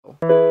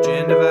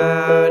Gen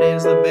Divide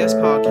is the best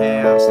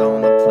podcast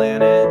on the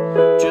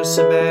planet. Just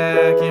sit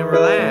back and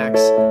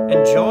relax.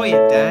 Enjoy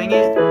it, dang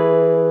it.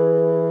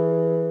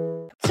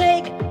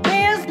 Take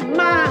this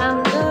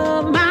mind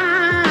of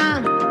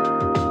mine.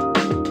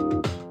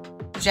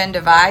 Gen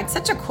Divide,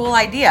 such a cool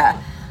idea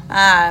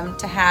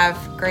to have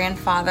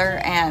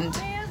grandfather and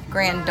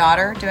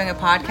granddaughter doing a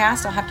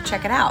podcast. I'll have to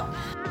check it out.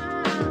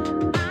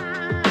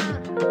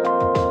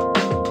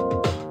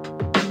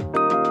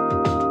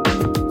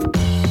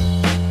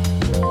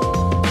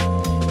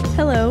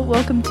 Hello,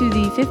 welcome to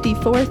the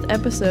 54th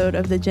episode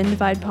of the Gen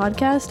Divide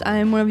podcast. I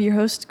am one of your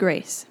hosts,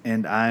 Grace.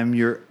 And I'm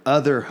your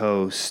other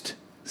host,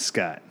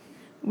 Scott.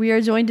 We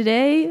are joined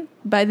today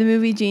by the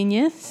movie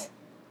Genius.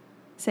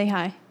 Say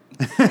hi.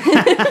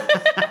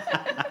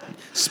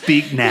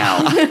 Speak now.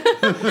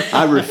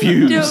 I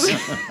refuse.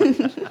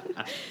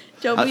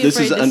 Don't be This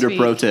afraid is to under speak.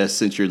 protest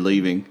since you're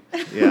leaving.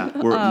 Yeah.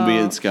 Me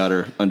and Scott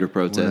are under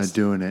We're not protest.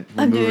 doing it.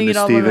 We're I'm moving doing it to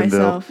all by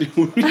Stephenville.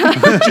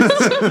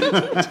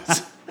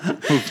 myself.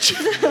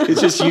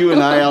 It's just you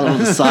and I out on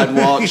the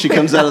sidewalk. She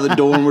comes out of the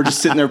door and we're just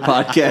sitting there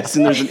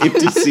podcasting. There's an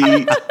empty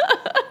seat.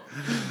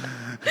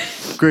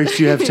 Grace,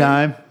 do you have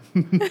time?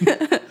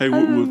 Hey,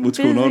 what's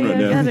going on right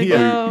busy, I now? gotta You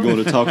go.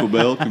 going to Taco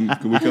Bell? Can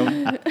we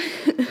come?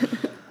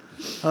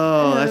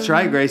 Oh, that's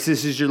right, Grace.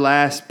 This is your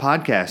last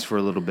podcast for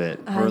a little bit.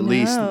 Or at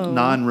least know.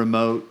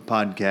 non-remote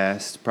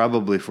podcast.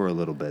 Probably for a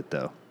little bit,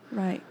 though.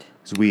 Right.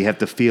 So we have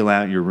to feel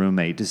out your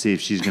roommate to see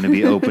if she's going to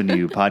be open to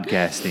you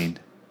podcasting.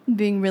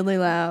 Being really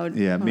loud.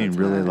 Yeah, all the being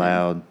really time.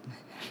 loud.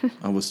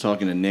 I was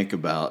talking to Nick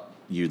about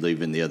you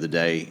leaving the other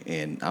day,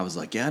 and I was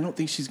like, yeah, I don't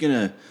think she's going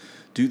to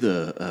do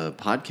the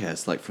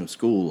podcast like from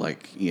school,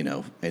 like, you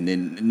know. And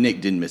then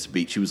Nick didn't miss a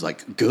beat. She was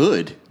like,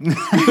 good.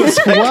 I was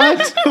like,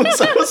 what?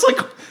 I was like,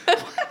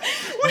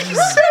 what are you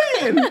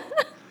saying?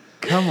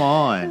 Come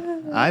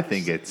on. I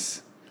think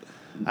it's...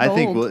 I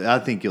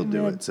think you'll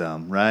do it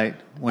some, right?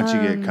 Once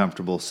you get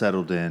comfortable,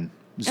 settled in.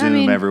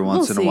 Zoom every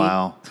once in a we'll see.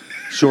 while.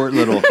 Short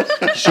little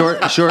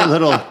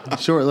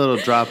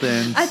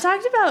drop-ins. I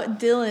talked about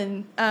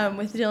Dylan,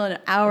 with Dylan,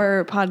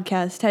 our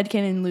podcast,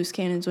 Headcanon and Loose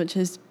Cannons, which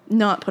has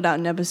not put out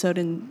an episode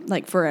in,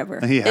 like, forever.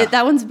 Yeah.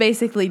 That one's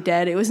basically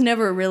dead. It was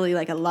never really,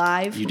 like,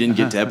 alive. You didn't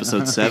get to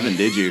episode 7,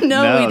 did you?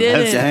 No, we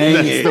didn't.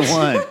 That's the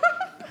one.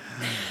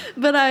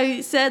 But I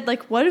said,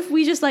 like, what if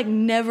we just, like,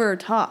 never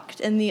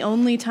talked? And the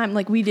only time,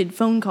 like, we did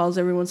phone calls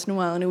every once in a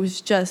while, and it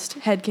was just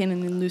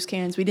Headcanon and Loose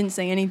Cannons. We didn't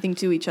say anything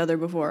to each other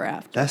before or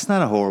after. That's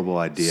not a horrible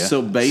idea.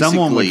 So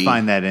someone would basically-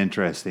 find that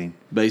interesting.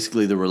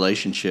 Basically, the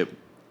relationship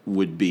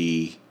would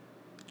be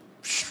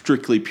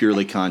strictly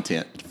purely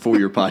content for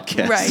your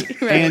podcast.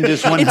 Right, right. And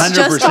just 100% It's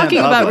just talking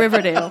about public.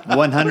 Riverdale.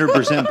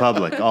 100%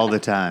 public all the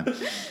time.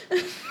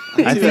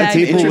 I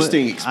Exactly.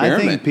 Interesting I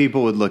experiment. think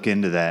people would look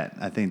into that.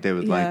 I think they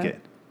would like Yeah.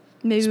 it.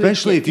 Maybe we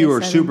Especially get if you to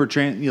were 7. super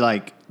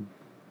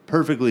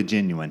perfectly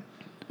genuine.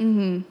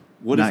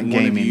 What Not if one of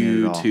gaming it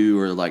you at all. two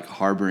are like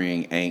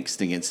harboring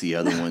angst against the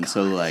other one?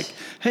 So like,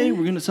 hey,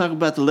 we're going to talk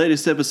about the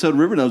latest episode of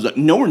Riverdale. I was like,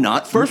 no, we're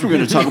not. First, we're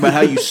going to talk about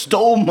how you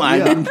stole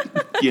my,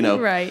 you know,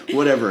 Right.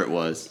 whatever it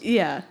was.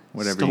 Yeah.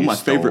 Whatever Stole you my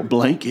stole. favorite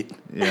blanket.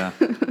 Yeah.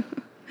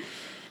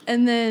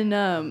 And then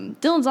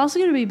Dylan's also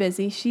going to be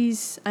busy.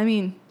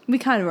 We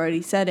kind of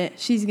already said it.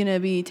 She's going to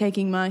be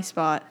taking my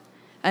spot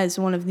as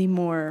one of the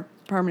more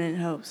permanent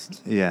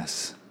hosts.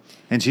 Yes.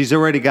 And she's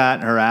already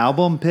got her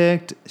album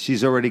picked.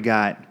 She's already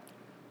got...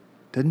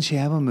 Doesn't she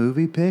have a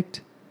movie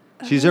picked?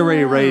 She's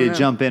already ready to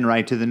jump in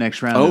right to the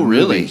next round Oh, of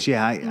really? movies.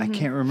 Yeah, I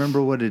can't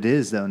remember what it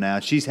is, though, now.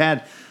 She's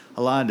had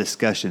a lot of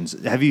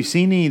discussions. Have you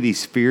seen any of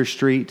these Fear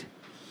Street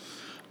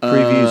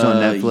previews on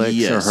Netflix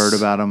Yes, or heard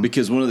about them?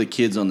 Because one of the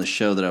kids on the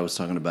show that I was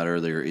talking about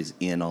earlier is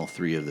in all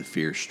 3 of the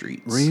Fear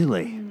Streets.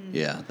 Really?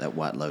 Yeah, that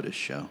White Lotus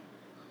show.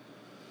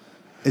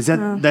 Is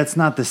that's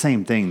not the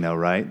same thing, though,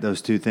 right?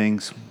 Those two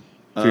things?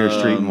 Fear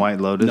Street and White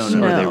Lotus? no,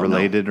 no, Are they no,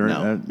 related? Or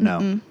no.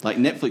 no. Like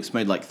Netflix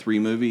made like 3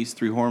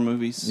 horror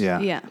movies. Yeah.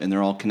 Yeah. And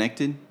they're all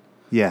connected.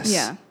 Yes.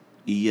 Yeah.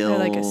 E.L. They're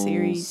like a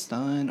series.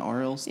 Stein,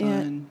 R.L.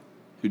 Stein,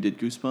 who did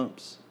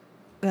Goosebumps.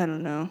 I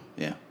don't know.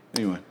 Yeah.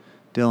 Anyway.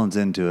 Dylan's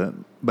into it,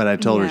 but I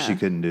told her she Yeah.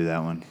 couldn't do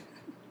that one.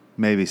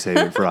 Maybe save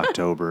it for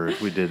October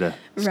if we did a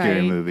scary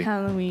Right. movie.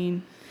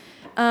 Halloween.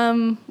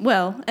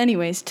 Well,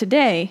 anyways,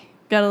 today,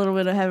 got a little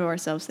bit ahead of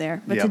ourselves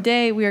there. But Yep.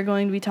 today we are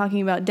going to be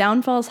talking about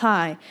Downfalls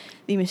High,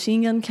 the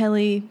Machine Gun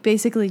Kelly,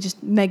 basically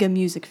just mega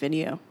music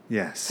video.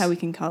 Yes. That's how we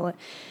can call it.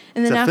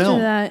 And then It's a after film.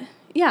 that,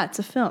 yeah, it's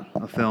a film.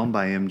 A film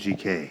by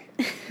MGK.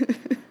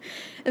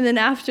 And then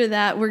after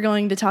that, we're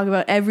going to talk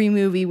about every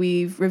movie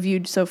we've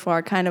reviewed so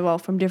far, kind of all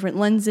from different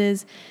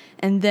lenses.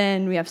 And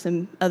then we have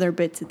some other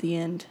bits at the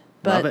end.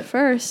 Love But it.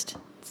 first,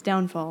 it's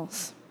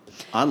Downfalls.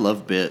 I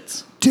love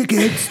bits.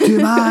 Tickets to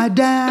my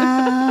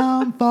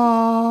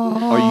downfall.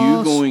 Are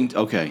you going to,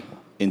 okay,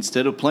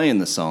 instead of playing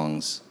the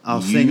songs,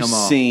 I'll you sing 'em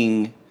all.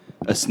 sing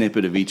a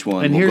snippet of each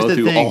one. And We'll here's go the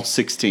through thing. all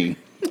 16.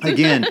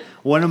 Again,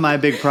 one of my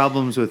big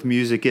problems with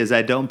music is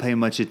I don't pay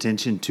much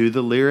attention to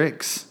the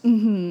lyrics.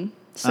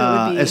 So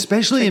it would be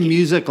Especially in tricky.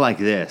 music like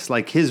this.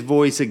 Like his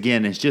voice,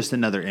 again, is just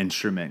another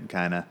instrument,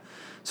 kind of.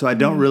 So I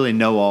don't really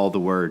know all the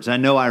words. I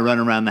know I run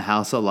around the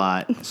house a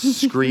lot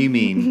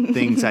screaming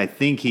things I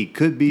think he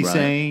could be Right.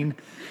 saying,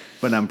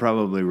 but I'm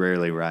probably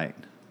rarely right.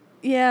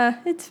 Yeah,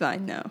 it's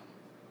fine. No,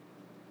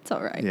 it's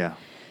all right. Yeah.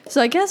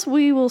 So I guess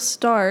we will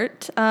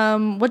start.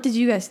 What did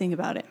you guys think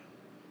about it?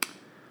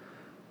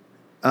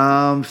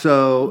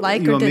 So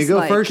Like you or want me to go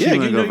dislike? first? Yeah, you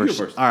want you to go go first?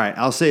 first. All right,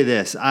 I'll say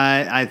this.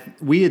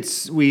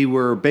 We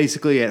were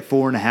basically at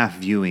 4.5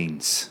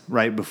 viewings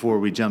right before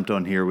we jumped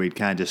on here. We'd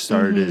kind of just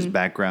started as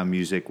background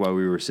music while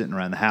we were sitting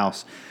around the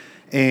house,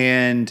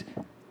 and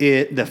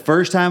the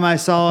first time I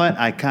saw it,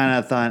 I kind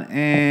of thought,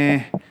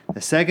 eh.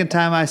 The second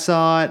time I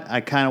saw it,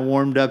 I kind of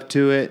warmed up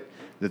to it.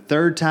 The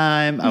third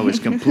time, I was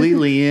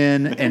completely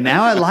in, and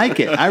now I like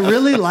it. I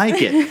really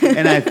like it,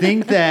 and I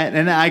think that,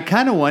 and I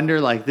kind of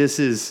wonder, like, this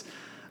is.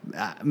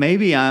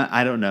 Maybe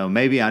I don't know.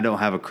 Maybe I don't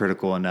have a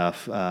critical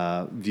enough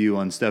view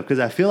on stuff because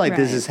I feel like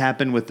this Right. has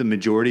happened with the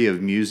majority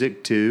of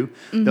music too.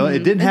 Though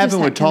it didn't It happen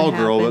just with kinda Tall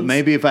Girl, but happens.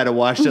 maybe if I'd have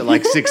watched it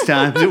like 6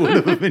 times, it would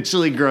have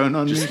eventually grown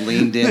on Just me.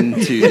 leaned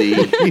into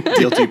the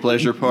guilty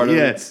pleasure part of it.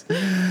 Yes,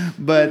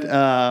 but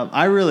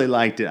I really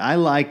liked it. I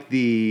like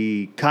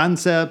the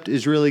concept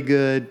is really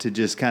good to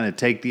just kind of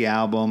take the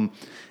album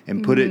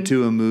and put it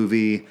to a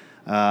movie.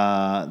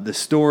 The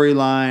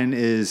storyline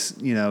is,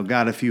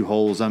 got a few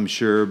holes, I'm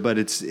sure, but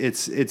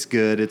it's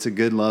good. It's a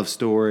good love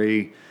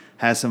story.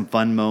 Has some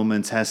fun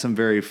moments. Has some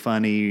very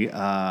funny,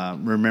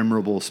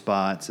 memorable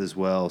spots as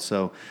well.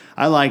 So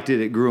I liked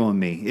it. It grew on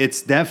me.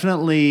 It's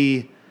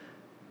definitely.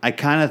 I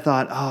kind of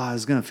thought, I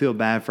was going to feel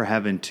bad for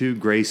having 2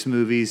 Grace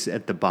movies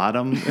at the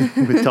bottom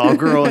with Tall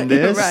Girl and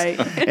this. Right.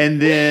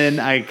 And then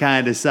I kind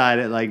of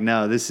decided, like,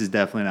 no, this is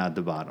definitely not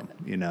the bottom,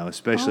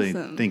 especially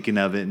Awesome. thinking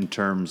of it in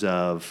terms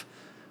of,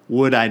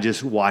 would I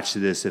just watch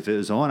this if it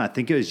was on? I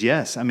think it was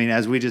yes. I mean,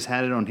 as we just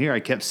had it on here, I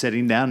kept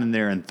sitting down in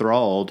there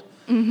enthralled.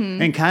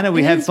 And kind of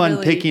we It had is fun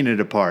really- picking it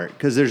apart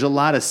because there's a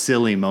lot of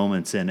silly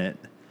moments in it.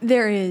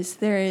 There is.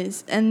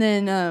 And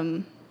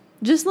then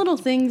just little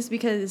things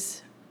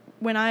because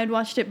when I had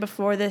watched it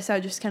before this, I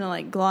would just kind of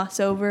like gloss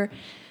over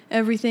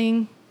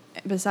everything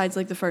besides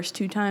like the first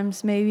 2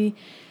 times maybe.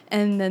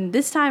 And then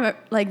this time,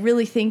 like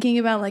really thinking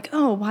about like,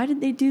 why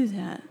did they do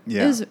that?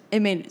 Yeah.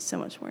 It made it so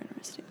much more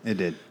interesting. It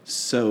did.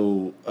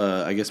 So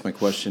I guess my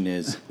question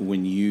is,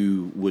 when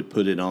you would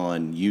put it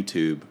on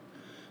YouTube,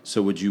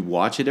 so would you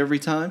watch it every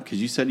time?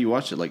 Because you said you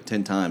watched it like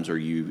 10 times, or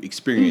you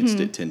experienced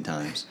it 10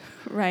 times.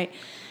 Right.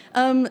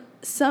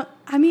 So,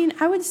 I mean,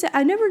 I would say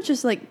I never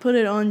just like put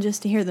it on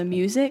just to hear the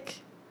music.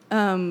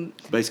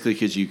 Basically,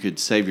 because you could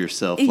save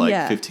yourself like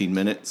Yeah. 15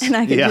 minutes. And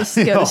I could Yeah, just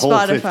go a to whole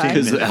Spotify. 15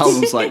 Because the minutes.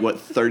 album's like,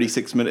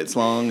 36 minutes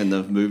long, and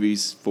the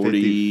movie's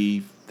 40.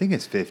 I think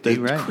it's 50,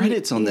 The right?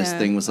 credits on this Yeah.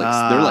 thing was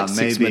like, they're like 6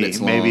 maybe- minutes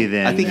long. maybe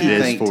then I think it he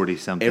is thanked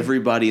 40-something.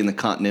 everybody in the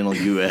continental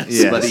U.S.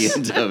 by the Yes.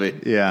 end of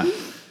it. Yeah.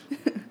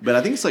 But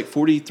I think it's like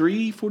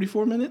 43,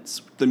 44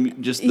 minutes.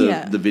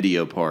 Yeah. The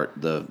video part,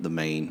 the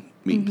main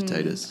meat and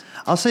potatoes.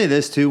 I'll say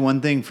this too.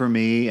 One thing for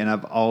me, and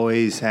I've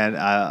always had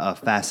a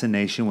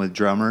fascination with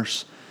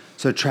drummers.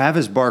 So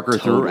Travis Barker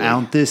Totally.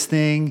 throughout this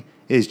thing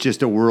is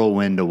just a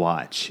whirlwind to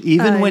watch.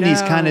 Even I when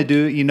he's know. kind of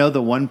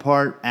the one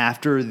part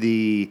after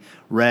the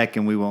wreck,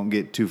 and we won't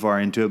get too far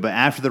into it, but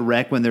after the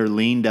wreck when they're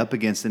leaned up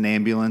against an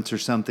ambulance or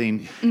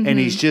something, and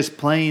he's just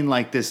playing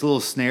like this little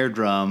snare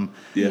drum,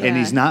 Yeah. and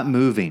he's not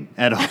moving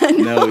at all.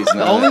 No, he's The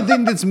not. only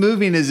thing that's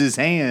moving is his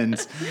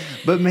hands.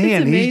 But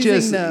man, he's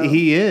amazing, though.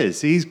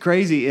 he's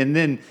crazy. And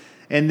then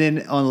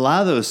on a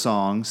lot of those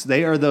songs,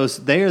 they are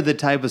the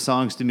type of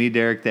songs to me,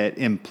 Derek, that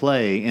in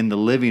play in the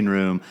living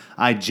room,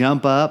 I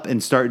jump up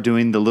and start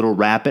doing the little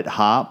rapid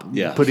hop,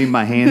 Yeah. putting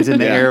my hands in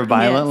the Yeah. air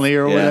violently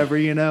or Yeah.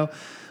 whatever,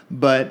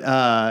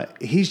 But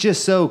he's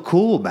just so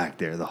cool back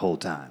there the whole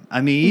time.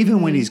 I mean,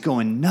 even when he's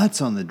going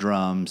nuts on the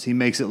drums, he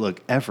makes it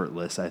look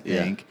effortless, I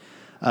Yeah. think.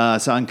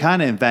 So I'm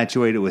kind of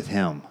infatuated with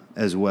him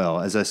as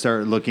well as I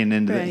start looking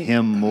into Right.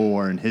 him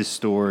more and his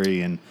story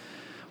and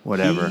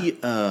whatever.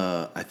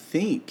 I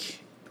think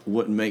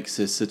what makes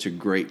this such a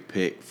great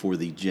pick for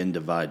the Gen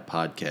Divide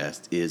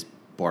podcast is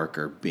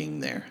Barker being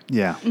there.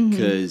 Yeah.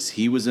 Because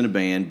he was in a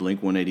band,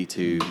 Blink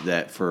 182,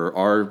 that for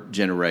our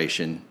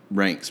generation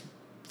ranks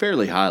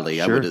fairly highly.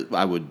 Sure.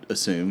 I would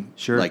assume.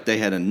 Sure. Like they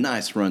had a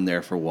nice run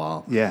there for a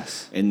while.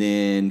 Yes. And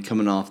then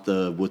coming off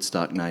the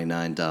Woodstock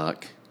 99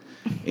 doc,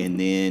 and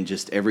then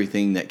just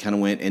everything that kind of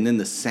went, and then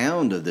the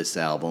sound of this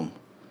album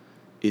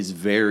is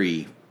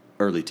very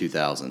early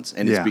 2000s,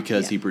 and it's Yeah.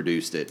 because Yeah. he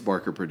produced it.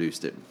 Barker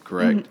produced it,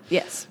 correct?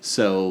 Yes.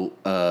 So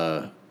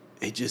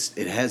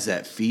it has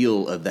that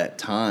feel of that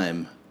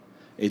time.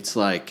 It's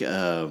like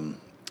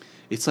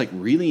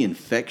really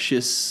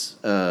infectious,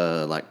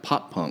 like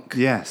pop punk.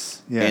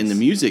 Yes. Yes. And the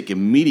music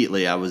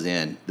immediately I was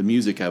in. The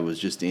music I was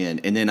just in.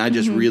 And then I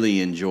just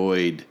really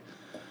enjoyed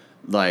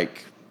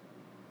like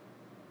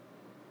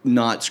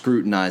not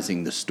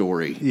scrutinizing the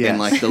story. Yes. And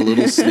like the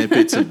little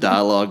snippets of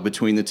dialogue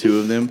between the two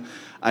of them.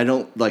 I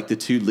don't like the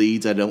two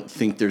leads, I don't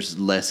think there's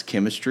less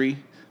chemistry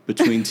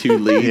between two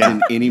leads Yeah.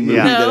 in any movie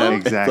Yeah. that No. I've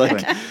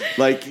Exactly.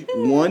 like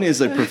one is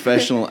a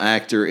professional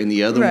actor and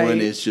the other Right. one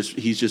is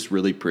he's just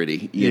really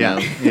pretty, you Yeah.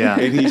 know? Yeah.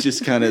 And he's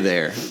just kind of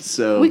there.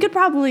 So We could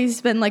probably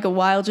spend like a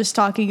while just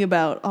talking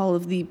about all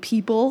of the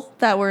people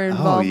that were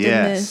involved in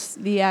yes.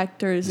 this, the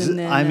actors, and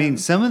then I mean,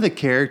 some of the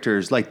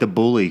characters, like the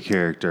bully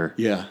character,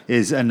 Yeah.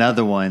 is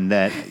another one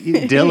that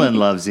Dylan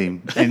loves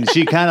him, and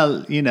she kind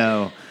of,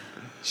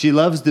 she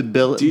loves the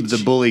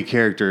bully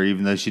character,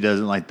 even though she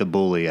doesn't like the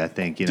bully. I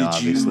think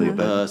obviously,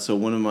 but so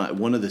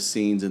one of the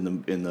scenes in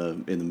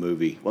the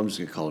movie. Well, I'm just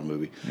gonna call it a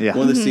movie. yeah,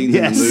 One of the scenes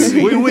yes, in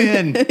the movie. we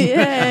win.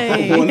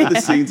 yay. One of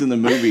the scenes in the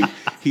movie,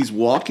 he's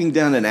walking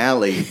down an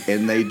alley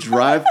and they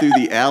drive through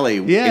the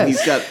alley Yes. and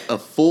he's got a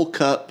full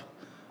cup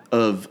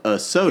of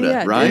soda,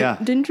 Yeah, right? Yeah.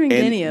 Didn't drink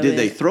And any of did it.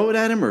 they throw it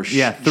at him or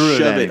Yeah, threw it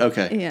shove at it? him.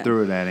 Okay. Yeah.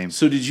 Threw it at him.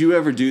 So did you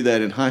ever do that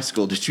in high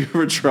school? Did you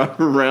ever drive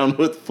around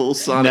with full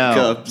Sonic No,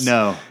 cups?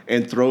 no.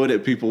 And throw it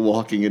at people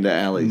walking into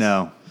alleys?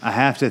 No, I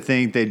have to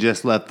think they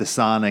just left the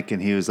Sonic,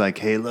 and he was like,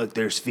 "Hey, look,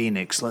 there's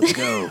Phoenix. Let's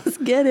go." Let's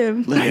get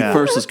him. Yeah.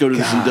 First, let's go to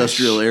this Gosh.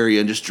 industrial area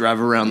and just drive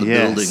around the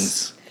Yes.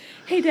 buildings.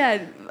 Hey,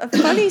 Dad. A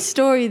funny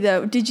story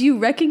though. Did you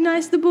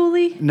recognize the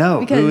bully?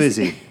 No, who is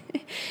he?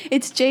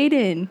 It's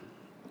Jaden.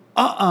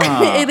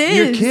 It is.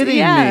 You're kidding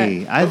yeah.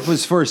 me.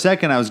 For a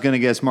second, I was going to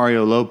guess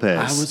Mario Lopez.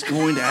 I was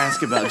going to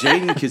ask about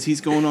Jaden because he's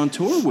going on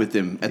tour with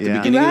him at the Yeah.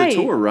 beginning of the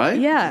tour, right?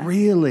 Yeah.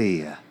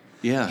 Really?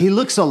 Yeah. He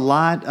looks a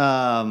lot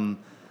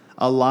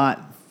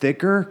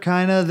thicker,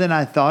 kind of, than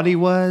I thought he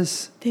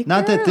was.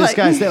 Not that Thicker? this Like-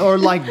 guy's or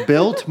like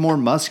built more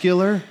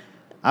muscular.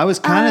 I was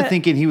kind of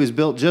thinking he was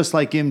built just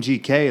like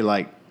MGK,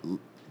 like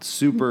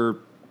super.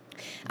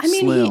 I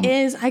mean, slim. he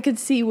is. I could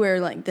see where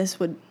like this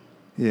would.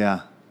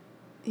 Yeah.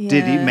 Yeah.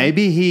 Did he?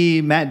 Maybe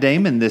he Matt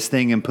Damon this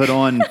thing and put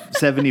on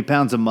 70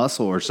 pounds of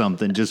muscle or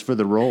something just for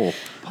the role.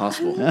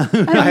 Possible.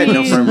 I had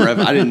no frame of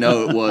reference. I didn't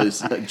know it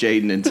was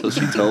Jaden until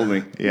she told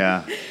me.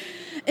 Yeah.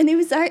 And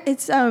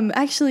it's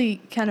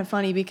actually kind of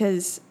funny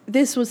because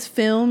this was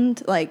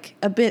filmed like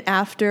a bit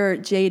after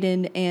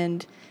Jaden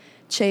and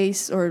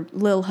Chase or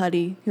Lil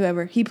Huddy,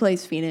 whoever he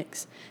plays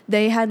Phoenix.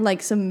 They had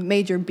like some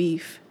major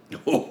beef,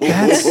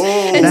 That's,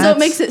 and so it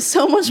makes it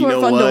so much You more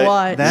know fun what? to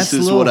watch. That's This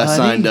is Lil what I Huddy?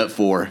 signed up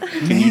for.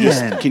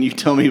 Man. Can you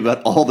tell me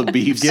about all the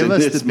beefs Give in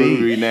us this the beef.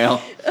 movie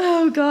now?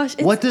 Oh gosh!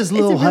 What does it's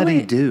Lil a Huddy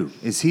really- do?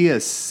 Is he a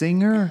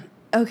singer?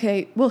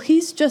 Okay, well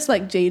he's just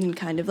like Jaden,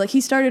 kind of like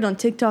he started on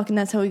TikTok and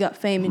that's how he got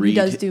fame, and he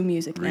does do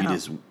music read now.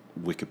 his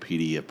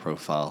Wikipedia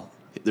profile.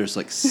 There's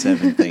like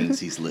 7 things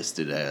he's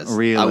listed as.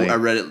 Really? I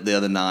read it the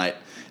other night.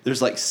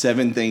 There's like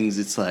 7 things.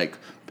 It's like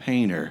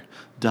painter,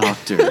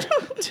 doctor,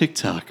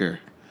 TikToker.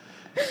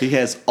 He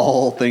has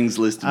all things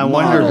listed. I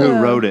wonder Model.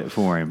 who wrote it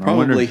for him. I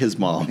wonder. Probably his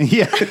mom.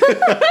 Yeah.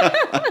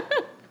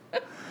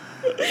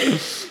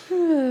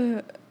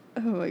 Oh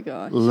my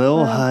gosh!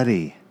 Lil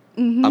Huddy.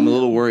 I'm a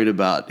little worried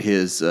about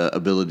his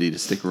ability to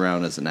stick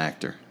around as an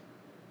actor.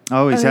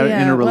 Oh, he's Oh, in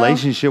yeah, a well-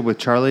 relationship with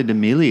Charlie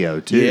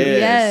D'Amelio too.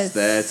 Yes.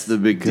 That's the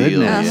big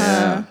deal. Goodness.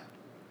 Yeah.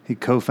 He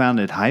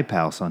co-founded Hype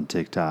House on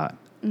TikTok.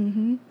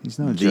 Mm-hmm. He's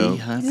no The joke.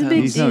 Hype He's a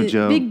big He's no deal,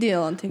 joke. big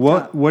deal on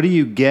TikTok. What do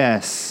you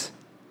guess?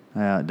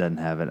 It doesn't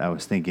have it. I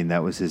was thinking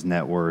that was his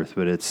net worth,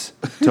 but it's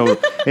total.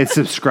 It's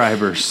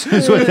subscribers.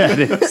 That's what that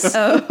is.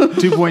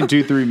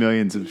 2.23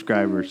 million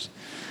subscribers.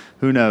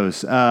 Who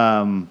knows?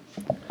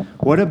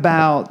 What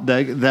about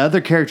the other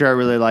character I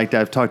really liked?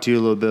 I've talked to you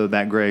a little bit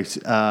about Grace.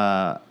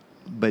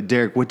 But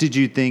Derek, what did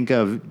you think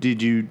of?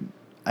 Did you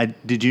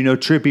know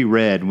Trippie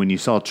Redd when you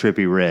saw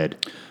Trippie Redd?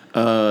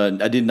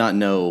 I did not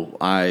know.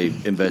 I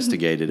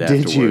investigated Did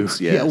you?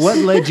 afterwards. Yes. Yeah. What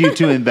led you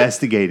to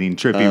investigating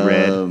Trippie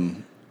Redd?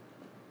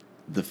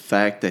 The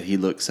fact that he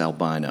looks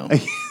albino.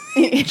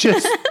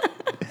 Just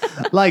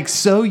like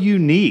so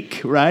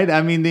unique, right?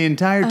 I mean, the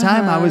entire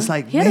time I was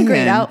like, he had a great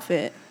man.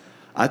 outfit.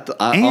 I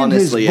And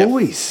honestly, his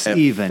voice at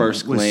even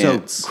first was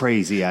glance, so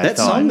crazy. I that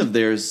thought. song of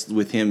theirs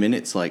with him in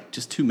it's like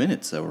just 2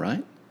 minutes though,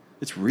 right?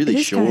 It's really It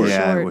is kinda short.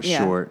 yeah, it short, was yeah.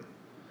 short.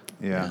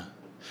 Yeah.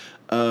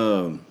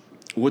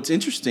 What's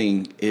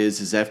interesting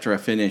is after I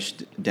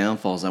finished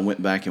Downfalls, I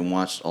went back and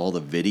watched all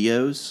the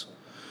videos,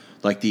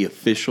 like the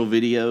official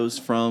videos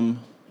from.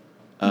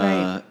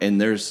 Right.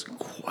 And there's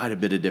quite a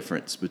bit of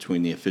difference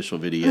between the official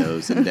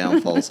videos and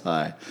Downfalls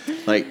High.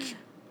 Like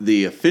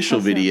the official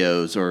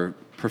videos are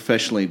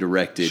professionally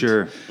directed.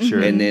 Sure.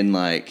 And then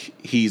like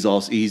he's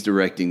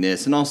directing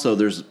this, and also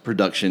there's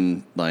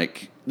production.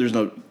 Like there's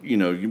no, we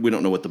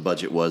don't know what the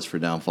budget was for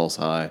Downfalls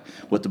High,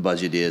 what the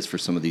budget is for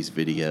some of these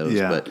videos.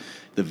 Yeah. But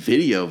the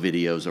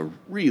videos are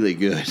really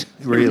good.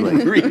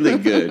 Really? really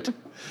good.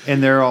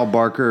 And they're all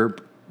Barker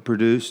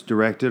produced,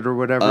 directed, or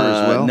whatever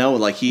as well. No,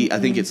 like I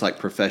think it's like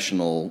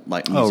professional,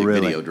 like music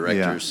really? video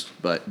directors,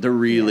 but they're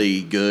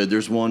really good.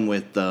 There's one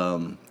with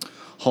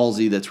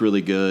Halsey that's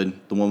really good.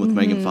 The one with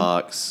Megan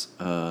Fox,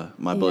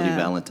 My Bloody Yeah.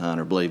 Valentine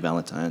or Bloody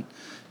Valentine,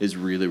 is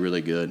really,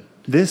 really good.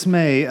 This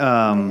may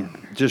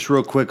just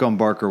real quick on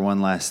Barker.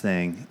 One last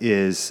thing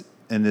is,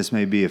 and this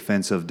may be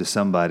offensive to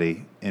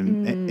somebody,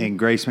 and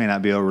Grace may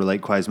not be able to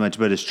relate quite as much.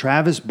 But is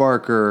Travis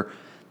Barker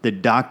the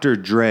Dr.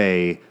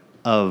 Dre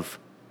of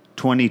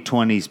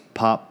 2020's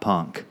pop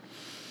punk.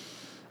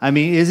 I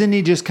mean, isn't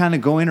he just kind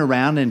of going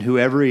around and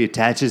whoever he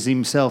attaches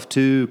himself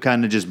to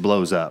kind of just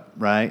blows up,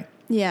 right?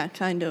 Yeah,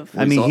 kind of.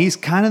 I mean, he's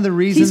kind of the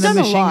reason He's that done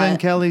a Machine Gun lot.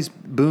 Kelly's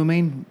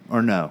booming,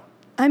 or no?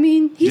 I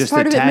mean, he's Just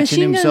part of it.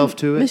 attaching himself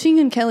to it? Machine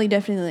Gun Kelly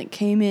definitely like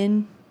came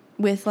in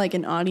with like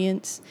an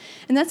audience,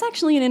 and that's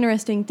actually an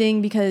interesting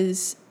thing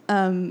because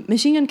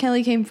Machine Gun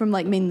Kelly came from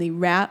like mainly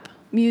rap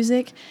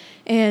music,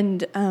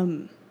 and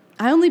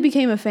I only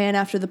became a fan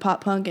after the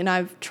pop punk, and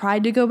I've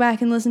tried to go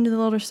back and listen to the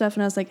older stuff,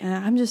 and I was like,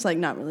 I'm just like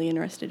not really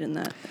interested in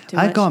that too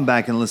much. I've gone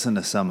back and listened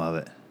to some of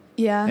it,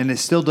 yeah, and it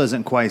still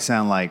doesn't quite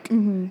sound like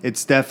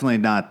it's definitely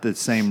not the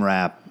same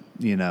rap.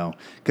 You know,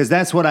 because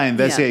that's what I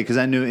investigated. Because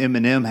I knew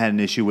Eminem had an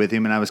issue with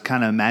him, and I was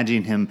kind of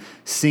imagining him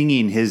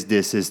singing his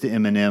disses to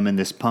Eminem in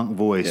this punk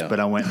voice. Yeah. But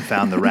I went and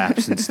found the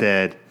raps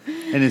instead,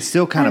 and it's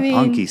still kind of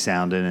punky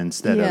sounding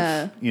instead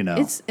of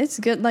it's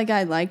good. Like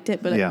I liked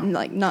it, but Yeah.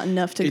 like not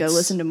enough to go It's-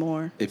 listen to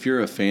more. If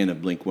you're a fan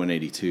of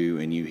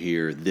Blink-182 and you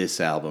hear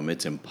this album,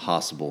 it's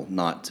impossible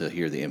not to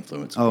hear the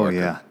influence of Oh Barker.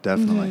 yeah,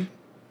 definitely.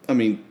 I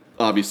mean,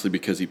 obviously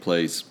because he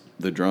plays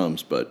the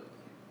drums, but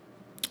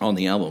on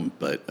the album,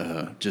 but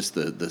just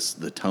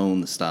the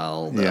tone, the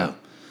style, the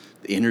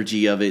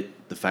energy of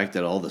it, the fact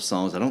that all the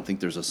songs, I don't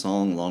think there's a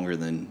song longer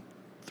than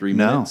 3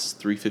 No. minutes,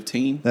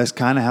 3:15. That's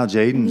kind of how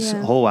Jaden's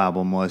Yeah. whole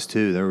album was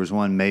too. There was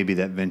one maybe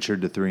that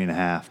ventured to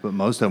 3.5, but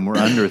most of them were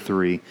under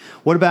 3.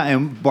 What about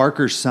and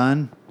Barker's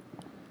son?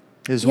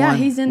 Is Yeah, one.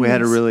 he's in We had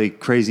a this. really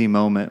crazy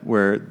moment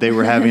where they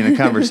were having a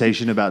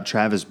conversation about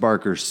Travis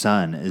Barker's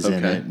son is in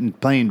Okay. it and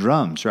playing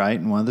drums, right?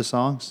 In one of the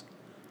songs.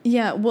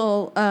 Yeah,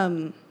 well,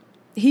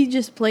 he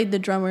just played the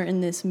drummer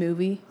in this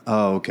movie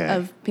Oh, okay.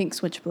 of Pink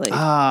Switchblade.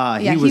 Yeah,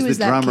 he was the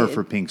that drummer kid.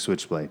 for Pink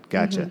Switchblade.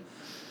 Gotcha.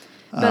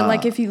 But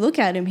like, if you look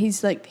at him, he's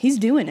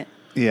doing it.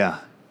 Yeah,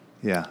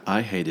 yeah.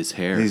 I hate his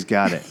hair. He's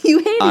got it. You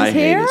hate his I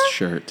hair? hate his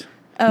shirt.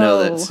 No,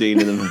 Oh. that scene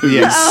in the movie.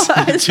 Yes. Oh,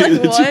 I was the like,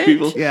 two what?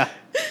 people. Yeah.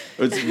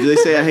 Do they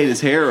say I hate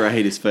his hair or I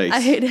hate his face? I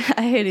hate his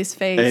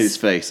face. I hate his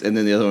face. And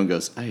then the other one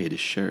goes, I hate his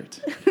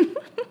shirt.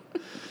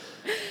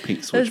 Pink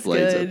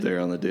Switchblades good. up there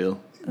on the deal.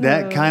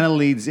 That kind of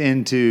leads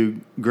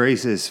into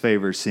Grace's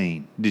favorite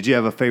scene. Did you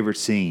have a favorite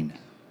scene?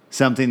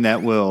 Something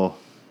that will.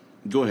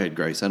 Go ahead,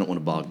 Grace. I don't want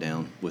to bog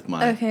down with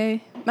my.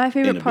 Okay, my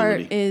favorite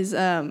part Inability. is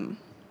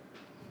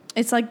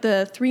it's like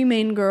the 3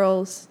 main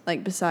girls,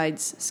 like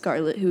besides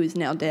Scarlett, who is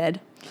now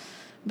dead,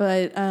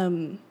 but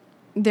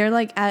they're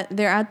like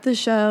they're at the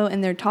show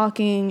and they're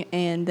talking,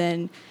 and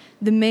then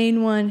the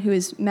main one, who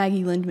is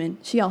Maggie Lindman,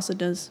 she also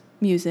does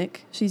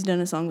music. She's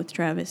done a song with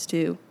Travis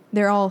too.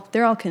 They're all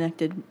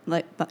connected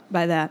like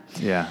by that.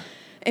 Yeah.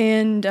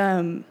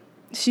 And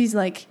she's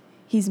like,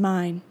 he's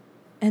mine.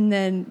 And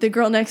then the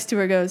girl next to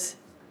her goes,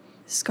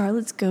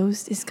 Scarlett's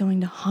ghost is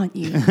going to haunt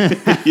you.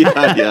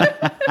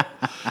 yeah.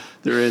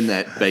 They're in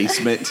that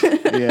basement.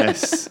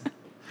 Yes.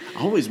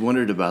 I always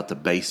wondered about the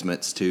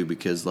basements too,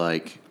 because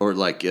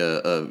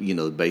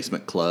the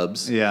basement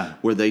clubs. Yeah.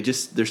 Where they're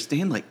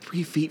standing like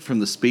 3 feet from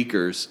the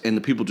speakers, and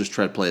the people just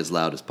try to play as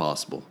loud as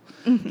possible.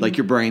 Like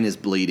your brain is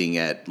bleeding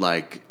at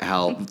like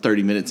how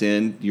 30 minutes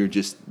in, you're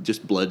just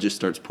blood just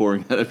starts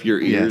pouring out of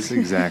your ears. Yes,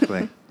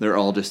 exactly. They're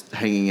all just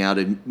hanging out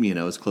in,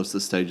 as close to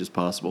the stage as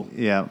possible.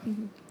 Yeah.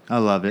 I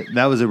loved it.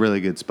 That was a really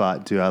good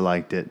spot too. I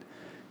liked it.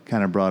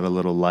 Kind of brought a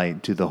little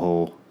light to the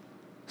whole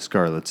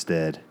Scarlett's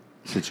dead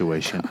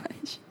situation.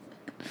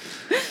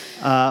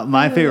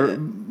 My favorite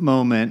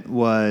moment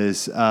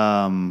was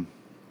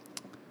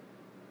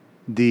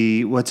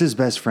what's his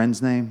best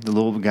friend's name? The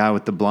little guy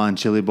with the blonde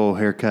chili bowl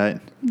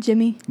haircut.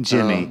 Jimmy.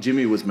 Jimmy.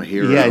 Jimmy was my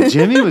hero. Yeah,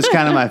 Jimmy was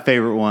kind of my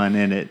favorite one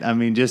in it. I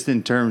mean, just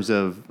in terms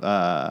of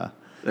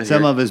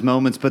some of his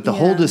moments, but the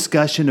whole Yeah.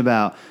 discussion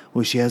about,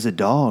 well, she has a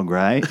dog,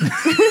 right?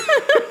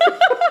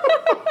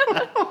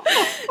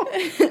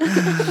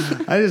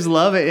 I just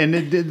love it. And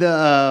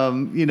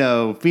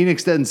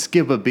Phoenix doesn't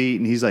skip a beat,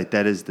 and he's like,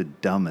 that is the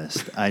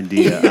dumbest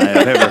idea I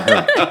have ever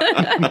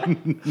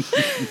heard.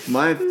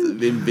 My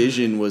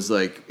envision was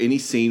like any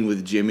scene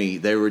with Jimmy.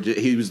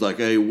 He was like,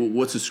 "Hey,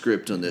 what's the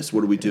script on this?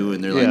 What are we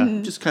doing?" They're Yeah.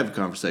 like, "Just kind of a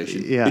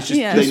conversation." Yeah. It's just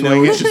Yeah. they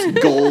know it's just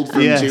gold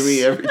from Yes.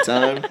 Jimmy every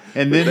time.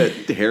 And then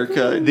With that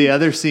haircut. the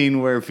other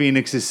scene where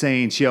Phoenix is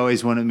saying she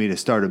always wanted me to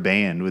start a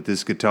band with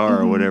this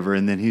guitar or whatever,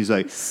 and then he's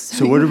like,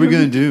 "So what are we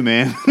gonna do,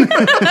 man?"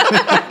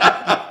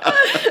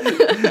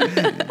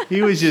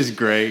 He was just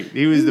great.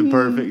 He was the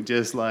perfect,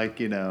 just like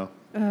idiot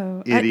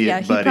Yeah,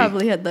 he buddy.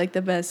 probably had like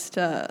the best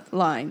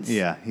lines.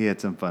 Yeah, he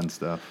had some fun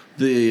stuff.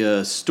 The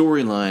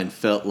storyline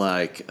felt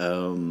like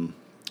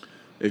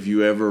if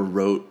you ever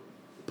wrote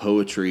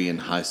poetry in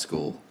high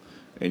school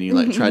and you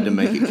like tried to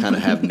make it kind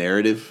of have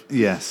narrative.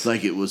 Yes.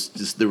 Like it was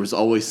just, there was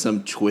always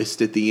some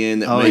twist at the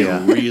end that Oh, made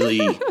yeah. it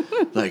really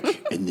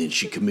like, and then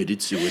she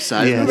committed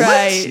suicide. Yes.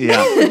 Right.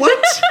 Yeah.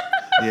 What?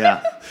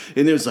 Yeah.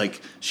 And it was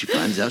like, she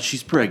finds out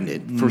she's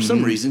pregnant. For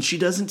some reason, she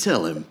doesn't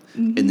tell him.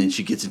 And then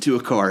she gets into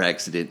a car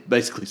accident,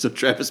 basically, so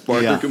Travis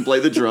Barker Yeah. can play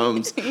the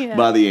drums Yeah.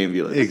 by the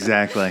ambulance.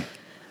 Exactly.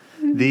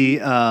 The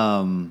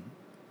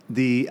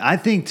I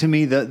think to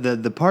me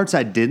the parts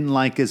I didn't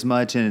like as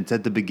much, and it's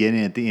at the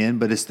beginning, at the end,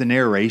 but it's the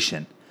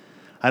narration.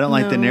 I don't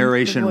like the No,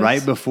 narration the voice.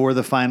 right before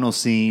the final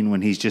scene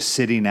when he's just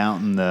sitting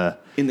out in the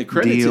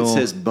credits, deal. it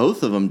says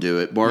both of them do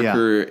it.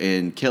 Barker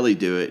and Kelly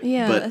do it.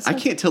 Yeah, but that's I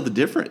what- can't tell the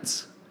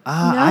difference.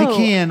 I No.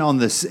 can on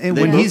this when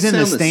both he's in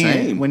the sound the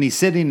stand same. when he's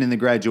sitting in the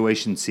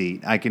graduation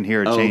seat. I can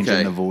hear a Oh, change okay.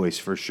 in the voice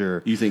for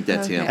sure. You think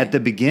that's him? Okay. At the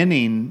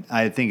beginning,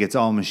 I think it's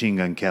all Machine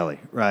Gun Kelly,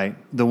 right?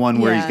 The one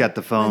where he's Yeah, got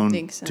the I phone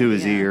think so, to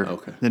his yeah. ear.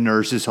 Okay. The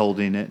nurse is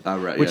holding it,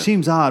 right, which yeah.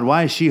 seems odd.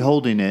 Why is she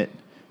holding it?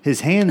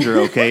 His hands are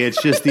okay.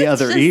 It's just the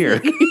other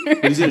ear.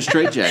 He's in a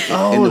straitjacket. in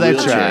Oh, the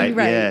that's wheelchair. right.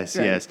 Right, Yes,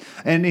 right. yes.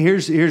 And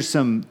here's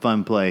some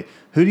fun play.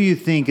 Who do you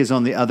think is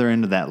on the other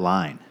end of that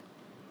line?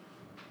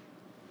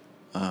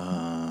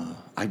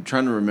 I'm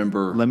trying to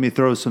remember. Let me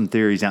throw some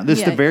theories out. This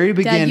is Yeah, the very Dad, you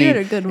beginning, had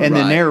a good one. and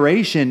the Right.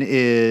 narration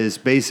is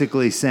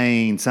basically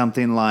saying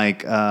something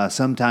like,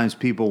 "Sometimes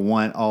people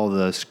want all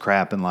this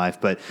crap in life,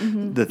 but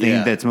the thing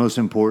Yeah. that's most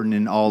important,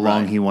 and all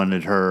along Right. he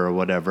wanted her, or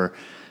whatever."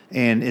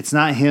 And it's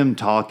not him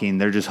talking;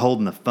 they're just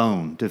holding the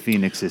phone to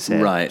Phoenix's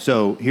head. Right.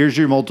 So here's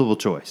your multiple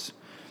choice: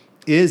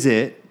 Is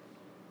it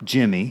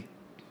Jimmy?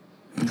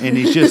 And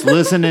he's just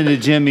listening to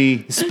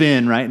Jimmy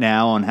spin right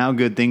now on how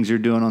good things are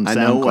doing on SoundCloud.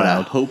 I know what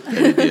I hope that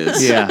it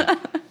is. Yeah.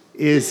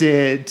 Is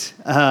it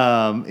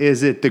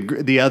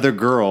the other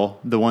girl,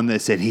 the one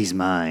that said he's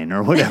mine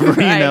or whatever,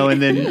 Right. you know,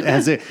 and then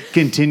has it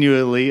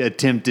continually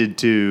attempted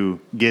to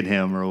get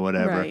him or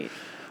whatever, Right.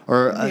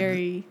 or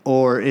Very-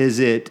 is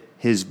it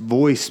his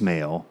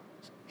voicemail?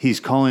 He's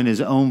calling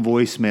his own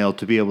voicemail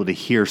to be able to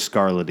hear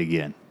Scarlett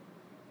again.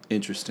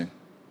 Interesting.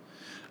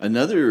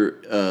 Another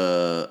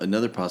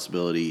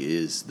possibility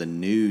is the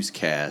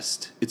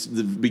newscast. It's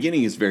the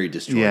beginning is very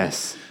disjointed.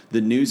 Yes.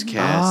 The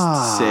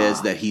newscast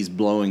says that he's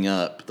blowing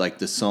up, like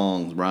the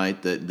song,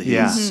 right? That his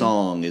Yeah.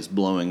 song is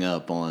blowing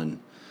up on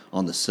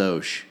the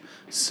Soch.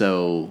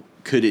 So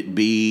could it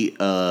be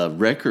a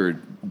record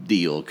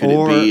deal? Could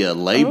Or- it be a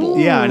label?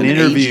 Yeah, an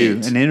interview,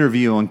 agent? an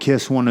interview on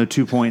Kiss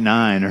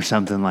 102.9 or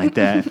something like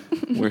that.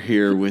 We're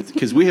here with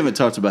because we haven't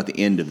talked about the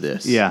end of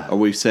this. Yeah. Are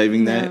we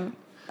saving that?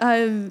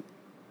 No.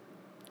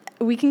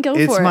 We can go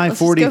It's for it. my Let's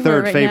just go for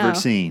it 43rd right favorite now.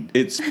 scene.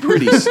 It's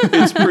pretty.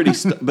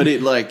 But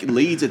it like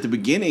leads at the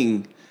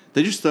beginning.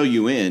 They just throw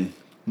you in,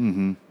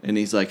 and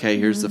he's like, "Hey,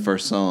 here's the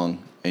first song,"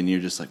 and you're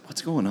just like,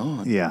 "What's going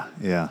on?" Yeah,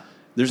 yeah.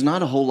 There's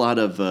not a whole lot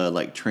of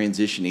like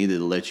transition either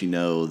to let you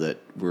know that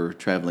we're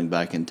traveling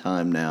back in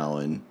time now,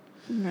 and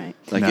Right.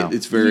 like No.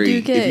 it's very.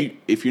 You do get-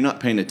 if you're not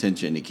paying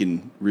attention, it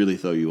can really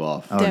throw you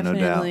off. Oh, no doubt.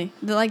 Definitely.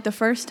 The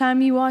first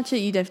time you watch it,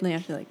 you definitely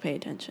have to like pay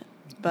attention.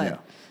 But Yeah.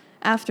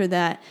 after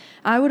that,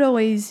 I would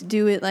always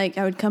do it like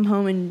I would come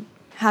home and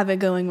have it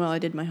going while I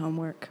did my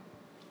homework.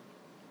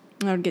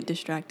 I would get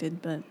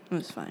distracted, but it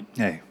was fine.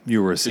 Hey,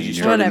 you were a So you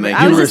senior. started Whatever. making-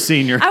 I You was were a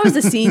senior. I was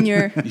a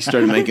senior. You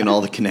started making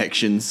all the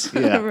connections.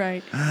 Yeah.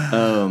 Right.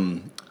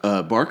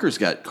 Barker's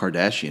got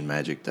Kardashian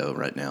magic though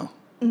right now.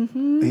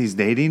 He's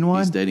dating one?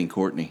 He's dating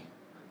Courtney,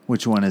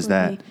 Which one is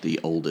that? the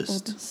oldest.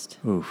 Oldest.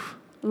 Oof.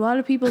 A lot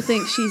of people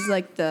think she's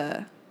like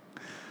I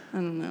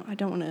don't know. I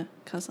don't want to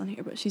cuss on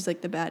here, but she's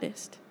like the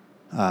baddest.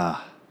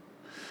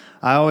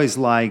 I always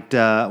liked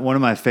one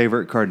of my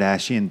favorite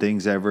Kardashian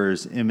things ever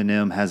is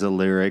Eminem has a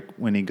lyric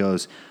when he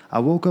goes, "I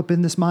woke up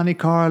in this Monte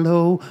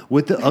Carlo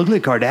with the ugly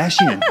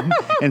Kardashian."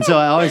 And so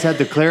I always had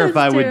to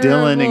clarify That's with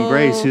Dylan and terrible.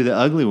 Grace who the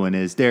ugly one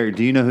is. Derek,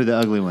 do you know who the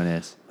ugly one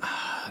is?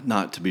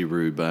 Not to be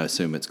rude, but I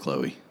assume it's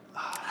Chloe.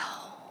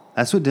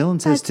 That's what Dylan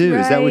says That's too.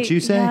 Is that what right. you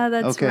say? Yeah,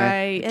 that's okay.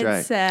 right. That's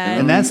It's sad.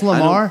 And that's I don't-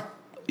 Lamar?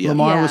 Yeah.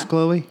 Lamar Yeah. was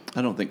Chloe?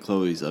 I don't think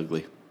Chloe's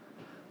ugly.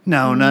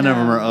 No, none of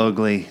them No. are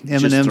ugly.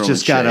 Just Eminem's throwing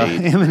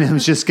shade.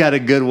 Eminem's just got a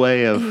good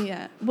way of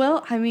Yeah.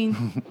 Well, I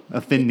mean,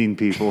 offending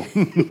people.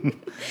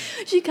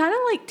 she kind of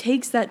like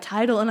takes that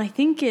title, and I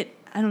think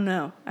I don't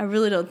know. I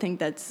really don't think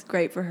that's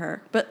great for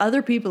her. But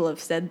other people have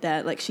said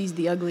that, like she's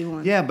the ugly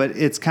one. Yeah, but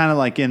it's kind of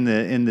like in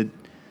the.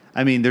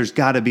 I mean, there's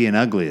got to be an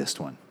ugliest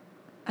one.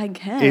 I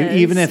guess.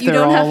 Even if You they're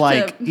don't all have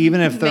like, to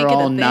even if they're make it a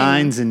all thing.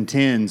 9s and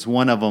 10s,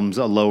 one of them's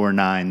a lower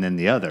 9 than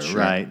the other, Sure.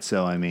 right?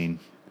 So I mean,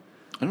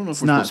 I don't know if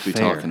it's we're not supposed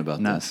to be fair. talking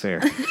about not this. fair.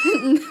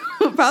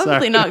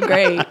 Probably not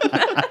great.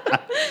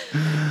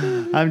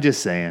 I'm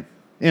just saying.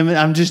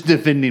 I'm just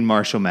defending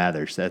Marshall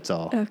Mathers. That's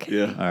all. Okay.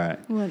 Yeah. All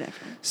right. Whatever.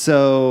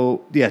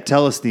 So yeah,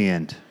 tell us the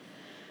end.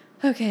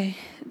 Okay.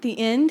 The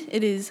end,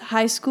 it is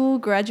high school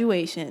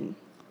graduation.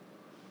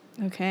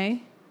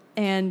 Okay?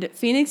 And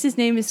Phoenix's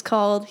name is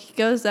called. He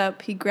goes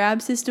up, he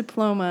grabs his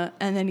diploma,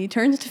 and then he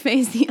turns to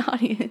face the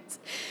audience,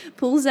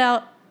 pulls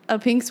out a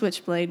pink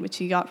switchblade, which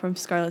he got from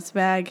Scarlett's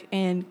bag,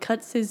 and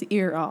cuts his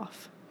ear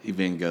off. He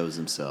Van Goghs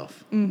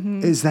himself.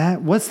 Is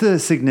that what's the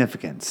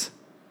significance?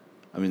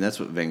 I mean, that's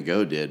what Van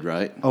Gogh did,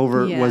 right?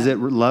 Over Yeah. was it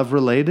love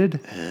related,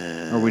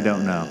 or we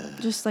don't know?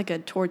 Just like a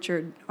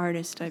tortured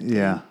artist type thing.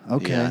 Yeah.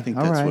 Okay. Yeah, I think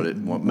All that's right. what it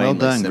well mainly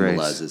done,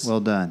 symbolizes. Grace.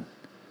 Well done.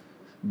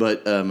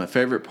 But my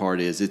favorite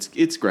part is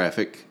it's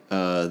graphic.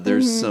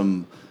 There's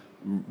some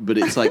but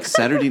it's like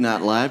Saturday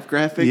Night Live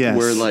graphic Yes.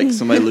 where like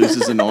somebody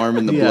loses an arm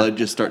and the Yeah. blood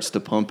just starts to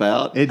pump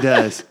out. It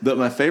does. But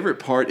my favorite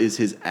part is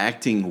his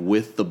acting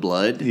with the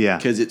blood. Yeah.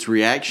 Because it's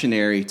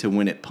reactionary to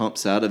when it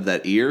pumps out of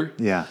that ear.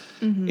 Yeah.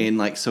 And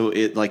like, so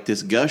it like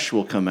this gush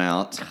will come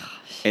out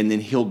and then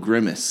he'll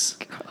grimace.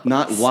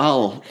 Not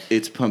while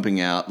it's pumping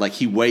out. Like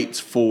he waits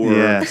for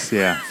Yes,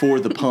 yeah. for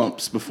the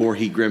pumps before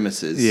he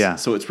grimaces. Yeah.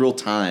 So it's real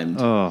timed.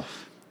 Oh,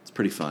 It's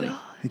pretty funny.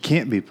 it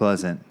can't be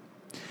pleasant.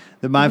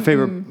 My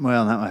favorite,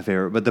 well, not my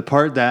favorite, but the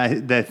part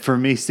that for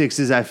me sticks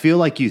is I feel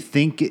like you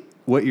think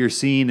what you're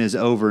seeing is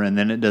over, and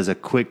then it does a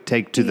quick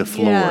take to the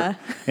floor, Yeah.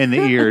 and the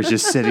ear is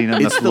just sitting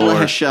on It's the the floor.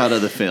 last shot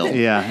of the film.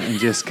 Yeah, and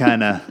just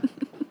kind of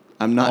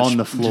I'm not on su-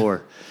 the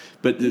floor.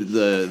 But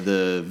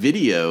the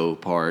video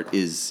part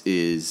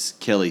is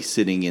Kelly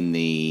sitting in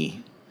the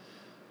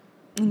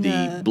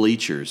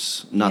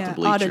bleachers, not the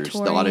yeah, bleachers, the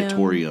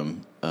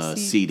auditorium auditorium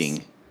seats. seating.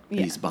 And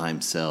Yeah. he's by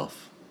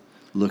himself,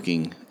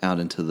 looking out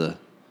into the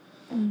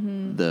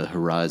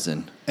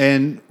horizon,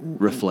 And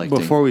reflecting.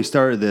 before we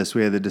started this,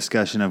 we had the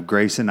discussion of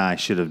Grace and I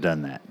should have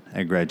done that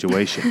at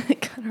graduation.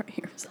 Cut our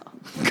ears off.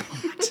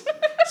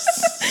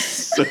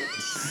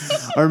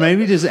 Or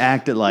maybe just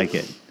acted like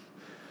it.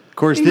 Of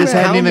course, this How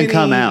hadn't even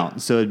come many-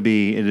 out, so it'd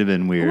have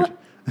been weird. What?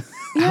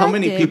 How I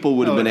many did. people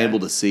would have been Okay. able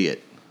to see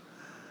it?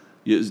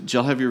 Did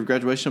y'all have your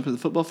graduation up at the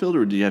football field,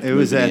 or did you have to It move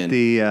was it at in?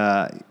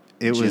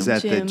 it was Gym.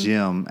 at the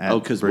gym. At Oh,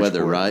 'cause weather,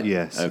 Bridgeport. right?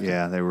 Yes, Okay.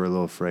 yeah, they were a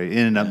little afraid. It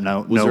ended up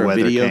no Was there a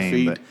weather video came,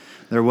 feed? but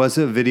there was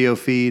a video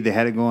feed. They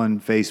had it go on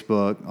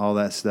Facebook, all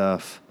that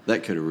stuff.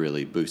 That could have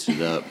really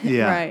boosted up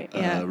Yeah, Right.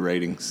 Yeah.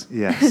 ratings.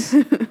 yes.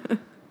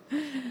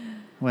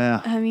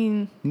 Well, I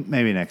mean,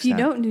 maybe next if you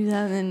time. don't do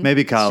that, then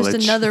Maybe It's college.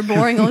 just another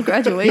boring old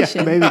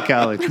graduation. Yeah, maybe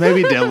college.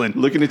 Maybe Dylan.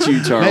 Looking at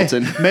you,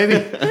 Charlton.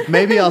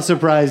 Maybe I'll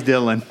surprise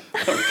Dylan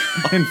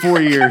in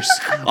 4 years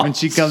when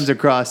she comes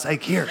across.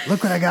 Like, here,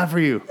 look what I got for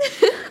you.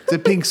 It's a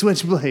pink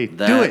switchblade.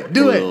 Do it.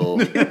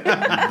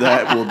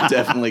 That will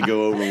definitely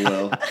go over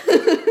well.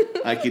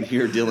 I can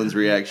hear Dylan's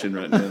reaction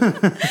right now.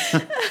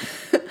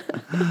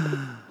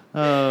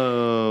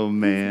 Oh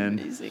man.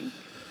 Amazing.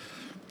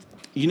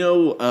 You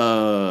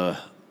know,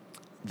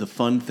 the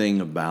fun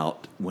thing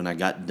about when I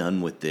got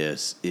done with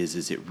this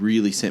is it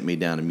really sent me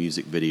down a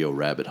music video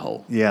rabbit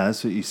hole. Yeah,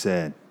 that's what you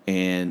said.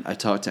 And I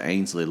talked to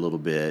Ainsley a little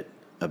bit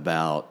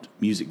about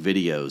music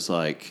videos.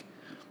 Like,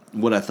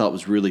 what I thought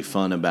was really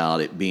fun about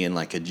it being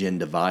like a Gen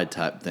Divide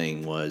type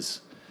thing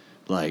was,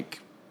 like,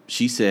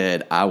 she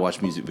said, I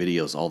watch music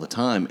videos all the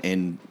time.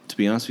 And to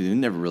be honest with you, we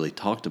never really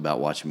talked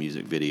about watching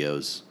music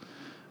videos.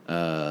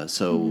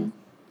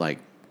 Like,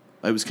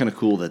 it was kind of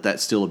cool that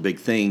that's still a big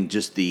thing.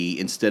 Just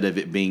instead of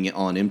it being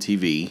on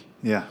MTV,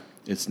 Yeah.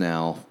 it's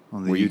now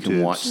On the where you can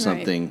YouTubes. watch Right.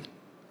 something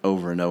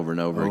over and over and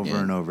over again.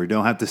 Over and over. You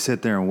don't have to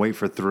sit there and wait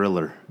for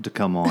Thriller to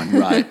come on.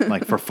 Right.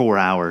 Like for 4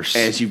 hours.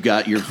 As you've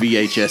got your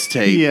VHS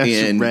tape Yes,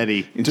 in,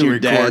 ready and to your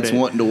record dad's it.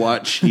 wanting to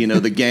watch,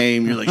 the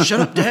game. You're like, shut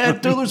up,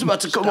 Dad. Thriller's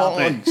about to come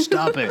on.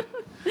 Stop it.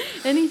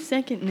 Any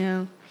second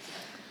now.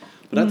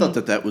 But I thought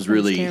that was That's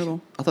really,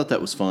 terrible. I thought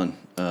that was fun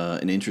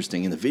and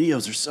interesting. And the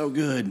videos are so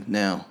good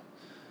now.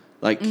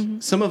 Like,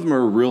 some of them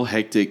are real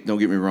hectic, don't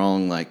get me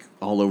wrong, like,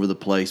 all over the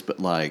place. But,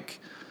 like,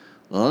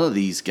 a lot of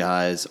these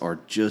guys are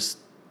just,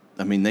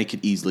 they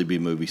could easily be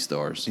movie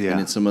stars. Yeah.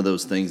 And in some of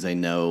those things they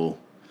know.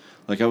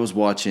 Like, I was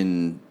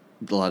watching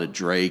a lot of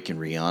Drake and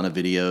Rihanna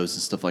videos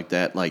and stuff like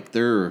that. Like,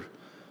 they're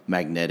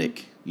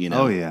magnetic,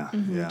 Oh yeah.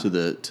 Yeah. to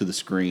the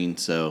screen.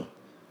 So,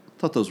 I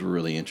thought those were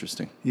really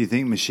interesting. You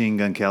think Machine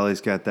Gun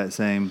Kelly's got that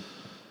same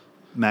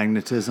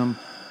magnetism?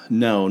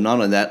 No,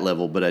 not on that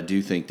level, but I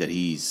do think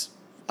he's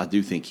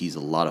a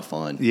lot of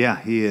fun. Yeah,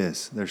 he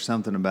is. There's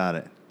something about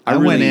it. I I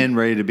went really- in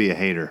ready to be a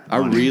hater. I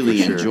on him, really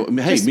for sure.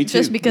 enjoy. Hey, me too.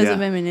 Just because Yeah. of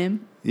Eminem.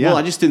 Yeah. Well,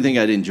 I just didn't think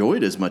I'd enjoy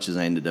it as much as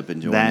I ended up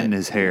enjoying that it. and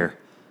his hair.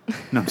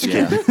 No, I'm just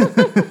Yeah.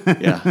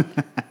 kidding. Yeah,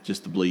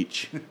 just the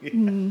bleach.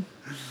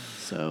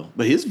 So,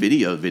 but his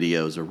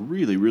videos are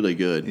really, really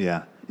good.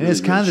 Yeah. And Really,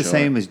 it's kind of really the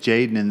same sharp. as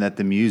Jaden in that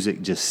the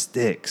music just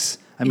sticks.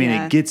 I mean,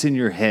 Yeah. it gets in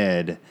your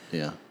head.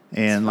 Yeah.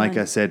 And like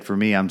fun. I said, for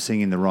me, I'm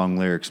singing the wrong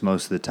lyrics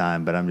most of the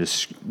time, but I'm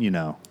just,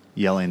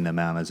 yelling them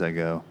out as I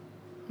go.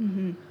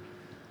 Do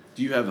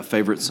you have a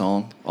favorite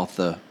song off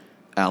the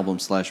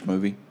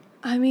album/movie?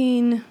 I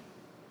mean,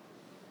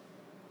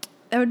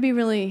 that would be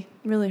really,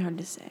 really hard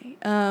to say.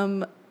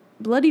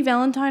 Bloody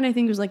Valentine, I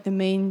think, was like the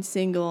main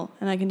single,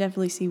 and I can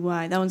definitely see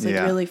why. That one's like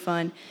Yeah. really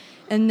fun.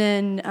 And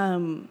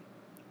then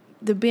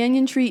the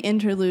Banyan Tree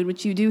interlude,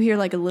 which you do hear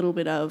like a little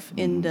bit of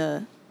in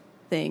the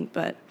thing,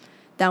 but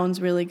that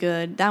one's really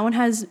good. That one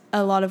has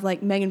a lot of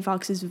like Megan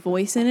Fox's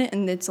voice in it,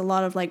 and it's a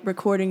lot of like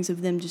recordings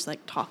of them just like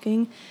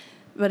talking,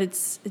 but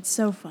it's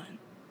so fun.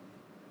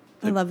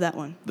 I love that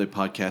one. They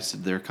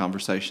podcasted their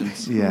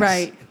conversations Yes.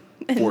 Right.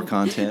 for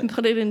content.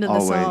 Put it into the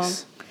Always.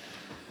 song.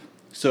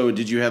 So,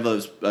 did you have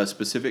a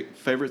specific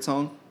favorite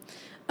song?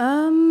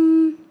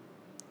 For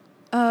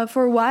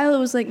a while it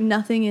was like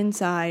Nothing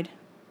Inside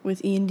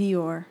with Ian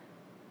Dior.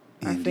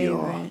 Our Ian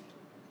Dior.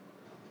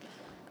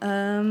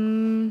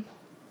 favorite.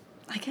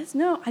 I guess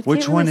no. I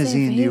Which can't one really is say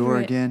Ian Dior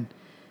favorite. again?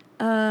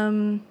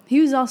 He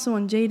was also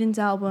on Jaden's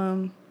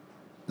album.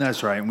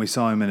 That's right. And we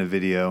saw him in a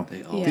video.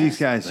 They all, These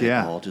guys, they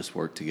yeah. all just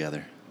work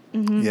together.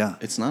 Yeah.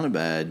 It's not a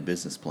bad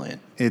business plan.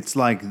 It's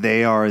like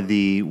they are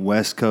the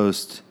West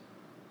Coast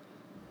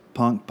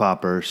punk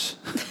poppers.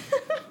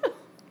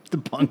 The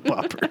punk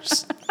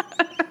poppers.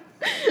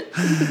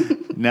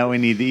 Now we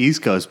need the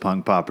East Coast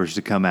punk poppers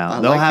to come out.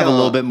 I They'll like have a how-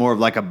 little bit more of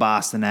like a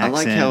Boston I accent.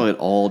 like how it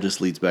all just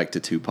leads back to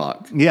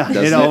Tupac. Yeah, it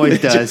doesn't always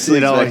just does. It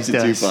leads back always to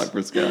does. Tupac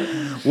for Scott.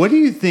 What do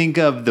you think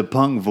of the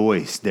punk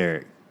voice,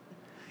 Derek?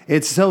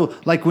 It's so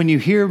like when you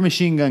hear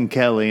Machine Gun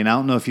Kelly, and I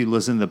don't know if you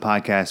listen to the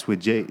podcast with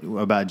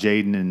about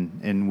Jaden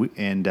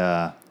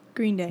and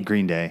Green Day.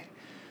 Green Day,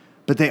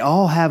 but they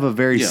all have a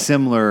very Yeah.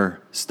 similar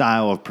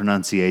style of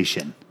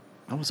pronunciation.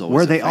 I was always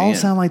Where a they all fan.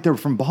 sound like they're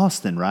from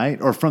Boston,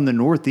 right? Or from the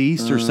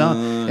Northeast or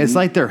something. It's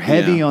like they're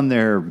heavy yeah. on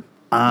their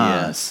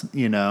ahs,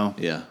 you know?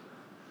 Yeah.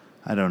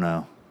 I don't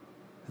know.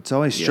 It's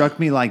always Yeah. struck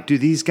me like, do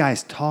these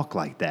guys talk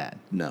like that?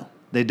 No.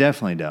 They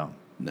definitely don't.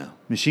 No.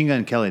 Machine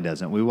Gun Kelly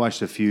doesn't. We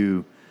watched a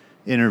few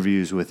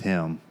interviews with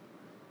him.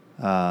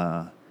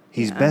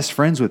 He's best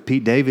friends with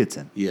Pete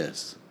Davidson.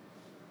 Yes.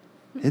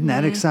 Isn't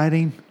that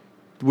exciting?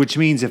 Which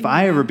means if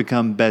I ever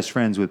become best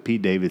friends with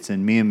Pete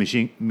Davidson, me and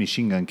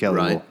Machine Gun Kelly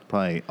Right. will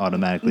probably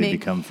automatically Make-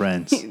 become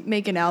friends.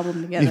 Make an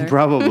album together.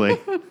 Probably.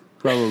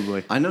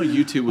 Probably. I know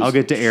YouTube was. I'll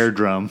get to air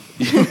drum.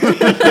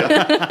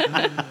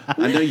 I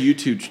know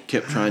YouTube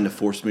kept trying to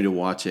force me to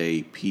watch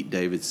a Pete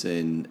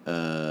Davidson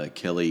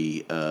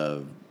Kelly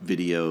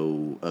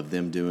video of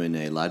them doing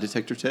a lie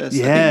detector test. I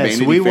think Yes,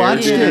 Vanity we Fair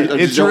watched did. it. Did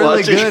It's y'all really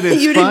watch it? good.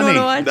 It's You didn't funny.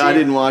 wanna watch I it?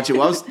 didn't watch it.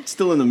 Well, I was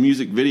still in the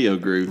music video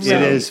group. So.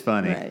 It is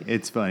funny. Right.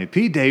 It's funny.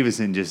 Pete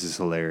Davidson just is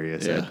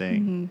hilarious, I Yeah.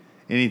 think.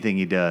 Anything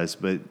he does.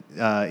 But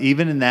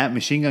even in that,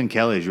 Machine Gun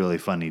Kelly is really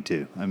funny,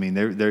 too. I mean,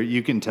 they're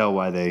you can tell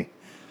why they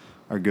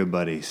are good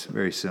buddies.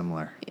 Very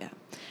similar. Yeah.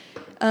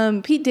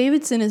 Pete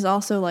Davidson is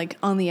also like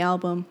on the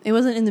album. It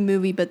wasn't in the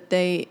movie, but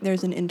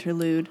there's an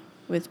interlude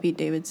with Pete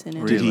Davidson,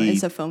 and Did he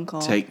it's a phone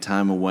call. take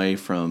time away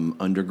from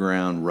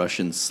underground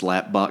Russian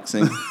slap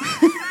boxing,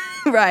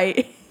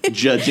 right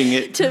judging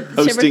it, to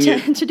hosting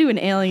pretend it? to do an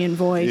alien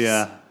voice.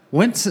 Yeah.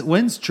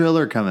 When's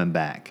Triller coming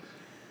back?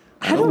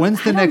 don't- When's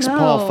the I don't next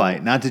Paul know.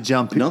 fight? Not to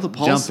jump. No, the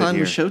Paul jump sign it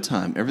was here.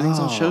 Showtime. Everything's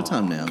on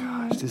Showtime now.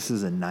 Gosh, this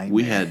is a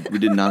nightmare. We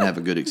did not have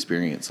a good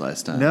experience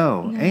last time.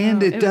 No,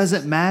 and it it doesn't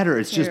was matter.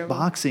 It's just terrible.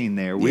 boxing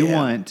there. We Yeah,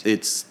 want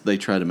they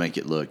try to make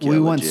it look. we yeah,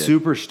 want legit.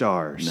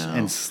 superstars No.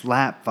 and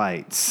slap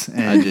fights.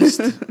 I And,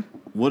 just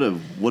what a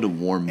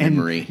warm and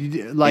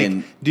memory. like,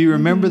 And do you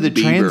remember the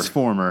Bieber.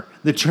 Transformer?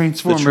 The the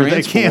Transformer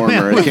that came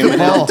Transformer out with came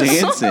the out balls.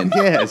 dancing.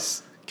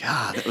 Yes,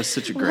 God, that was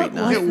such a great What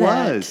night. it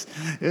was was.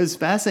 It was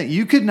fascinating.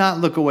 You could not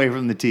look away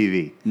from the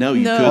TV. No,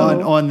 you No.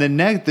 couldn't. On the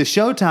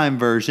Showtime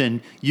version,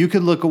 you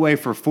could look away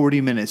for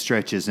 40-minute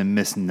stretches and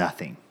miss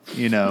nothing.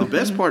 You know, The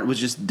best part was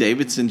just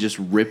Davidson just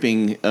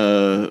ripping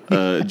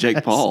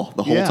Jake Paul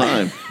the whole Yeah.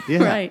 time.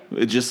 Yeah. Right.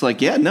 It's just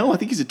like, yeah, no, I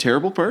think he's a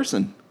terrible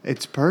person.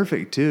 It's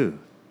perfect too.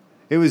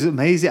 It was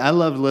amazing. I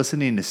loved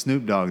listening to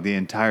Snoop Dogg the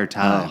entire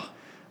time. Oh.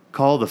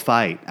 Call the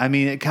fight. I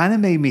mean, it kind of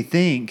made me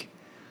think,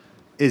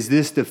 is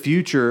this the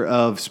future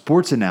of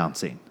sports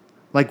announcing?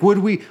 Like,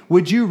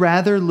 would you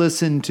rather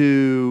listen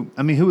to,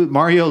 I mean,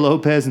 Mario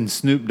Lopez and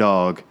Snoop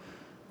Dogg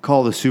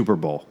call the Super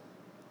Bowl?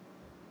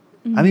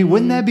 I mean,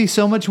 wouldn't that be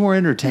so much more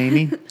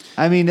entertaining?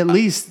 I mean, at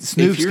least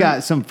Snoop's you're-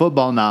 got some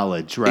football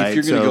knowledge, right? If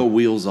you're going to So- go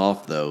wheels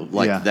off, though,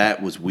 like Yeah.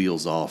 that was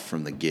wheels off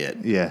from the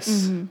get.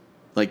 Yes.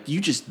 Like you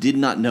just did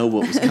not know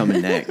what was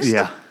coming next.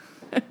 Yeah.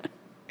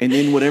 And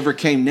then whatever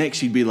came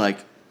next, you'd be like,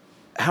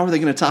 how are they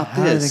going to top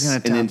How are they this? gonna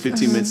And then top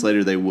 15 minutes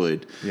later, they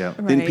would. Yeah.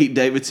 Then Right. Pete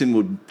Davidson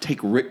would take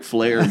Ric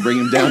Flair and bring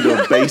him down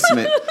to a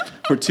basement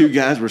where two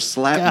guys were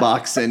slap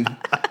boxing,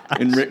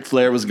 and Ric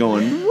Flair was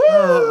going, woo!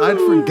 Oh, I'd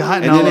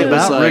forgotten And all then it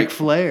was about like, Ric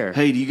Flair.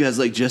 Hey, do you guys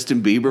like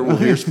Justin Bieber? Well,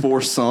 here's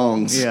 4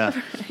 songs. Yeah.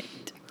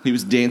 He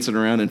was dancing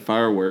around in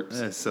fireworks.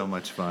 That's so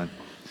much fun.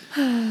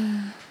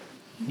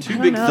 Two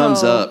big know.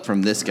 thumbs up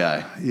from this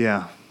guy.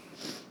 Yeah.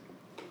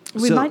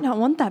 We So- might not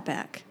want that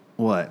back.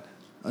 What?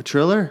 A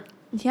Triller?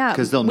 Yeah.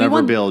 Because they'll we never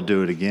want- be able to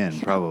do it again,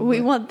 probably.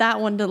 We want that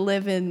one to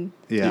live in.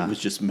 Yeah. It was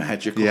just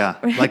magical. Yeah.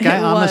 Like, I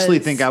It honestly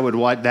was. think I would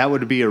watch, that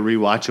would be a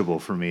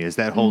rewatchable for me, is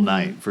that whole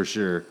night, for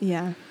sure.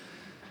 Yeah.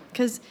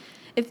 Because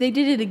if they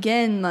did it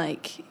again,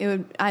 like, it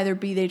would either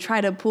be they try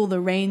to pull the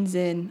reins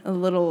in a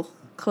little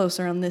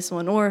closer on this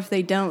one, or if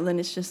they don't, then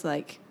it's just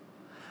like.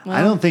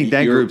 I don't think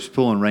that You're- group's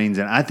pulling reins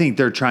in. I think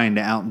they're trying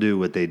to outdo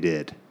what they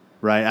did,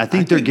 right? I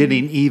think they're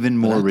getting even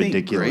But more I think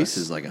ridiculous. Grace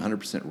is like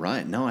 100%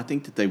 right. No, I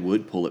think that they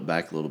would pull it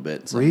back a little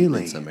bit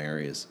Really? in some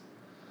areas.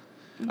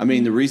 I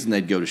mean, the reason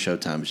they'd go to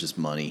Showtime is just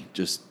money.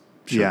 Just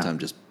Yeah. Showtime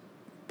just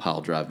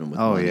pile driving with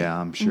Oh, money. yeah,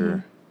 I'm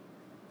sure.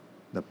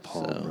 The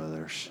Paul So.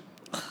 brothers.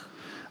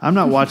 I'm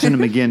not watching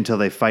them again until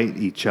they fight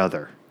each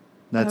other.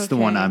 That's the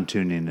one Okay. I'm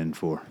tuning in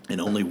for.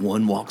 And only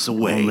one walks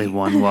away. Only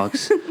one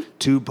walks.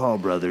 2 Paul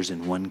brothers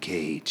in one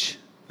cage.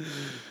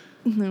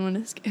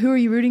 Who are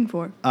you rooting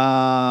for?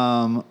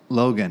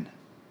 Logan.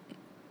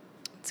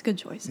 It's a good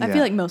choice. I Yeah.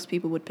 feel like most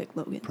people would pick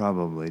Logan.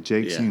 Probably.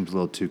 Jake Yeah. seems a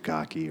little too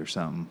cocky or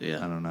something. Yeah.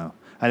 I don't know.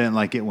 I didn't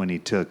like it when he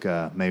took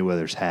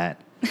Mayweather's hat.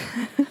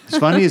 As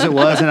funny as it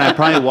was, and I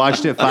probably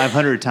watched it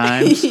 500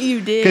 times.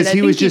 You did. Because I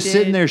he was think you just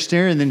sitting did. there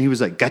staring, and then he was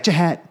like, "Got your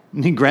hat."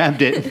 And he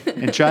grabbed it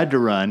and tried to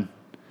run.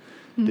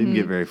 Didn't Mm-hmm.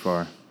 get very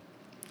far.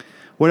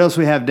 What else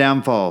we have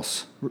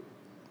downfalls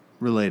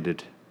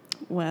related?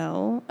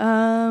 Well,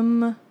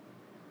 I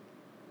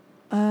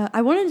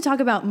wanted to talk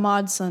about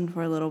Mod Sun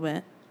for a little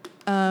bit.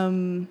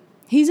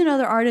 He's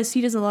another artist.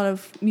 He does a lot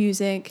of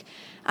music.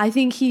 I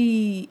think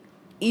he,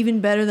 even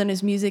better than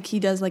his music, he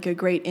does like a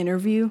great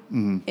interview.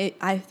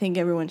 I think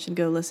everyone should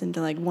go listen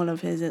to like one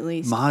of his at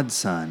least. Mod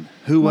Sun.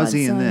 Who was Mod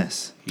he in Sun.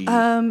 this?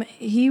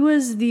 He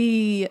was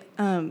the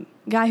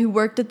guy who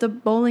worked at the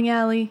bowling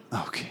alley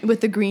Okay.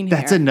 with the green hair.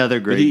 That's another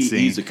But great scene.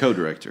 he's a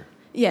co-director.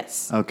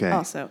 Yes. Okay.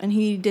 Also, and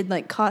he did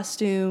like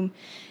costume,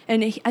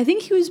 and I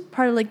think he was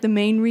part of like the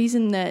main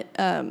reason that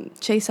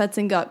Chase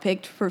Hudson got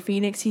picked for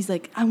Phoenix. He's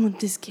like, I want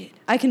this kid.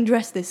 I can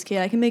dress this kid.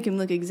 I can make him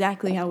look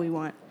exactly how we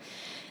want.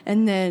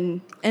 And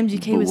then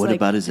MGK But was what like,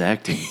 about his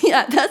acting?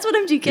 yeah, that's what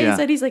MGK Yeah.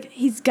 said. He's like,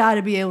 he's got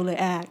to be able to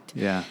act.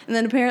 Yeah. And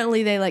then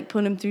apparently they like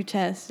put him through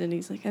tests, and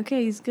he's like,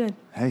 okay, he's good.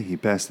 Hey, he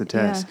passed the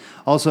test. Yeah.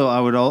 Also,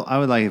 I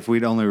would like if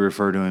we'd only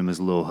refer to him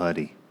as Lil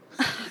Huddy.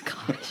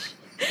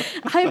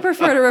 I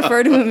prefer to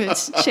refer to him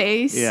as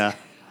Chase. Yeah.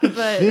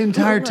 But The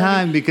entire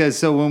time, because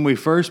so when we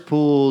first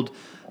pulled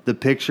the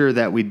picture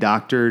that we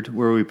doctored,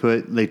 where we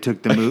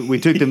took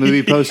the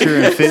movie poster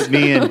and fit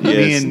me and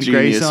Yes, Grace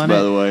genius, on by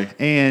it. the way.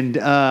 And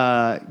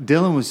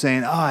Dylan was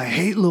saying, "Oh, I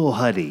hate Lil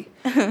Huddy,"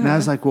 and I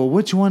was like, "Well,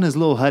 which one is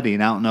Lil Huddy?"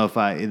 And I don't know if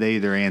they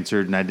either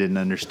answered and I didn't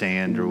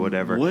understand or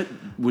whatever. What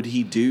would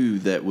he do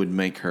that would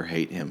make her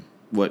hate him?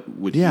 What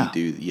would Yeah.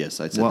 he do? Yes,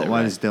 I said that Why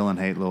right. does Dylan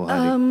hate Lil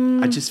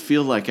Huddy? I just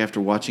feel like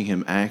after watching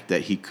him act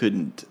that he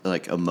couldn't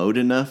like emote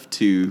enough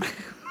to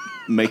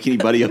make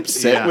anybody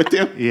upset with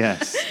him.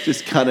 Yes.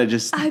 Just kind of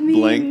I mean,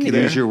 blank.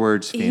 there. Use your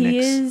words,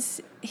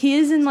 Phoenix. He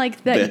is in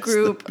like that Best,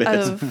 group the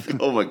best. of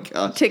Oh my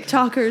gosh.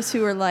 TikTokers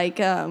who are like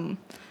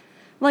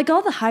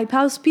all the Hype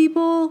House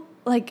people.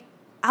 Like,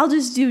 I'll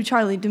just do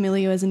Charlie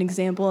D'Amelio as an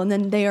example, and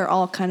then they are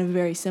all kind of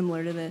very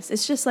similar to this.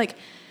 It's just like,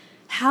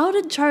 how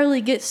did Charlie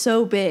get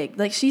so big?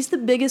 Like, she's the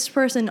biggest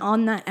person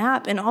on that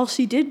app, and all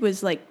she did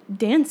was like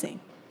dancing,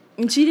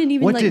 and she didn't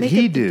even What like did make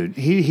he a- do?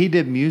 He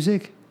did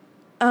music?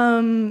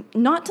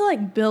 Not to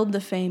like build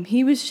the fame.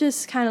 He was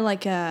just kind of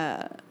like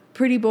a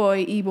pretty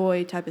boy,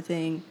 e-boy type of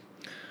thing.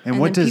 And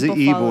And what then does the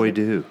people e-boy followed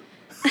do?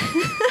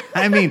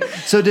 I mean,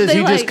 so does They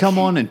he just like- come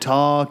on and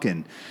talk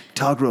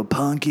real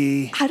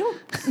punky? I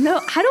don't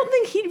know. I don't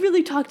think he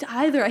really talked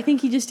either. I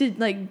think he just did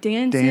like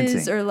dances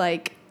Dancing. or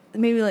like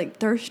maybe like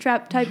thirst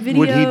trap type videos.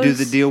 Would he do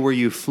the deal where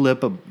you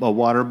flip a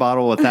water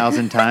bottle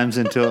 1,000 times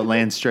until it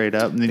lands straight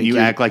up, and then you you're-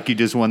 act like you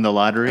just won the I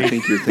lottery?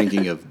 think you're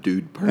thinking of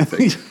Dude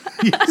Perfect.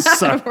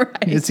 Sorry.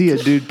 Right. Is he a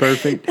dude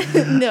perfect?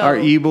 No. Are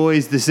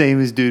e-boys the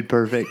same as dude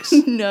perfects?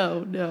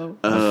 No.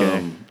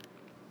 Okay.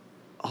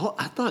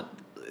 I thought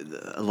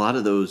a lot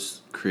of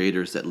those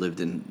creators that lived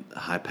in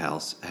Hype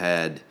House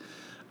had,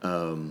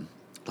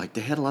 like,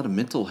 they had a lot of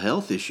mental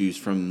health issues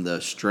from the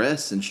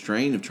stress and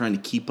strain of trying to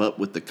keep up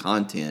with the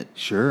content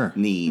Sure.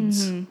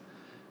 needs.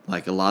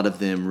 Like, a lot of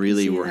them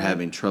really See were that.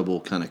 having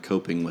trouble kind of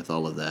coping with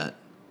all of that.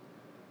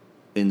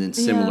 And then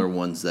similar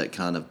ones that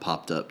kind of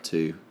popped up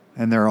too.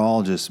 And they're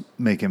all just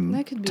making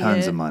That could be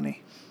tons it. of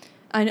money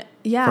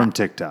Yeah. from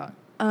TikTok.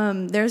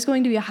 There's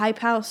going to be a Hype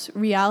House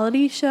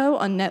reality show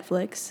on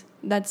Netflix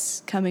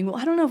that's coming. Well,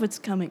 I don't know if it's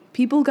coming.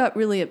 People got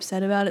really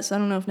upset about it, so I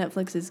don't know if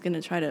Netflix is going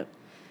to try to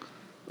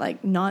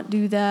like not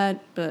do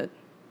that. But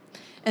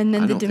and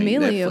then I the don't think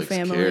D'Amelio Netflix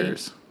family.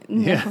 cares.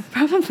 No, Yeah.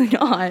 probably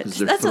not. Because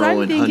they're That's what I'm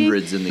throwing thinking.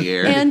 hundreds in the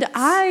air. And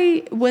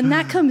when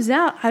that comes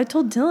out, I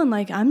told Dylan,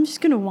 like, I'm just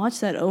going to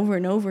watch that over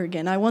and over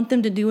again. I want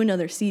them to do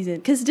another season.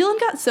 Because Dylan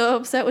got so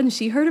upset when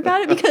she heard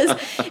about it because,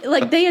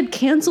 like, they had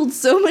canceled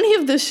so many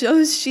of the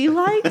shows she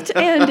liked.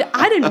 And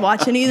I didn't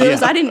watch any of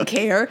those. Yeah. I didn't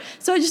care.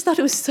 So I just thought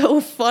it was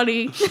so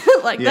funny.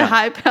 Like, Yeah. the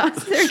Hype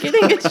House, they're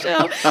getting a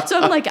show. So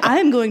I'm like,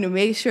 I'm going to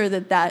make sure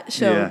that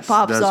show Yes,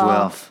 pops does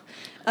off.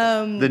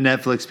 The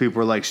Netflix people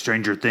were like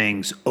Stranger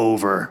Things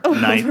over.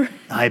 Night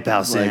Hype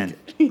House in.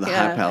 Like, the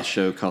Yeah. Hype House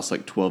show costs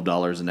like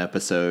 $12 an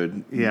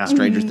episode. Yeah.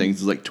 Stranger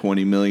Things is like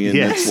 $20 million.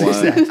 Yes,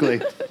 That's why.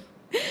 exactly.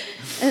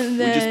 And We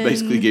then, just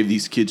basically gave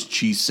these kids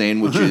cheese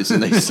sandwiches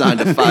and they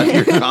signed a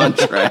 5-year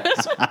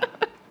contract.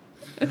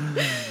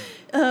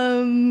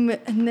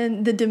 and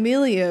then the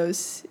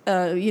D'Amelios,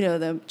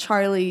 the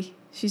Charlie,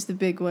 she's the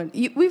big one.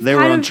 We've They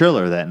were kind on of-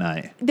 Triller that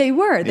night. They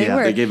were.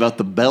 Yeah, They gave out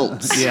the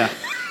belts. Yeah.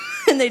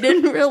 And they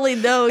didn't really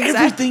know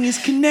exactly. Everything is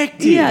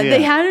connected. Yeah,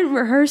 they Yeah. hadn't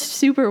rehearsed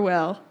super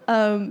well.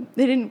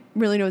 They didn't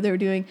really know what they were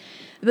doing.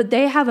 But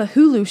they have a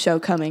Hulu show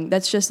coming.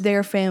 That's just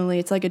their family.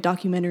 It's like a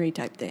documentary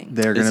type thing.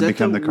 They're going Is to that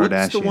become the Kardashians.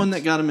 What's the one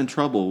that got them in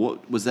trouble?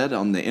 What was that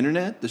on the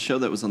internet? The show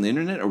that was on the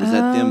internet, or was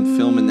that them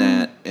filming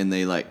that and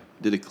they like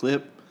did a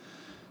clip?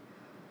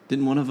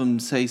 Didn't one of them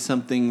say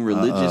something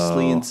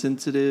religiously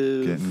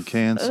insensitive? Getting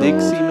canceled.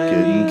 Dixie, maybe?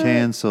 Getting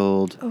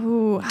canceled.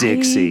 Ooh,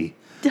 Dixie.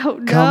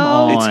 don't know.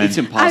 Come on. It's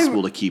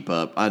impossible to keep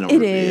up. I don't.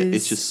 It is.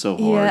 It's just so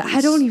hard. Yeah,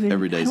 I don't even.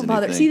 Every day's I don't a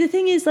bother. new See, thing. the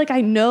thing is, like,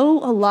 I know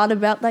a lot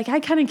about. Like, I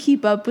kind of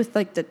keep up with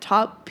like the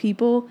top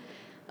people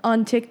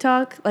on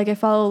TikTok. Like, I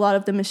follow a lot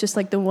of them. It's just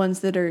like the ones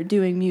that are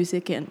doing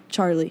music and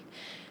Charlie,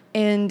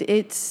 and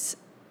it's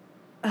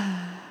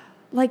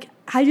like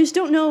I just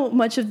don't know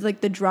much of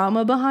like the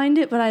drama behind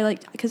it. But I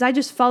like because I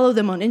just follow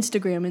them on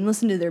Instagram and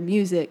listen to their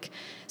music.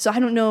 So I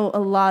don't know a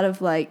lot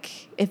of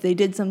like if they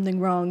did something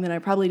wrong, then I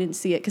probably didn't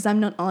see it because I'm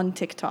not on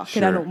TikTok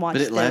and I don't watch.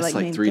 But it their, lasts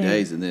like main 3 thing.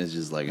 days, and then it's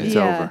just like It's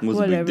Yeah, over. It was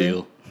a whatever. big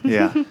deal.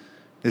 Yeah.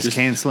 Is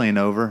canceling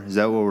over? Is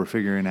that what we're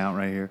figuring out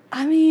right here?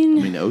 I mean,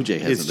 I mean, OJ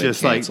hasn't It's been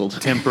just canceled.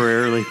 like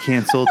temporarily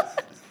canceled.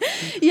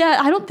 yeah,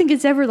 I don't think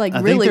it's ever like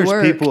I really think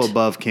there's worked. people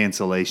above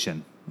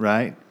cancellation,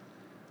 right?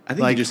 I think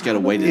like, you just got to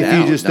wait it If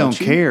out. you just don't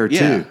you? care, Yeah.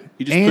 too.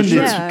 You just and push it's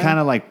through. Yeah. kind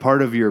of like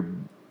part of your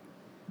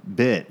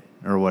bit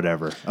or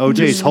whatever.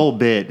 OJ's whole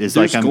bit is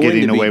There's like I'm going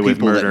getting to be away with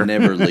people murder. that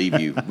never leave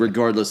you,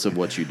 regardless of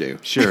what you do.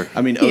 Sure.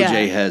 I mean, OJ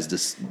Yeah. has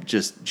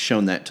just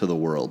shown that to the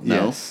world.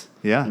 No, Yes.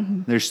 Yeah.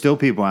 Mm-hmm. There's still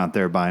people out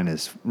there buying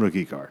his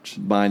rookie cards.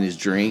 buying his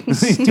drinks,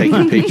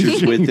 taking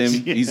pictures with him.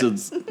 He's a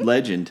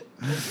legend.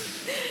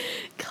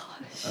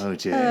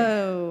 OJ.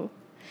 Oh,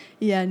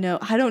 yeah, no,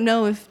 I don't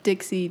know if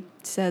Dixie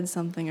said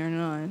something or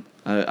not.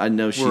 I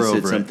know she We're said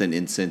over it. something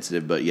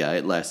insensitive, but yeah,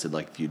 it lasted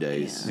like a few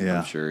days. Yeah.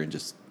 I'm sure, and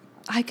just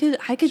I could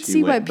She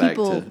see why went back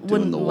people to doing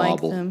wouldn't the like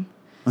wobble. them.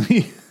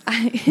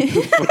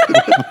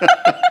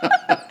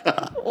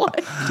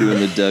 doing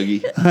the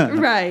Dougie.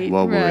 Right,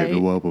 Wobble, right. baby,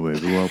 wobble,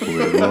 baby, wobble,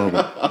 baby,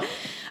 wobble.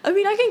 I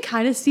mean, I can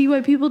kind of see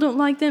why people don't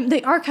like them.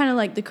 They are kind of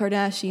like the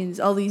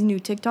Kardashians, all these new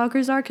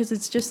TikTokers are, because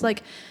it's just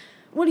like,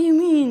 what do you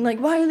mean? Like,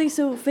 why are they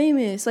so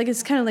famous? Like,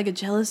 it's kind of like a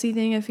jealousy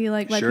thing, I feel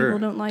like, why Sure. people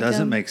don't like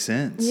Doesn't them. make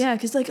sense. Yeah,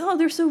 because like, oh,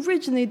 they're so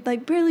rich and they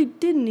like barely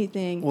did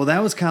anything. Well,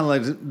 that was kind of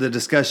like the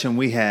discussion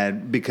we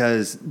had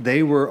because the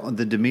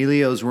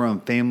D'Amelios were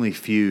on Family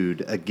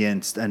Feud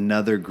against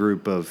another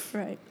group of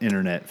Right.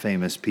 internet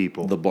famous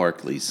people. The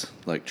Barkleys,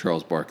 like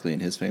Charles Barkley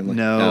and his family.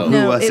 No.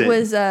 No, Who was it it?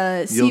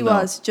 was You'll know.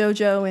 Siwas,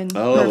 JoJo, and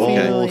Oh, her okay.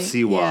 family. Old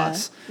Siwas.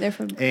 Yeah, they're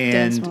from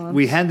Dance And Moms.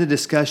 we had the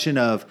discussion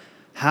of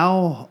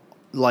how,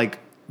 like,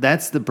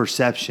 that's the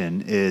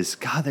perception is,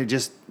 God, they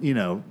just,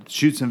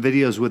 shoot some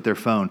videos with their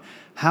phone.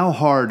 How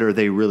hard are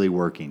they really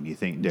working, you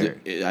think, Derek?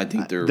 I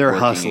think they're They're working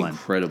hustling.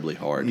 incredibly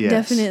hard. Yeah.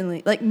 Yes.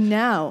 Definitely. Like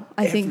now,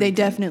 I think they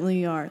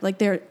definitely are. Like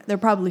they're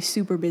probably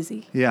super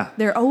busy. Yeah.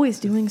 They're always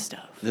doing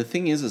stuff. The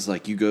thing is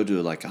like you go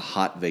to like a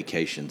hot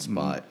vacation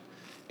spot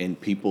and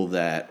people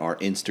that are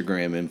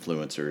Instagram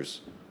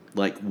influencers,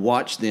 like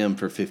watch them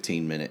for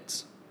 15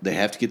 minutes. They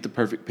have to get the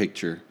perfect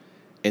picture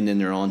and then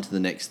they're on to the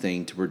next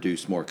thing to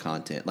produce more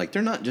content. Like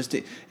they're not just,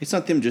 it's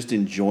not them just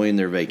enjoying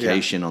their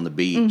vacation on the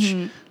beach.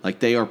 Like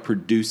they are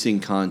producing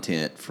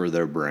content for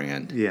their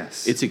brand.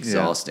 Yes. It's Yeah.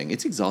 exhausting.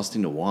 It's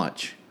exhausting to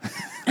watch.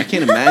 I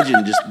can't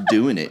imagine just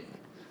doing it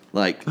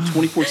like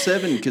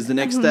 24/7 because the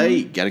next day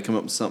you got to come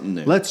up with something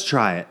new. Let's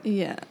try it.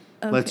 Yeah.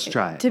 Let's Okay.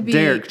 try it. To be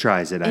Derek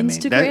tries it, I mean.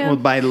 Instagram?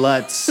 By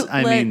let's,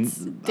 I mean, Let's,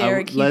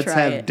 Derek, you let's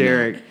try have it.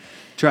 Derek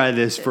try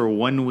this for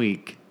 1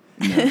 week.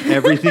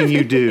 Everything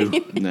you do.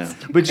 No.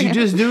 But you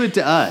just do it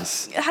to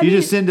us. How You do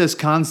just send us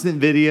constant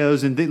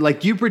videos and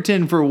like you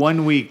pretend for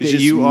 1 week It's that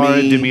just you are a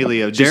me-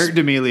 D'Amelio, Derek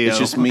D'Amelio. It's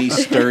just me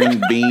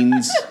stirring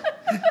beans.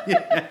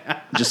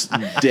 Just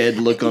dead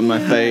look on my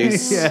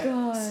face. Yeah.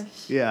 Gosh.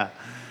 Yeah.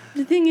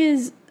 The thing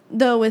is,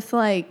 though, with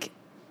like,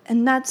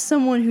 and that's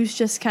someone who's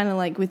just kind of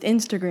like with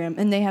Instagram,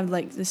 and they have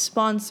like the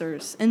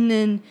sponsors, and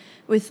then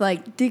with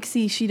like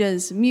Dixie, she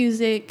does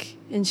music,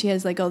 and she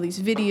has like all these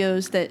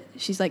videos that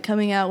she's like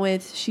coming out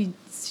with.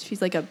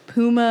 She's like a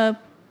Puma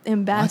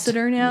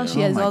ambassador now. She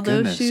Oh has my all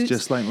goodness. those shoots.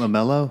 Just like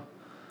LaMelo?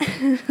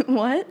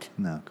 What?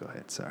 No, go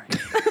ahead. Sorry.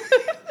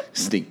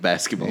 Sneak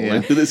basketball Yeah.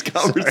 into this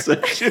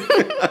conversation.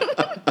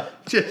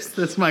 Just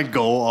that's my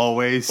goal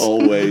always.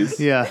 Always.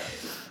 Yeah.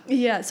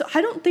 Yeah, so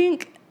I don't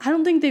think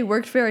they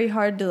worked very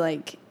hard to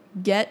like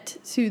get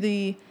to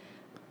the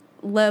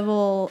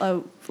level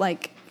of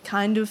like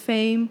kind of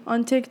fame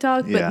on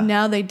TikTok, but Yeah.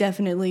 now they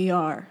definitely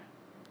are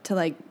to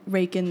like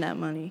rake in that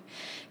money.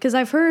 Cuz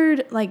I've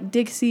heard like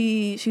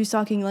Dixie, she was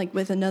talking like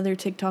with another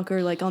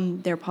TikToker like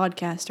on their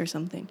podcast or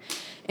something.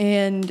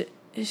 And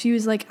she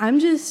was like, I'm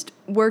just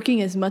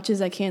working as much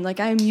as I can. Like,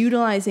 I'm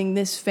utilizing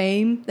this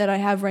fame that I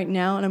have right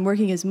now, and I'm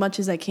working as much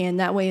as I can.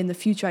 That way, in the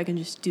future, I can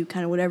just do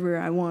kind of whatever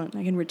I want.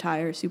 I can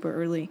retire super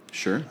early.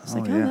 Sure. It's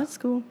like, yeah. oh, that's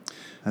cool.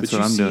 That's but you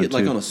what I'm see doing it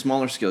like too. on a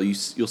smaller scale.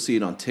 You'll see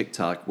it on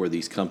TikTok where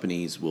these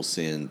companies will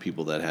send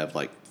people that have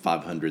like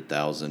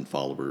 500,000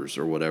 followers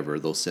or whatever.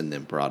 They'll send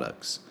them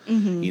products.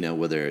 Mm-hmm. You know,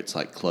 whether it's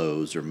like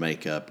clothes or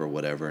makeup or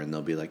whatever, and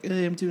they'll be like,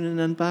 "Hey, I'm doing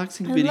an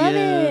unboxing I video.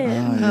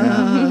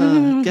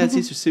 love it. Guys,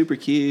 these are super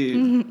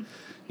cute."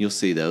 You'll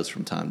see those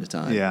from time to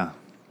time. Yeah.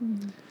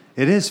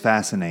 It is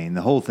fascinating.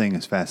 The whole thing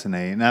is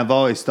fascinating. And I've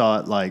always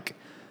thought, like,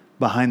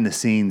 behind the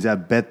scenes, I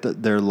bet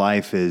that their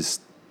life is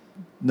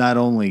not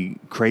only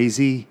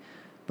crazy,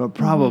 but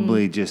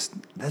probably just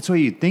that's why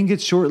you think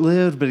it's short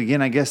lived. But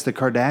again, I guess the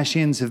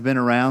Kardashians have been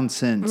around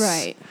since.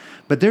 Right.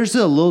 But they're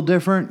still a little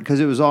different because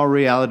it was all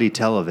reality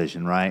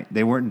television, right?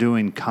 They weren't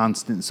doing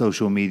constant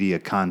social media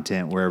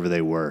content wherever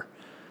they were.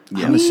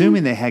 Yeah. I'm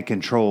assuming they had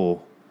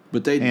control.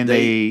 But they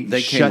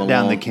They came shut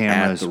down the along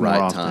cameras at the more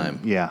right often. time.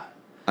 Yeah.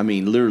 I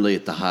mean, literally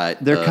at the height.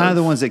 They're kind of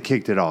the ones that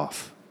kicked it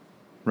off,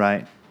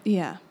 right?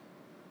 Yeah.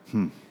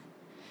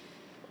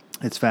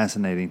 It's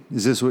fascinating.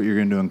 Is this what you're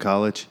going to do in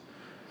college?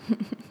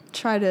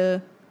 Try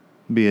to.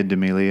 Be a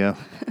D'Amelio?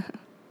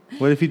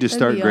 What if you just That'd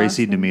start be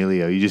Gracie awesome.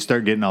 D'Amelio? You just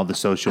start getting all the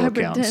social I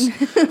accounts.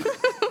 pretend.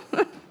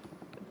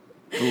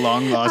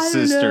 Long I lost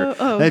don't sister. know.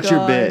 Oh, That's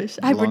your bit. gosh.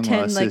 I Long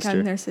pretend lost like sister.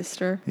 I'm their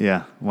sister.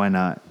 Yeah. Why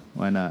not?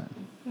 Why not?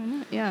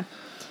 Yeah.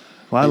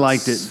 Well, I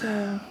liked it.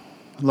 So,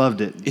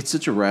 Loved it. It's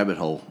such a rabbit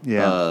hole.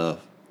 Yeah.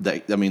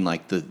 I mean,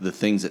 like the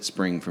things that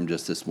spring from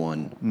just this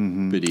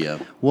one video.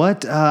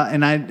 What?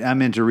 And I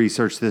meant to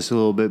research this a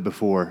little bit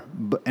before,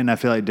 and I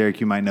feel like Derek,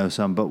 you might know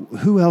some. But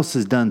who else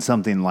has done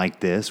something like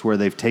this where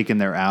they've taken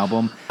their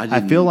album?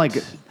 I feel like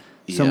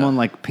someone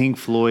like Pink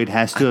Floyd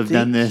has to have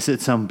done this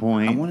at some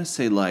point. I want to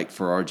say, like,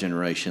 for our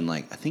generation,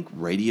 like, I think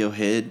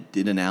Radiohead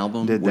did an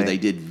album Did where they?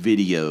 they did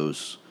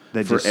videos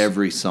That for just-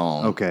 every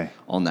song Okay.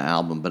 on the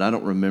album, but I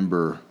don't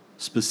remember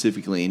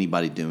specifically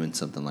anybody doing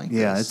something like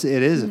Yeah, this.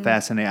 it is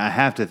fascinating. I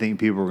have to think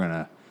people are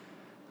gonna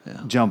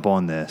jump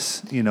on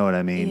this. You know what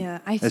I mean? Yeah,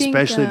 I think,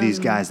 especially these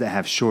guys that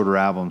have shorter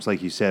albums,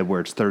 like you said, where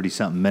it's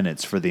 30-something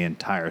minutes for the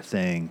entire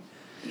thing.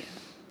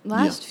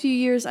 last few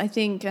years, I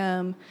think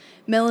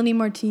Melanie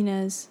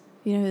Martinez,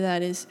 you know who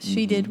that is?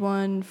 She did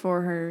one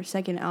for her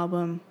second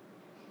album.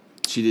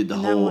 She did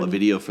And that a one-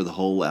 video for the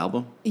whole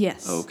album?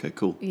 Yes. Oh, okay,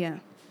 cool. Yeah.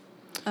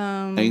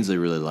 Ainsley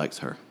really likes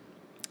her.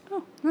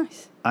 Oh,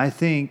 nice. I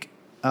think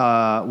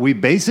we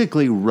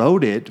basically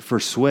wrote it for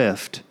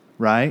Swift,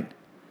 right?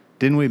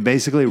 Didn't we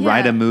basically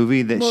write a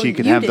movie that Well, she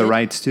could you have the did.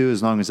 rights to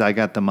as long as I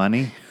got the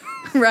money?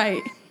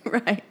 Right.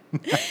 Right.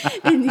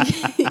 And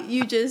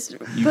you just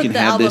You put can the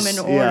have album this.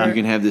 in order. You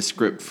can have this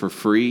script for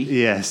free.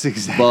 Yes,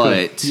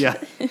 exactly. But yeah.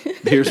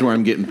 here's where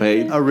I'm getting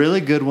paid. A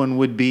really good one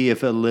would be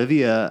if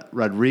Olivia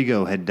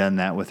Rodrigo had done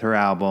that with her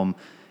album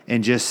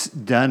and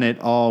just done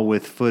it all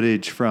with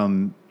footage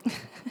from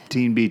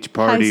Teen Beach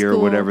Party or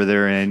School- whatever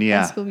they're in.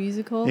 Yeah. High School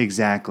Musical.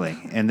 Exactly.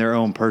 And their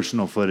own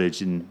personal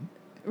footage and,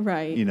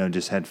 Right.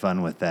 just had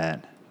fun with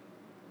that.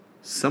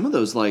 Some of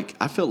those, like,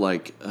 I feel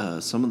like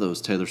some of those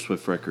Taylor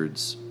Swift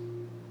records,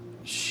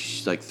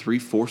 like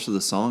 3/4 of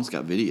the songs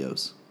got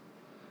videos.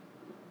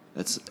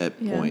 That's at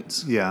Yeah.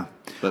 points. Yeah.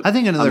 But I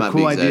think I another might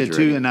cool be idea too,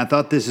 exaggerating. and I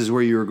thought this is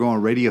where you were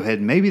going, Radiohead.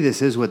 Maybe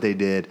this is what they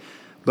did,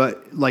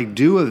 but like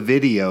do a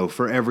video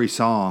for every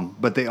song,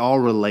 but they all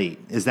relate.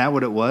 Is that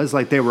what it was?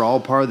 Like they were all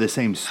part of the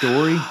same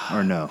story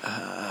or no?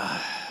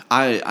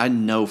 I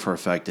know for a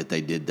fact that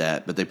they did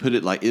that, but they put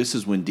it like this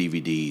is when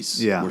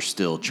DVDs Yeah. were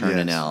still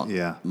churning Yes, out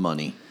yeah.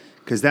 money.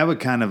 Because that would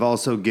kind of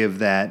also give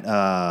that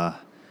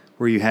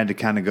where you had to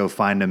kind of go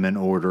find them in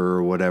order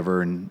or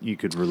whatever, and you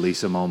could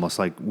release them almost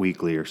like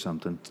weekly or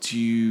something. Do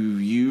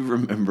you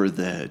remember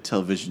the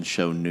television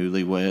show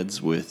Newlyweds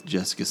with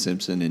Jessica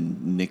Simpson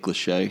and Nick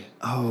Lachey?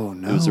 Oh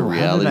no! It was a How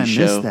reality did I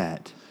show. miss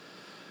that?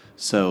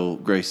 So,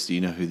 Grace, do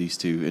you know who these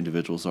two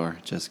individuals are?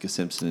 Jessica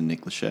Simpson and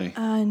Nick Lachey?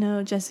 I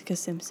know Jessica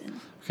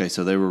Simpson. Okay,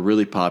 so they were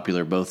really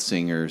popular, both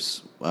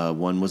singers.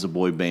 One was a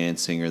boy band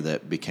singer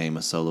that became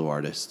a solo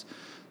artist.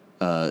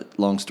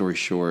 Long story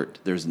short,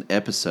 there's an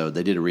episode,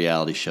 they did a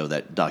reality show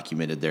that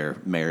documented their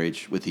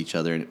marriage with each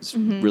other, and it was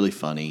really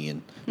funny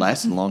and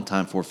lasted a long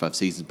time, 4 or 5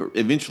 seasons, but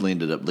eventually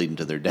ended up leading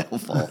to their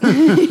downfall.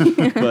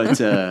 But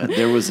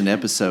there was an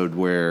episode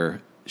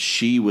where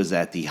she was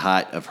at the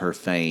height of her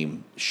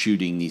fame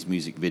shooting these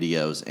music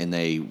videos,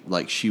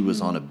 and she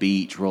was on a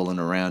beach rolling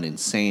around in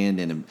sand,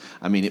 and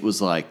I mean, it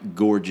was like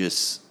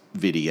gorgeous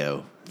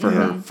video for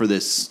her, for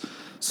this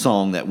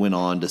song that went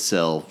on to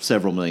sell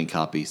several million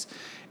copies.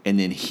 And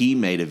then he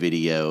made a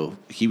video.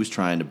 He was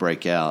trying to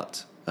break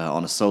out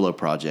on a solo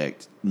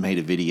project, made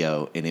a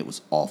video, and it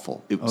was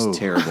awful. It was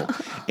terrible.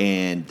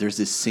 And there's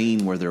this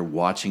scene where they're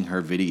watching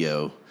her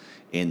video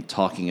and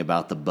talking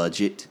about the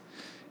budget.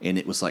 And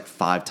it was like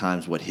 5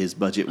 times what his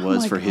budget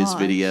was my for his gosh.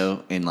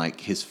 video. And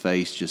like his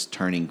face just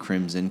turning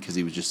crimson because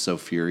he was just so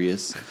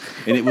furious.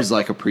 And it was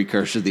like a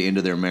precursor to the end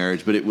of their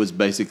marriage. But it was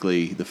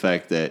basically the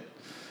fact that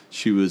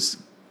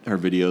her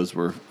videos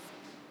were,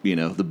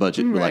 the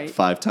budget were like Right.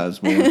 5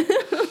 times more.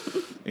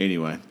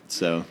 Anyway,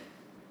 so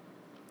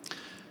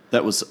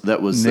that Nick that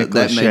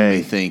Lachey. made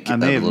me think I of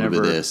may a have little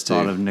never bit of this too.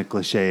 thought of Nick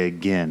Lachey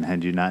again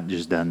had you not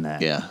just done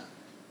that. Yeah.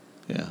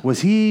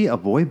 Was he a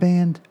boy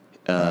band?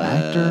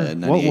 Actor?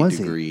 98 What was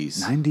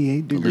Degrees. he?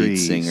 98 The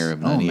Degrees. lead singer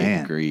of Oh, 98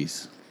 man.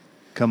 Degrees.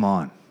 Come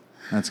on.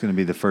 That's going to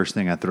be the first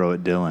thing I throw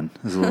at Dylan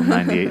is a little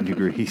 98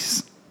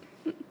 Degrees.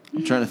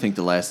 I'm trying to think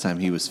the last time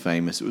he was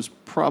famous. It was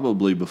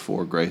probably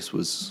before Grace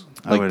was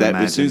I like would that.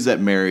 As soon imagine. as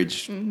that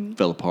marriage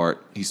fell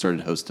apart, he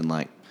started hosting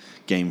like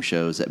game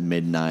shows at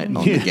midnight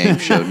on the Game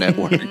Show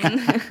Network.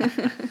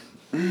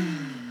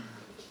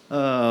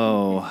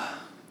 Oh.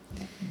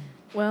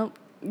 Well,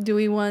 Do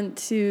we want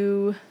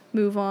to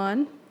move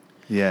on?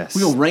 Yes.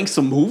 We gonna rank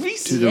some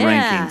movies? to the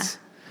Yeah. rankings.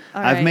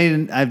 All I've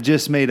right. I've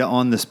just made an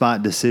on the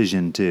spot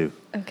decision too.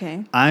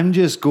 Okay. I'm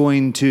just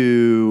going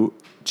to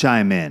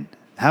chime in.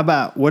 How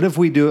about what if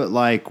we do it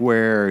like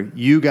where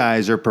you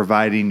guys are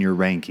providing your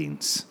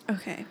rankings?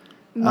 Okay.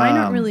 Mine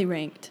aren't really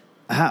ranked.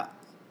 How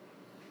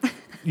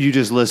you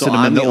just listed So them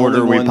in I'm the the order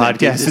only we one that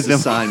did podcasted this them.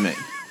 assignment.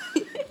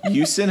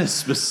 You sent a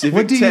specific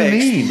What do you text,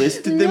 mean?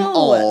 listed them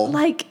all.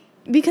 like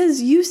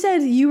because you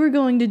said you were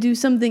going to do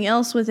something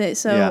else with it,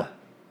 so Yeah.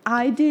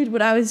 I did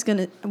what I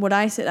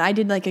said. I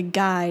did like a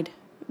guide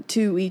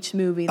to each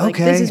movie. Like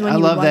Okay, this is when I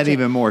you love would that watch it.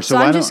 even more. So So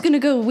why I'm just don't- gonna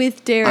go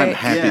with Derek. I'm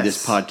happy Yes.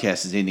 this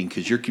podcast is ending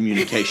because your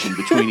communication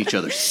between each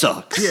other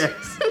sucks.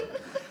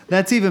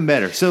 That's even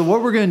better. So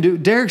what we're going to do,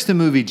 Derek's the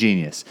movie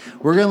genius.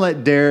 We're going to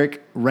let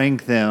Derek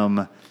rank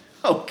them.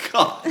 Oh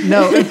God!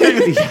 No,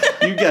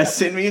 You guys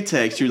sent me a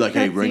text. You're like,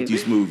 "Hey, That's rank you.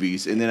 these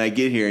movies," and then I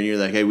get here and you're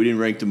like, "Hey, we didn't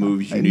rank the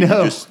movies. You need to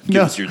no, just give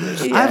no. us your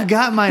list." I've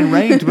got mine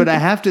ranked, but I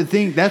have to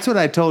think. That's what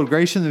I told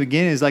Grace from the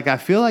beginning. Is like I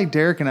feel like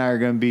Derek and I are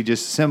going to be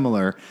just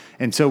similar,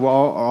 and so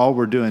all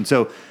we're doing.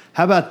 So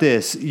how about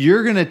this?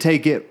 You're going to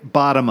take it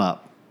bottom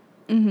up.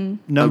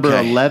 Number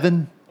Okay.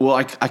 11. Well,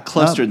 I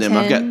clustered them.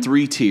 I've 10. got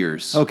 3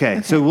 tiers.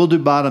 Okay, so we'll do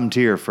bottom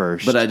tier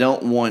first. But I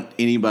don't want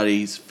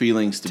anybody's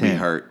feelings to be 10.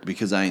 hurt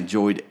because I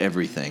enjoyed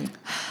everything.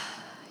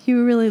 You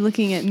were really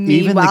looking at me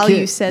even while the kid,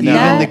 you said even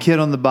that. the kid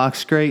on the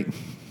box crate.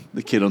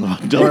 The kid on the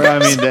Or I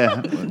Dunkers. mean,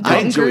 the, I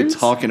enjoyed Dunkers?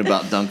 talking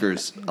about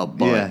Dunkers a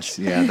bunch. yes,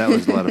 yeah, that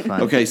was a lot of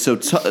fun. Okay, so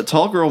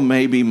Tall Girl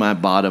may be my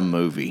bottom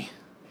movie,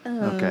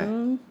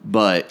 Okay.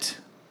 but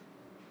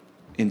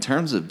in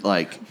terms of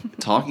like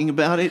talking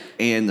about it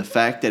and the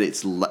fact that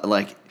it's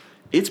like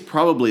it's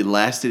probably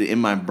lasted in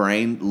my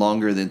brain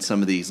longer than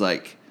some of these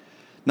like.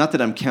 Not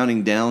that I'm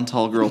counting down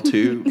Tall Girl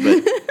 2,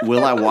 but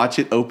will I watch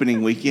it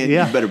opening weekend?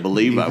 Yeah. You better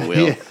believe I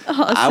will. Yeah.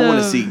 I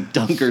want to Awesome. see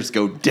Dunkers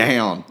go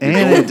down. You're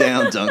And- going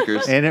down,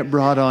 Dunkers. And it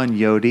brought on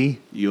Yodi,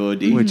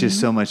 Yodi. which is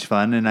so much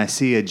fun. And I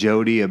see a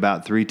Jody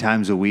about 3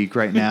 times a week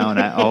right now, and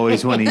I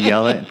always want to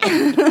yell it.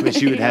 But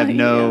she would have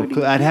no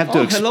clue. I'd have to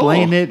Oh,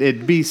 explain hello. it.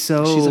 It'd be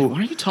so. She's like, why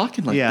are you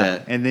talking like yeah,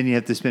 that? and then you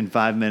have to spend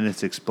 5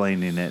 minutes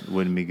explaining it.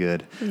 Wouldn't be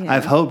good. Yeah.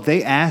 I've hoped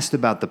they asked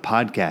about the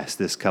podcast.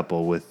 This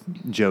couple with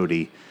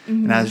Jody,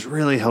 and I was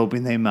really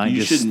hoping they might You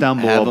just shouldn't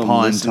stumble have 'em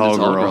upon listen Tall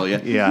to Girl. Yeah.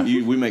 Yeah.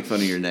 We make fun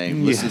of your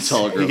name. Listen Yes. to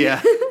Tall Girl.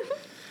 Yeah.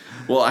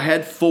 Well, I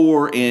had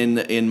 4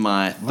 in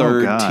my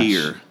third gosh.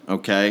 tier.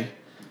 Okay.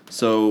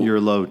 So You're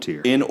low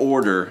tier. in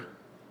order.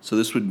 So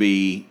this would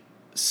be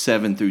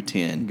 7 through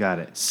 10. Got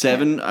it.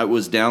 7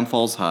 was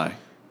Downfalls High.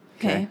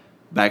 Okay.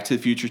 Back to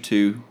the Future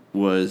 2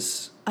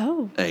 was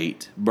Oh.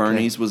 8.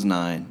 Bernie's was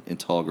 9, and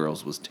Tall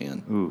Girls was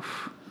 10.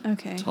 Oof.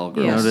 Okay. Tall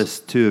Girls. Yes. Notice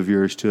 2 of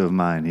yours, 2 of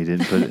mine. He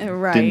didn't put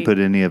Right. didn't put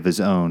any of his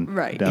own.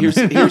 Right. down Here's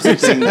there. the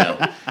thing, though.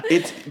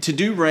 It's to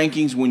do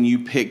rankings when you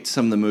picked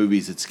some of the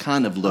movies. It's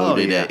kind of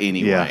loaded at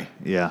anyway.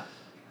 Yeah.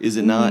 Is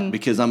it not?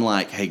 Because I'm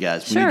like, hey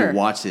guys, we need Sure. to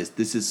watch this.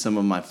 This is some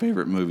of my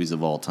favorite movies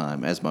of all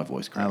time. As my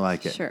voice I cracks.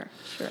 like it. Sure.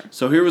 Sure.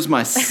 So here was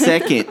my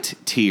second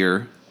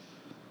tier.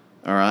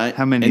 All right.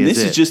 How many And is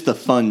this it? is just the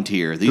fun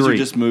tier. These are 3.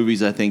 just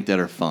movies I think that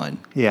are fun.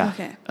 Yeah.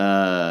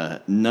 Okay.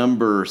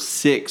 Number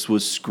 6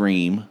 was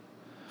Scream.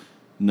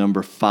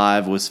 Number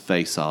 5 was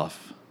Face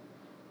Off.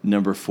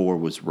 Number 4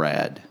 was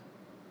Rad.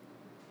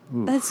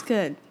 That's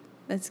good.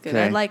 That's good.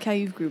 Okay. I like how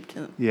you've grouped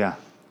them. Yeah.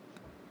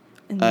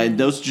 And then-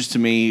 Those just to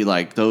me,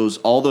 like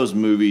all those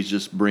movies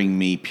just bring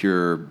me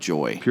pure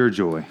joy. Pure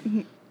joy.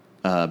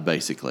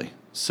 Basically.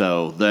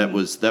 So that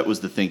was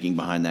the thinking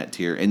behind that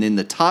tier. And then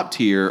the top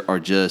tier are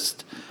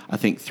just, I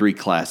think, 3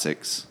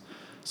 classics.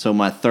 So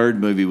my third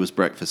movie was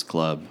Breakfast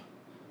Club.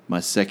 My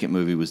second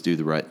movie was Do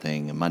the Right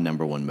Thing. And my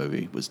number 1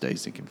 movie was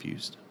Dazed and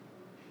Confused.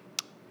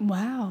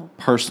 Wow.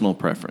 Personal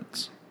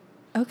preference.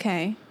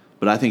 Okay.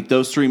 But I think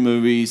those 3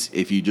 movies,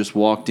 if you just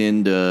walked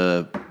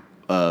into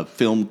a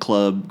film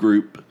club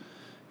group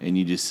and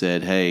you just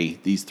said, hey,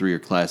 these 3 are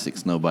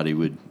classics, nobody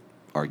would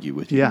argue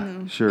with you.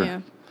 Yeah, sure.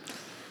 Yeah.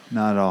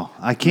 Not at all.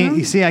 I can't.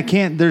 You see, I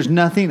can't. There's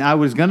nothing. I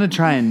was gonna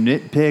try and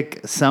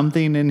nitpick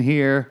something in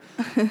here,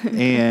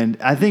 and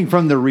I think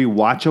from the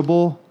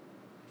rewatchable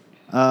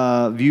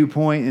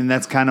viewpoint, and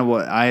that's kind of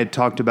what I had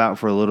talked about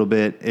for a little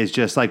bit. Is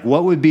just like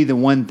what would be the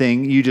one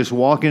thing you just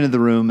walk into the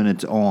room and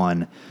it's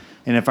on,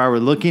 and if I were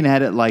looking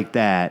at it like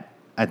that,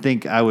 I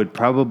think I would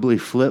probably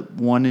flip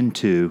 1 and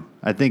 2.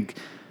 I think.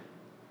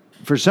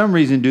 For some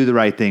reason, Do the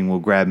Right Thing will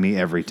grab me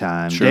every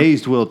time. Sure.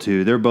 Dazed will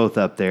too. They're both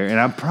up there. And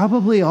I'm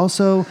probably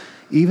also,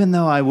 even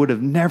though I would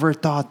have never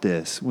thought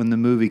this when the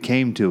movie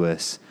came to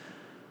us,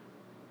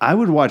 I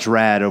would watch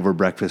Rad over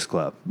Breakfast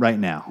Club right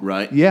now.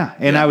 Right. Yeah.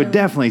 And I would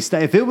definitely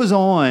stay. If it was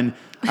on,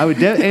 I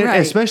would and Right.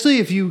 especially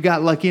if you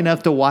got lucky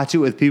enough to watch it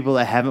with people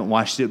that haven't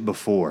watched it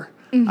before.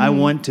 I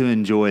want to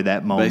enjoy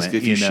that moment. Basically,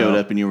 if you know? showed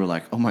up and you were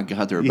like, oh my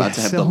God, they're about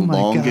to Yes, have the oh my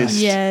longest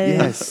gosh.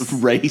 Yes.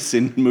 race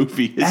in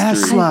movie history.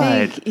 Ass I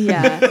slide. think,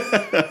 yeah.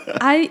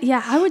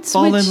 I would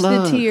Fall in switch the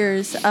love.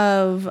 tiers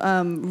of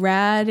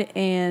Rad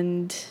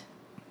and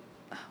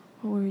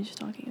What were we just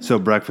talking about? So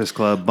Breakfast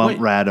Club, bump Wait.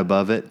 Rad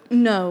above it.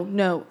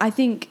 No. I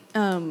think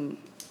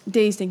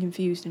Dazed and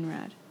Confused and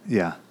Rad.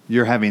 Yeah,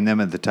 you're having them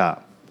at the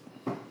top.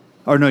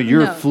 Or no,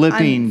 you're No,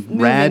 flipping I'm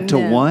Rad to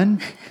moving them.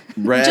 1?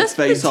 Rad Just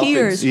face the off.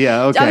 tears.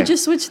 Yeah, okay. I would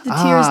just switch the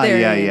tears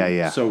there.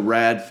 Yeah. So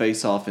Rad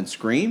face off and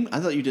Scream. I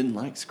thought you didn't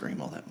like Scream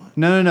all that much.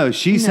 No.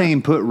 She's No.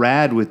 saying put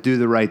Rad with Do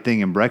the Right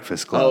Thing and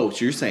Breakfast Club. Oh,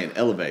 so you're saying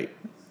elevate.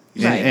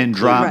 and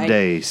drop Right.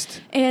 Dazed.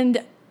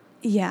 And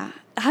yeah,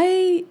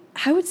 I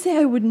would say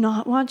I would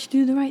not watch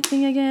Do the Right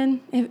Thing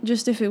again,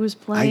 if it was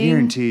I playing.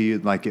 guarantee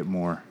you'd like it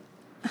more.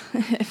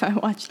 if I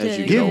watched As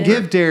it you get again.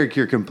 Give Derek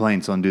your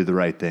complaints on Do the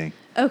Right Thing.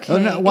 Okay, Oh,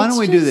 no, why don't it's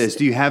we do just- this?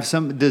 Do you have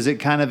some? Does it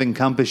kind of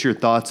encompass your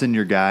thoughts in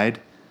your guide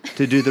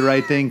to Do the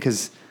Right Thing?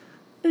 Because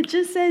It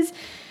just says,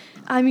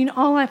 I mean,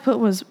 all I put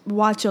was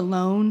watch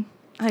alone.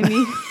 I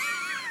mean,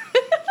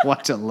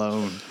 watch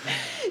alone.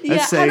 yeah,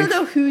 That's I don't safe.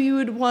 know who you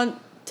would want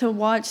to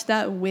watch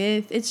that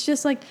with. It's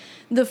just like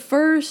the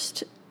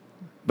first,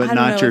 But I don't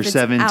not know your if it's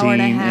hour 17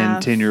 and a and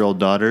half. 10-year-old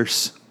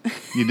daughters.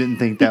 You didn't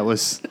think that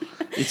was?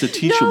 It's a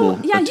teachable,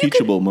 yeah, you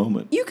could-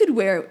 moment. you could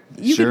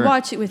you Sure, could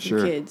watch it with sure.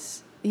 your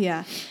kids.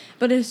 Yeah.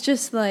 But it's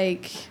just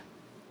like,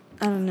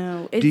 I don't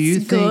know. It's Do you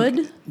good.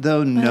 think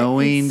though,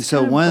 knowing it's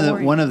so kinda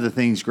boring. one of the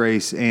things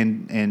Grace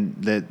and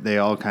that they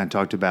all kind of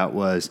talked about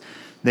was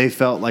they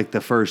felt like the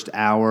first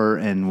hour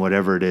and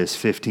whatever it is,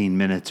 15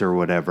 minutes or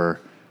whatever,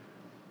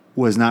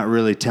 was not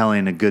really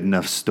telling a good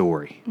enough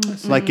story.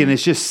 Like, and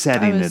it's just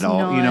setting I was it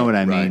all. You know not- what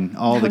I Right. mean?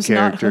 All I the was not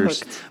characters.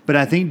 hooked. But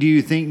I think, do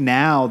you think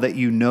now that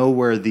you know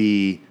where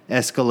the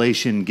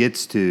escalation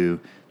gets to,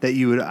 that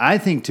you would? I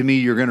think to me,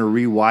 you're going to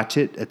rewatch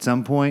it at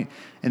some point,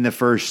 and the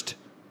first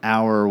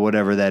hour or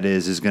whatever that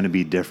is going to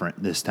be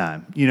different this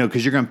time. You know,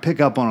 because you're going to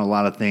pick up on a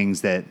lot of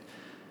things that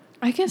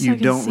I guess you I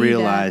can don't see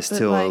realize that, but,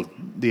 till like,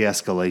 the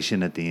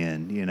escalation at the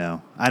end. You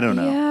know, I don't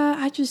know. Yeah,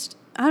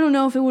 I don't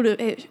know if it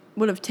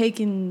would have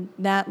taken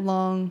that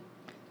long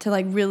to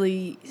like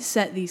really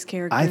set these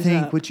characters I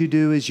think up. what you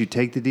do is you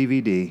take the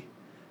DVD,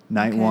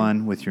 night Okay.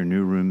 one with your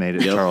new roommate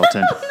at Yep.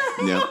 Charlton.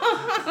 Yeah.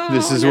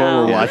 This is what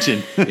we're Yeah.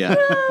 watching. Yeah.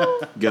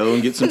 Go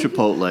and get some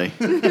Chipotle.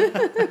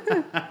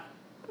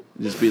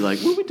 Just be like,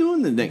 what are we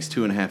doing the next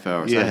 2.5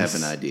 hours? I have Yes.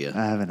 an idea.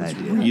 I have an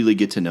idea. Really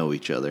get to know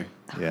each other.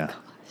 Yeah.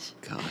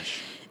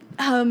 Gosh.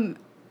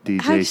 DJ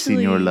Actually-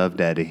 Senior Love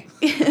Daddy.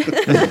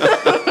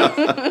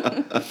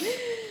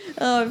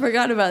 Oh, I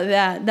forgot about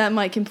that. That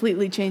might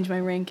completely change my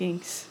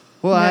rankings.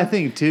 Well, I Yeah.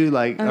 think too,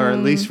 like, or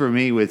at least for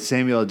me, with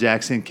Samuel L.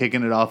 Jackson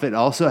kicking it off, it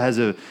also has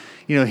a,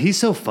 you know, he's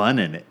so fun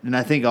in it, and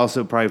I think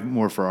also probably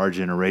more for our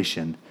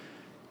generation.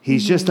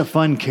 He's just a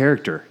fun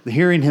character.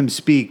 Hearing him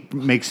speak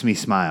makes me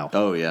smile.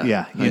 Oh, yeah.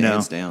 yeah, you know.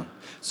 Hands down.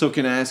 So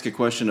can I ask a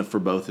question for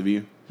both of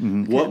you?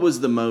 Mm-hmm. What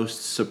was the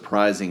most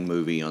surprising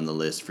movie on the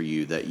list for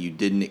you that you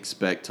didn't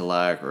expect to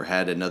like or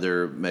had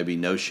another maybe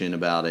notion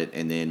about it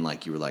and then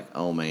like you were like,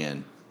 oh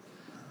man.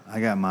 I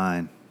got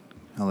mine.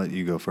 I'll let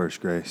you go first,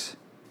 Grace.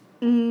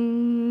 I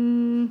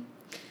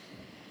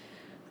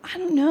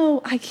don't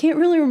know. I can't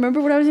really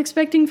remember what I was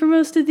expecting for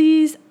most of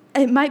these.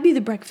 It might be The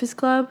Breakfast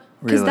Club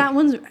because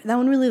Really? that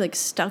one really like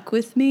stuck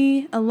with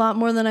me a lot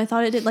more than I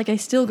thought it did. Like I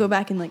still go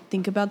back and like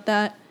think about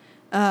that,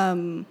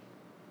 and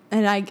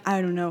I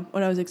don't know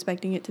what I was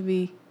expecting it to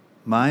be.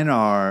 Mine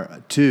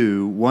are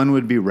two. One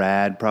would be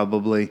Rad,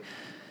 probably,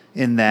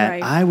 in that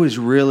Right. I was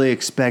really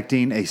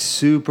expecting a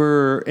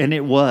super, and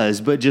it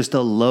was, but just a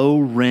low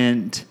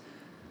rent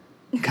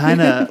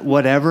kind of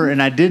whatever.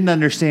 And I didn't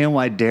understand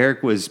why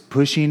Derek was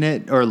pushing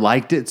it or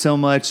liked it so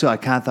much. So I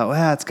kind of thought,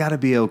 well, it's got to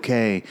be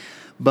okay.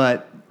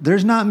 But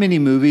there's not many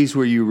movies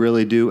where you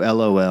really do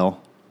LOL.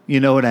 You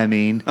know what I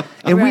mean?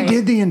 And we Right.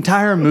 did the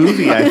entire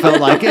movie, I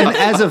felt like. And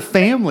as a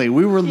family,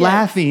 we were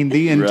laughing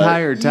the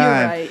entire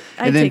time. right.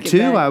 I And then take it two,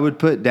 back. I would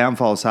put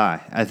Downfalls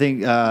High. I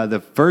think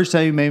the first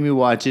time you made me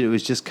watch it, it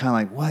was just kind of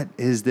like, what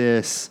is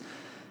this?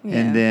 Yeah.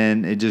 And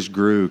then it just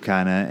grew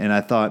kind of. And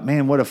I thought,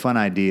 man, what a fun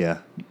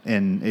idea.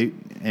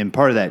 And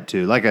part of that,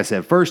 too. Like I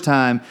said, first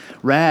time,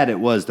 Rad, it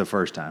was the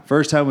first time.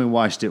 First time we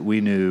watched it, we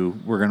knew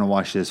we're going to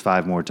watch this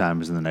 5 more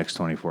times in the next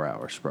 24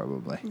 hours,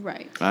 probably.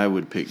 Right. I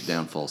would pick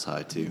Downfalls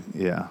High too.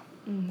 Yeah.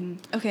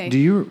 Okay. Do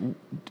you,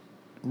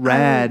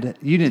 Rad,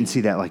 you didn't see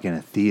that like in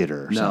a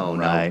theater or something,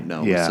 right?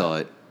 No. Yeah. We saw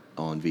it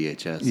on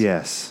VHS.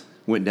 Yes.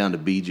 Went down to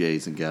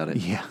BJ's and got it.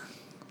 Yeah.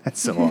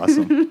 That's so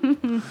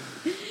awesome.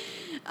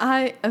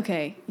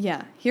 Okay,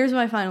 yeah. Here's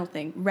my final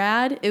thing.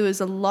 Rad, it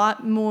was a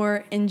lot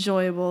more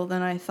enjoyable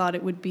than I thought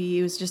it would be.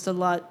 It was just a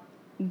lot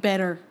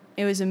better.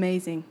 It was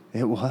amazing.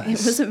 It was. It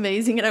was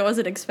amazing, and I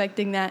wasn't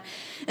expecting that.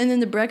 And then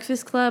The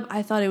Breakfast Club,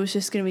 I thought it was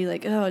just going to be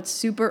like, oh, it's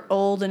super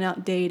old and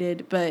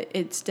outdated, but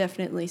it's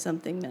definitely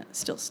something that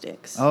still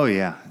sticks. Oh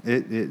yeah,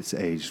 it's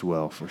aged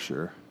well for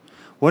sure.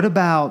 What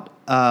about?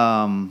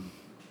 I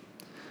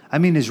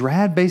mean, is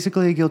Rad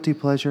basically a guilty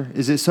pleasure?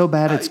 Is it so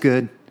bad it's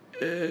good?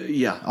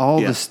 Yeah. All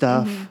yeah. the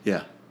stuff.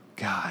 Yeah.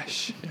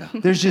 Gosh, Yeah.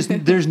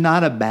 there's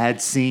not a bad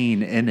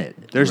scene in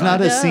it. There's not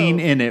a No. scene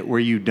in it where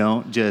you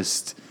don't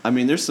just. I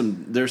mean, there's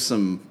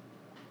some.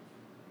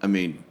 I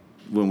mean,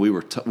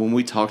 when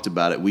we talked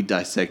about it, we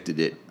dissected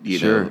it, you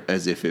Sure. know,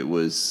 as if it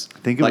was. I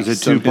think it was a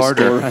some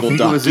two-parter. I historical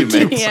think it was a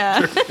document.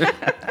 Yeah.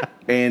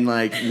 And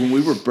like when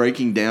we were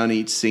breaking down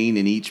each scene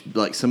and each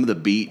like some of the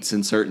beats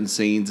in certain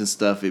scenes and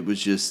stuff, it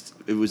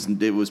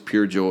was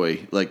pure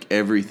joy. Like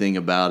everything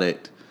about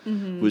it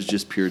was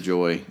just pure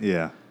joy.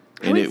 Yeah.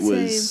 And would it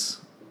was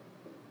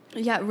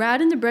Yeah,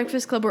 Rad and the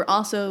Breakfast Club were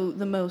also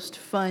the most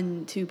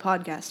fun to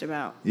podcast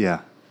about.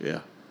 Yeah. yeah.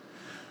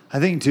 I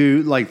think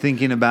too, like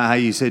thinking about how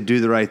you said, do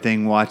the right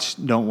thing.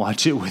 Don't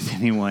watch it with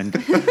anyone.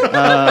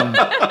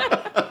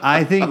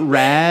 I think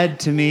Rad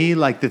to me,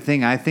 like the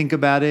thing I think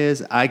about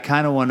is I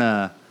kind of want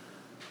to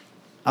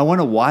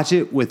watch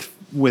it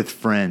with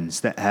friends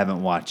that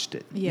haven't watched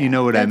it. Yeah, you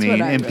know what I that's mean?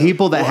 what I And wrote.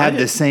 people that Well, have I the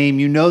didn't-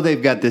 same,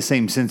 they've got the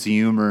same sense of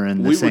humor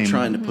and the We same. were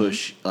trying to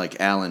push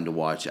like Alan to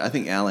watch it. I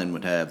think Alan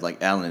would have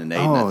like Alan and Aiden.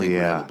 I Oh think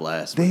would have yeah, a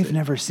blast. with they've it.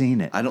 never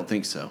seen it. I don't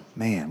think so.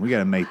 Man, we got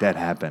to make that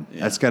happen.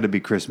 Yeah. That's got to be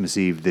Christmas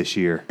Eve this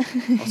year.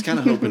 I was kind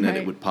of hoping that it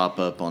Right. would pop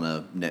up on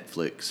a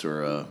Netflix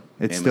or a.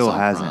 It Amazon still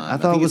hasn't. Prime. I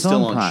thought think it was it's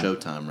still on on Prime.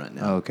 Showtime right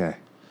now. Oh, okay,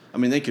 I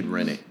mean, they could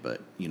rent it, but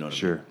you know what I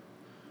sure. mean.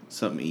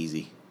 Something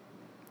easy.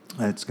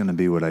 That's going to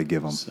be what I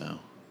give them. So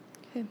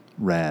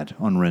Rad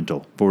on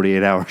rental.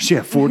 48 hours.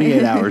 Yeah,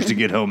 48 hours to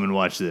get home and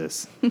watch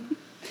this.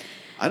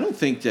 I don't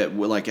think that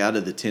like out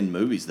of the 10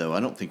 movies though,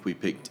 I don't think we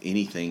picked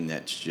anything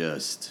that's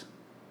just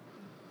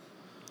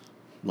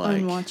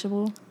like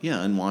Unwatchable. Yeah,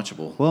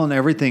 unwatchable. Well, and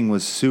everything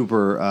was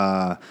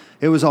super.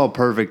 It was all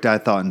perfect, I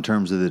thought, in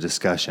terms of the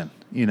discussion.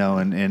 You know,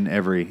 in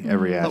every I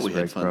thought aspect. we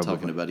had fun probably.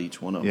 talking about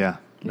each one of them. Yeah,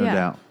 no Yeah.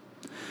 doubt.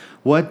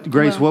 What,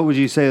 Grace? Well- what would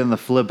you say on the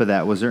flip of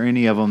that? Was there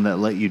any of them that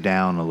let you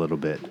down a little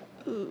bit?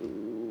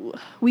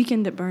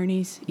 Weekend at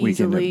Bernie's,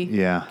 Weekend at- easily.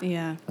 yeah.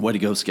 Yeah. Way to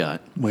go,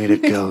 Scott. Way to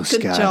go,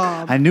 Scott!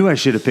 job. I knew I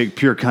should have picked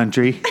Pure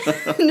Country.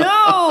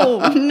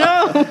 No,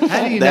 no.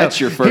 How do you That's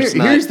know? your first Here's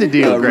night, the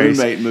deal, Grace.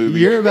 roommate movie.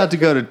 You're about to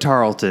go to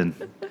Tarleton.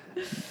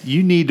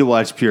 You need to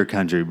watch Pure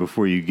Country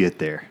before you get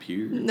there.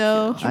 Pure.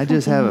 No. I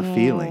just have a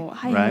feeling, I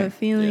have right? a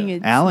feeling Yeah.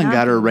 it's Alan not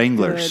got her good.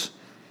 Wranglers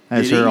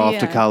as Did her he? off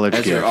to Yeah. college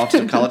As your gift. off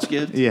to college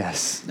gift?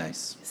 Yes.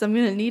 Nice. So I'm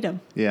going to need them,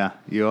 Yeah,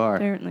 you are.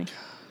 apparently.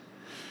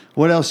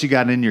 What else you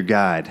got in your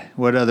guide?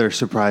 What other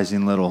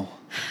surprising little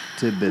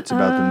tidbits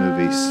about the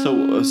movies?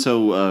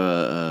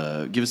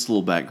 So give us a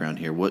little background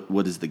here.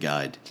 What is the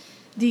guide?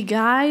 The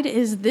guide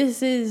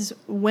this is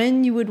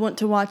when you would want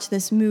to watch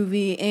this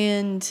movie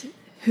and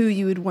who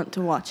you would want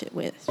to watch it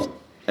with.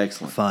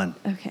 Excellent. Fun.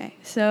 Okay,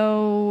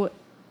 so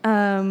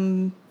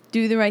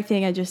do the right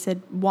thing. I just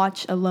said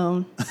watch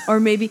alone, or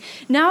maybe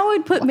now I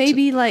would put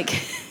maybe like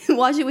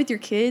watch it with your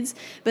kids.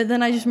 But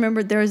then I just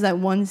remembered there was that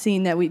one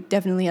scene that we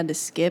definitely had to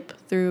skip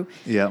through.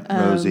 Yep,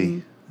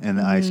 Rosie and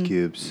the ice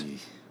cubes.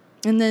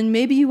 And then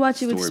maybe you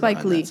watch it with Story Spike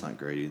behind Lee. That's not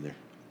great either.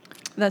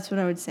 That's what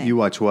I would say. You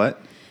watch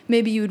what?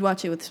 Maybe you would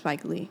watch it with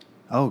Spike Lee.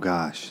 Oh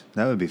gosh,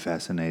 that would be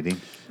fascinating.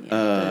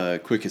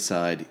 Quick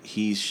aside,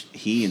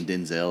 he and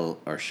Denzel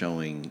are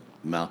showing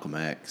Malcolm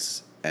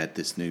X at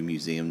this new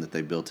museum that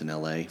they built in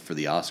L.A. for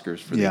the Oscars,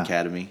 for the Yeah.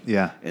 Academy.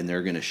 Yeah. And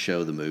they're going to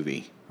show the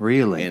movie.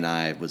 Really? And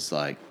I was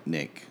like,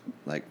 Nick,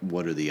 like,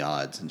 what are the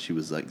odds? And she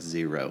was like,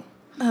 0.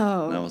 And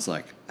I Oh, was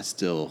like,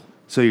 So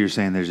you're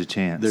saying there's a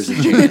chance? there's a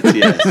chance,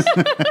 yes.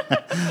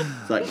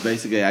 It's like,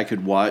 basically, I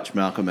could watch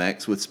Malcolm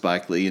X with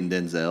Spike Lee and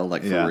Denzel,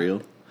 like, Yeah. for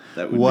real.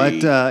 That would What be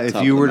if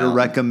top you of were the to mountain.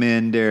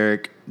 recommend,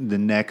 Derek, the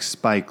next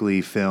Spike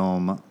Lee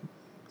film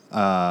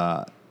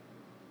for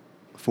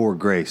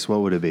Grace?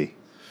 What would it be?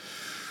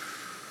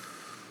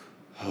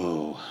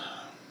 Oh.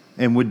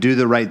 And would Do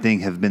the Right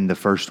Thing have been the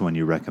first one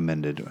you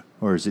recommended,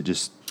 or is it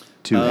just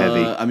too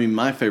heavy? I mean,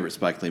 my favorite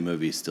Spike Lee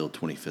movie is still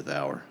 25th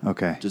Hour.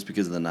 Okay. Just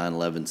because of the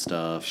 9/11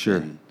 stuff. Sure.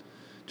 And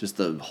just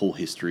the whole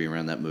history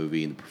around that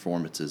movie and the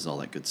performances, all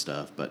that good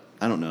stuff. But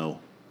I don't know.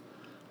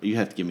 You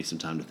have to give me some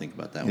time to think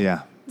about that one.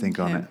 Yeah, think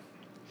on Okay.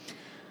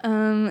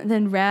 it.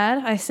 then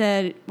Rad, I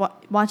said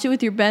watch it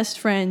with your best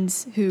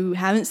friends who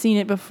haven't seen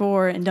it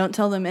before and don't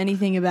tell them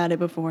anything about it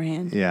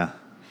beforehand. Yeah,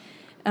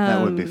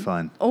 that would be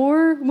fun.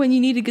 Or when you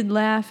need a good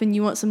laugh and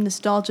you want some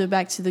nostalgia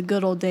back to the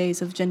good old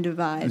days of Gender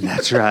Vibe.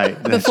 That's right.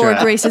 That's Before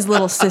right. Grace's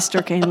little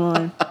sister came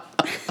along.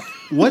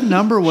 What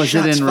number was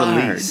it Shots in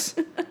fired. release?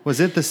 Was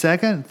it the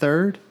second,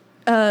 third?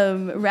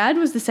 Rad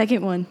was the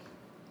second one.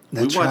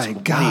 That's watched- right.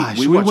 wait, Gosh,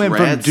 we we watched went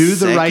from Rad Do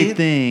the Right second?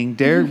 Thing.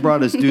 Derek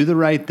brought us Do the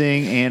Right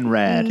Thing and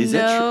Rad. Is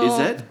No.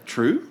 that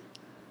true?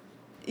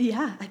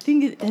 Yeah, I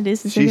think it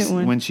is the She's, second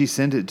one. when she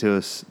sent it to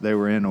us, they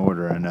were in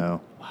order, I know.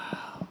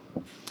 Wow.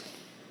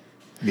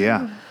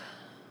 Yeah.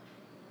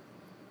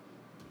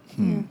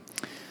 And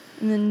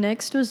then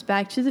next was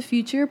Back to the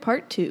Future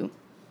Part 2.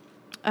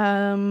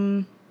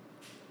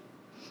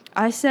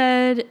 I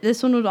said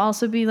this one would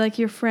also be like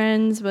your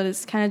friends, but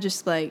it's kind of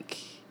just like,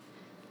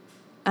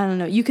 I don't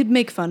know. You could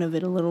make fun of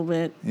it a little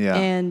bit. Yeah.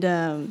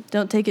 And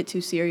don't take it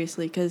too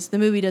seriously because the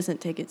movie doesn't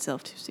take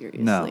itself too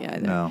seriously No, either.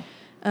 no.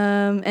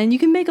 And you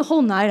can make a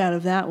whole night out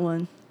of that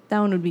one. That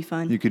one would be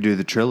fun. You could do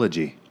the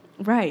trilogy.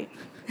 Right.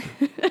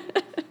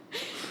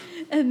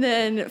 And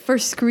then for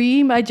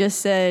Scream, I just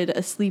said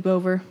A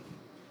Sleepover.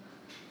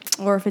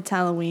 Or if it's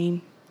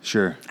Halloween.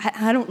 Sure.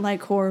 I don't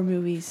like horror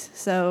movies,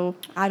 so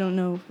I don't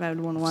know if I would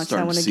want to watch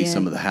Starting that one to see again.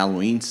 some of the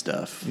Halloween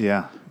stuff.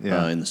 Yeah.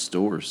 Yeah. In the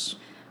stores.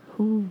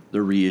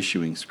 They're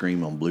reissuing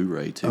Scream on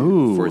Blu-ray too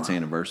Ooh. for its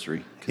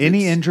anniversary. 'Cause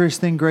Any it's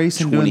interest in Grace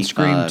in doing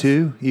Scream 25.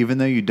 2, even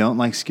though you don't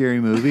like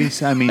scary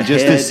movies? I mean,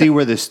 just to see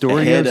where the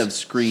story ahead goes. of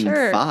Scream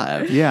Sure.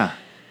 5, Yeah.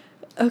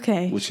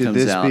 Okay. which Should comes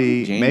this out be?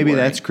 in January. Maybe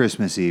that's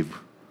Christmas Eve.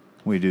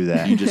 We do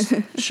that. You just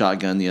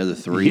shotgun the other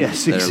 3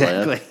 yes, that are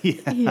exactly. left.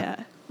 Yeah. Yeah.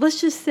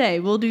 Let's just say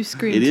we'll do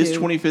Scream It is 2.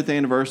 25th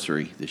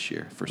anniversary this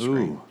year for Scream.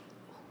 Ooh.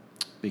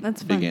 Big,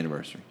 That's big fun.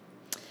 anniversary.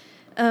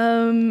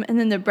 And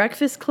then The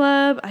Breakfast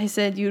Club, I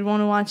said you'd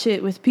want to watch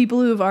it with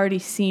people who have already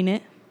seen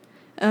it.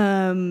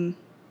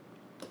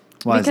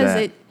 Why is because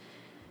that?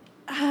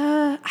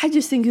 I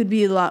just think it would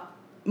be a lot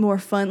more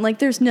fun. Like,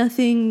 there's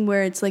nothing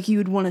where it's like you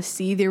would want to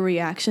see their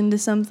reaction to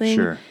something.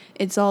 Sure.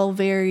 It's all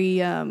very,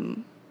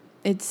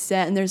 it's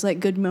set and there's like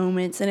good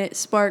moments and it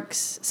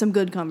sparks some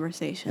good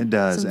conversation. It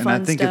does, some and I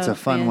fun think it's a stuff,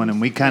 fun one. And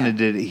we kind of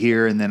did it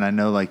here, and then I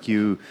know like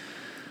you,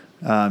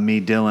 me,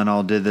 Dylan,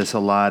 all did this a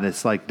lot.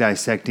 It's like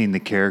dissecting the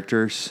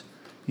characters.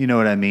 You know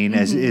what I mean?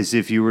 Mm-hmm. As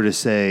if you were to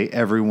say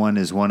everyone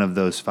is one of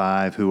those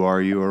 5. Who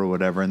are you, or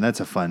whatever? And that's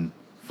a fun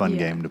Yeah.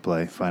 game to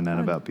play. Find out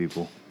about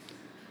people.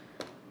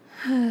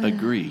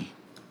 Agree.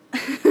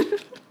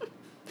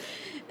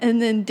 And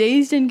then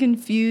Dazed and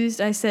Confused,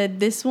 I said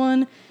this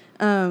one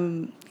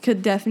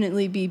could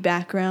definitely be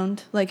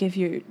background. Like if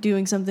you're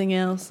doing something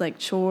else, like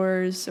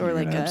chores or You're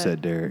like gonna a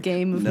upset Derek.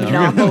 game of No,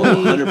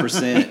 Monopoly.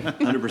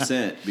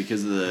 100%,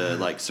 because of the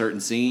like certain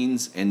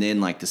scenes and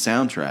then like the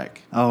soundtrack.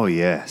 Oh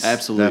yes,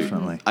 Absolutely,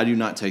 definitely. I do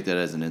not take that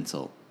as an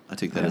insult. I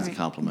take that as a Right.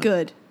 compliment.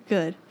 Good.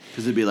 Because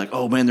it'd be like,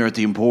 oh man, they're at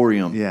the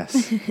Emporium.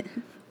 Yes,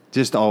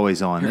 just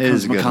always on. Here It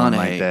is a comes good one McConaughey.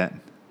 like that.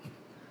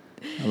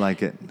 I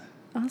like it.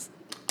 Awesome.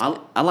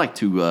 I like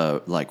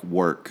to like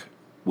work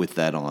with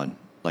that on,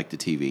 like the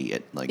TV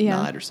at like Yeah.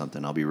 night or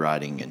something. I'll be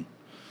writing and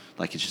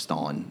like it's just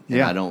on. And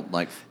Yeah. I don't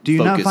like. Do you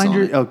not focus find on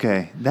your it.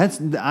 okay? That's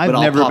I've But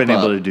I'll never pop been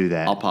able up. to do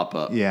that. I'll pop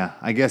up. Yeah,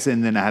 I guess,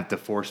 and then I have to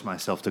force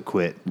myself to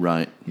quit.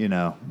 Right. You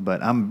know,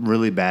 but I'm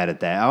really bad at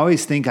that. I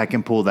always think I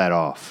can pull that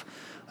off.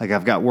 Like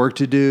I've got work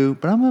to do,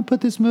 but I'm gonna put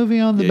this movie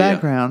on the Yeah, yeah.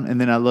 background,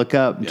 and then I look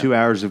up, and Yeah. 2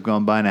 hours have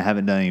gone by, and I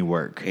haven't done any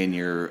work. And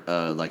your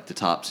like the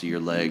tops of your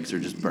legs are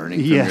just burning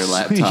from Yes. your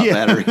laptop Yeah.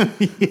 battery.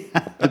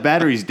 The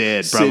battery's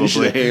dead, probably. Singe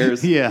the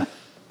hairs. Yeah.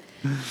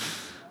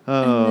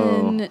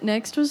 Oh. And then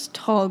next was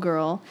Tall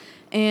Girl.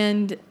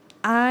 And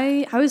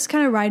I was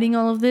kind of writing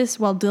all of this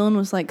while Dylan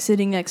was like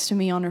sitting next to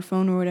me on her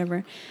phone or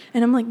whatever.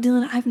 And I'm like,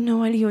 Dylan, I have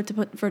no idea what to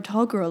put for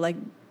Tall Girl. Like,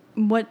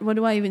 what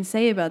do I even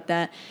say about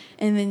that?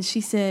 And then she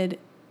said,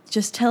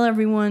 just tell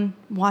everyone,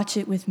 watch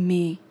it with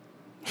me.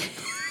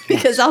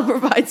 Because I'll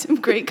provide some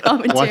great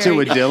commentary. Watch it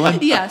with Dylan?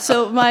 Yeah,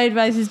 so my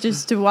advice is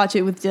just to watch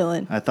it with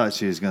Dylan. I thought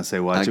she was gonna say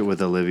watch it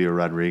with Olivia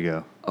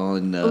Rodrigo.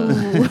 On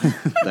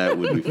that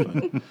would be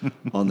fun.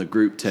 On the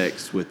group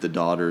text with the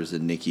daughters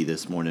and Nikki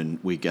this morning,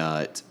 we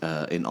got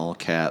in all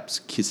caps,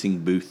 "Kissing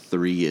Booth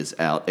 3 is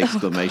out!"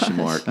 exclamation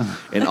mark.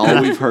 And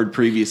all we've heard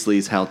previously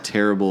is how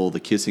terrible the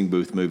Kissing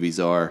Booth movies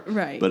are.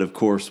 Right. But of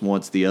course,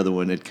 once the other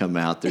one had come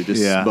out, they're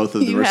just Yeah. both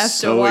of them You are have to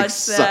so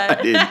watch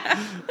that. excited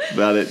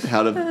about it,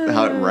 how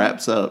it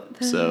wraps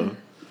up. So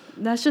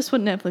That's just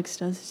what Netflix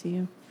does to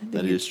you. I think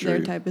That it's is their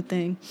true. type of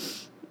thing.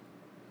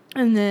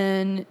 And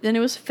then it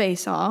was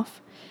Face Off.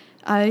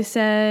 I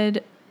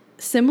said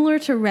similar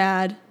to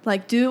Rad,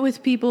 like do it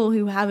with people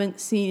who haven't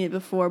seen it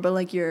before, but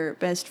like your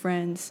best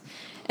friends.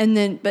 And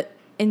then, but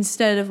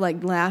instead of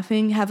like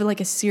laughing, have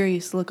like a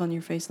serious look on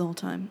your face the whole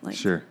time. Like,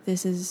 Sure.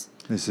 this is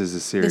This is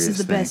a serious the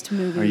thing. best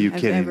movie Are you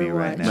I've kidding ever me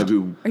right now? watched.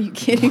 maybe Are you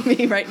kidding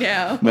me right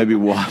now? maybe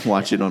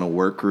watch it on a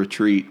work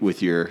retreat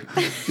with your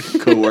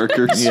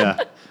coworkers. Yeah.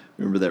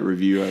 Remember that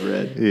review I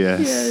read?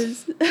 Yes.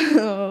 Yes.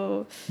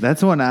 Oh.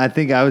 That's one I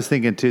think I was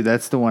thinking too.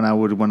 That's the one I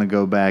would want to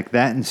go back.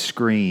 That and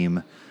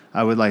Scream,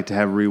 I would like to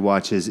have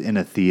rewatches in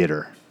a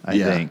theater, I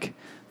Yeah. think.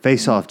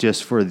 Face Off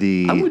just for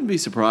the I wouldn't be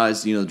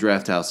surprised. You know, the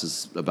Draft House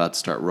is about to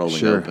start rolling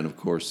Sure. open. Of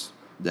course,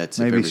 that's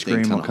Maybe if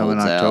everything Scream will kind of come in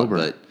holds October.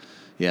 out. But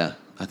yeah,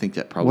 I think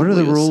that probably. What are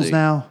the will rules see.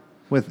 now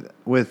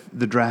with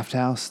the Draft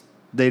House?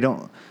 They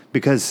don't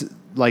because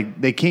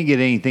like they can't get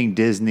anything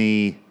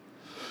Disney.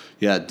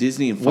 Yeah,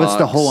 Disney and Fox. What's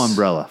the whole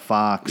umbrella?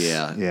 Fox.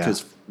 Yeah,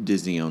 because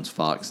Disney owns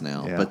Fox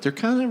now, Yeah. but they're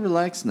kind of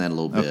relaxing that a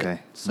little bit. Okay.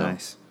 so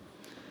Nice.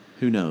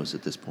 who knows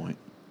at this point?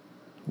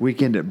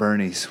 Weekend at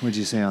Bernie's. What'd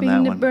you say on Being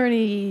that to one?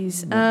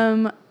 Bernie's.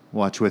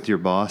 Watch with your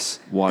boss.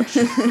 Watch,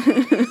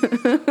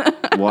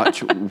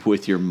 watch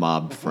with your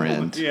mob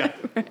friend. Yeah.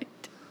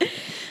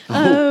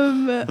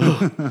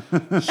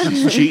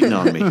 She's cheating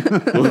on me.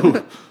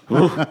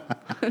 Ooh.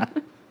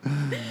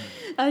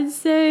 I'd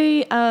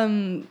say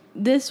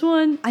this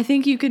one, I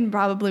think you can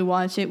probably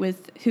watch it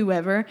with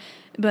whoever,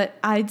 but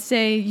I'd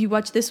say you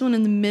watch this one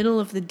in the middle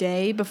of the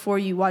day before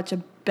you watch a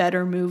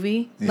better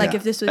movie. Like Yeah.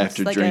 if this was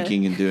After like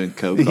drinking and doing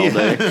coke all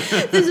day.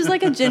 this is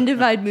like a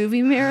Gendified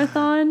movie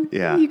marathon.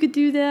 Yeah. You could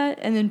do that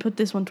and then put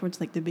this one towards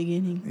like the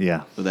beginning.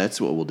 Yeah. Well, that's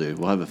what we'll do.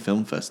 We'll have a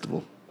film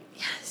festival.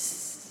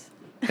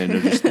 and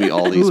it'll just be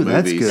all these Ooh,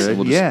 that's movies. good.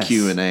 We'll just Yes.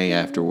 Q&A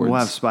afterwards. We'll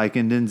have Spike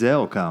and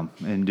Denzel come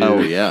and do. Oh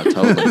yeah,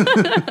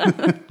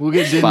 totally. We'll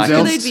get Spike, Denzel.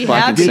 and, They'd be Spike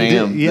and happy.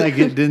 Sam.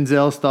 Get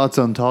Denzel's thoughts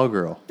on Tall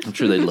Girl. I'm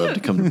sure they'd love to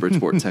come to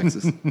Bridgeport,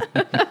 Texas.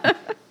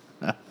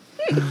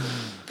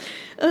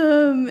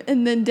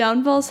 And then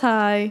Downfalls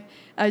High,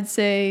 I'd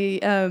say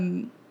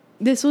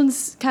this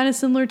one's kind of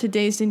similar to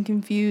Dazed and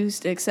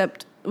Confused,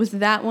 except with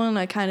that one,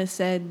 I kind of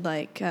said,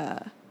 like,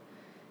 I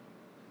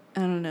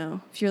don't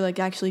know, if you're, like,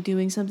 actually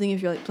doing something,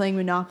 if you're, like, playing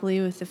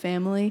Monopoly with the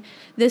family.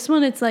 This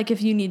one, it's like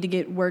if you need to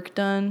get work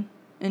done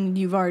and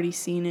you've already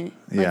seen it.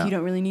 Like, Yeah. you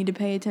don't really need to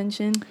pay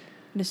attention.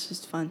 It's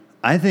just fun.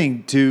 I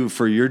think, too,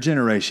 for your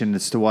generation,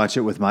 it's to watch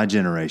it with my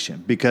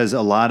generation because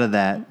a lot of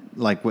that,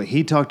 like what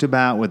he talked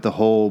about with the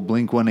whole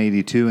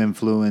Blink-182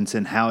 influence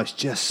and how it's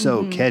just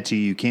so catchy,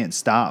 you can't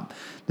stop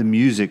the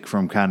music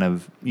from kind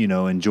of,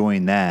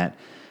 enjoying that.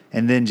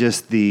 And then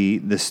just the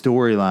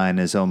storyline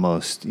is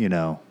almost,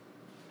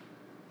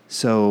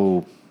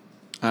 so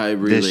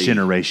this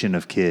generation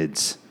of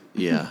kids.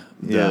 Yeah.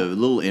 Yeah. The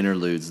little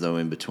interludes, though,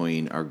 in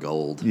between are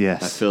gold.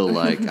 Yes. I feel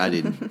like I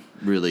didn't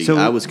really... So-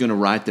 I was going to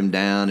write them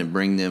down and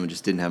bring them and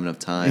just didn't have enough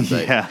time.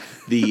 But Yeah.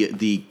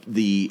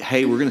 the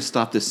hey, we're going to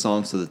stop this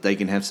song so that they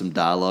can have some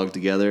dialogue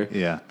together.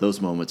 Yeah. Those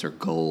moments are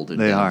gold in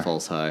They are.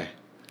 Downfalls High.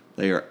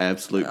 They are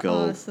absolute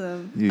gold.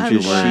 Awesome. Use I'm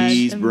your glad. words.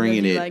 She's I'm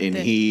bringing glad you it, liked and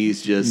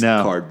he's just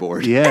No.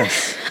 cardboard.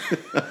 Yes.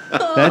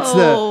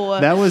 Oh.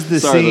 That was the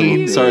Sorry,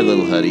 scene. sorry,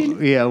 little Huddy.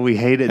 Yeah, we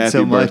hated Happy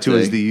so much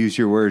was birthday. the use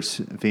your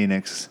words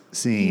Phoenix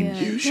scene. Yeah.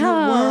 Use your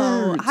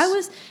No,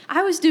 words.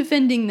 I was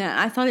defending that.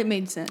 I thought it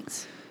made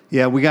sense.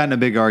 Yeah, we got in a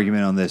big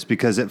argument on this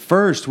because at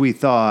first we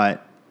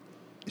thought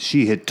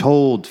she had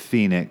told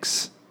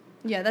Phoenix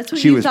Yeah, that's what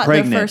she you was thought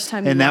pregnant, the first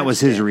time you and that was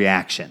watched his it.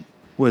 reaction.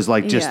 Was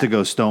like just Yeah. to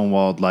go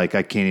stonewalled, like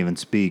I can't even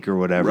speak or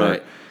whatever.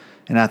 Right.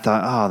 And I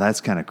thought, oh, that's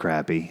kind of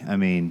crappy. I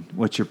mean,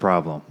 what's your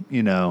problem?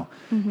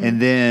 Mm-hmm.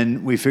 And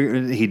then we figure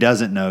he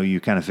doesn't know. You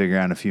kind of figure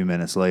out a few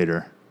minutes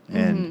later,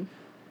 and Mm-hmm.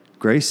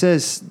 Grace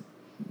says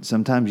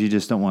sometimes you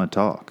just don't want to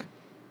talk.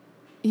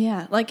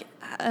 Yeah, like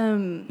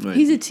Right.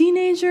 he's a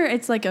teenager.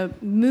 It's like a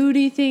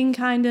moody thing,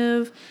 kind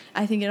of.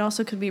 I think it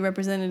also could be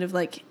representative.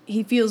 Like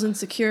he feels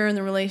insecure in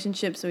the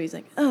relationship, so he's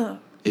like, oh,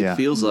 It Yeah.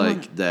 feels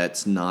like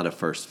that's not a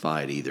first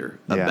fight either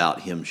Yeah.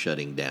 about him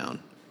shutting down.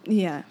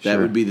 yeah. That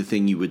Sure. would be the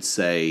thing you would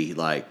say,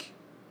 like,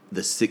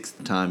 the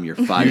sixth time you're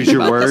fighting Use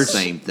your about words. the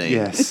same thing.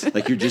 Yes.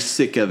 Like, you're just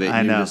sick of it. I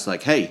And you're know. just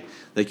like, hey,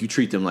 like, you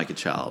treat them like a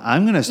child.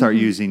 I'm going to start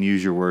using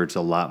use your words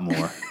a lot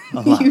more.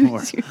 A lot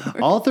more.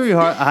 All three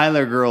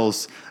Hyler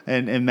girls,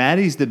 and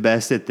Maddie's the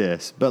best at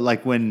this, but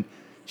like when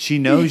she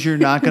knows you're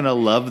not going to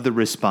love the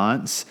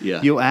response,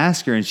 Yeah. you'll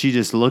ask her and she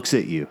just looks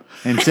at you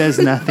and says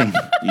nothing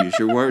Use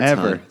your words,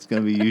 ever. hon. It's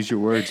going to be use your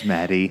words,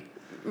 Maddie.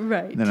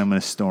 Right. Then I'm going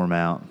to storm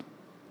out.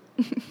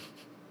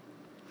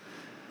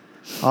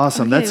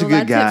 Awesome. Okay, That's a well,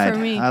 good that's it guide. for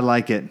me. I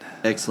like it.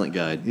 Excellent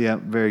guide. Yeah,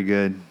 very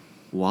good.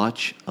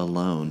 Watch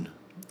alone.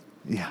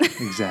 Yeah,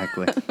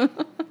 exactly.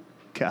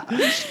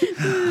 Gosh.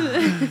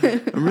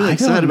 I'm really I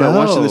excited don't about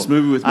watching know. this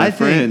movie with my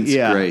friends,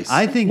 yeah, Grace.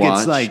 I think Watch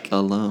it's like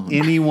alone.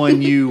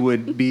 anyone you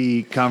would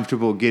be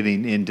comfortable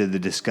getting into the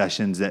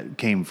discussions that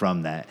came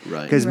from that.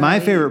 Right. Because my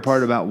Right. favorite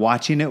part about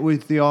watching it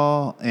with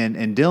y'all, and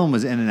Dylan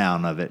was in and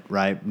out of it,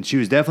 right? And she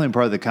was definitely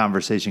part of the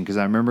conversation because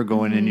I remember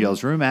going in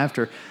y'all's room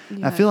after. I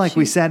Yeah, feel like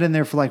we she- sat in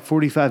there for like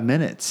 45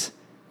 minutes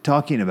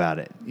talking about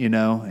it,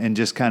 and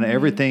just kind of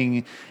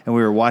everything. And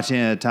we were watching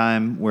at a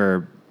time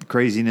where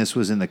craziness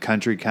was in the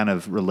country, kind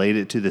of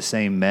related to the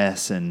same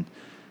mess and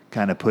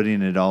kind of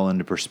putting it all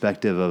into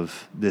perspective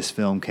of this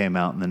film came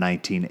out in the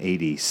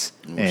 1980s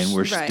and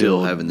we're Right.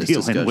 still having this dealing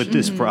discussion. with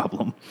this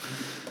problem.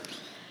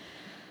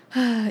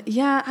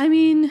 Yeah, I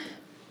mean,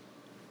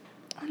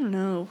 I don't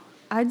know.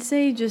 I'd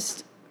say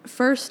just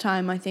first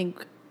time. I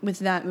think with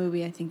that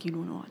movie, I think you'd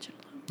want to watch it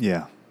alone.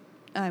 Yeah.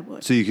 I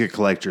would. So you could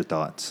collect your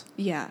thoughts.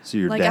 Yeah. So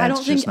your like I dad's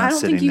don't think just not I don't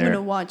think sitting you're there.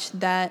 gonna watch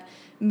that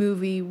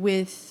movie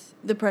with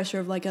the pressure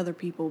of like other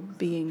people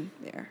being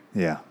there.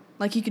 Yeah.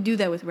 Like you could do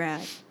that with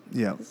Rad,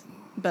 Yeah.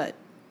 but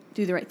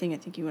do the right thing. I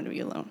think you want to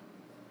be alone.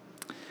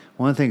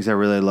 One of the things I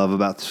really love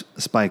about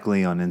Spike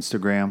Lee on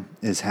Instagram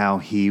is how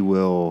he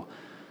will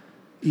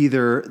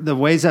either, the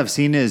ways I've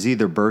seen it is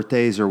either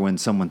birthdays or when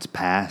someone's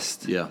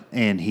passed. Yeah.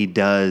 And he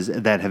does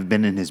that have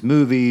been in his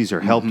movies or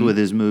helped with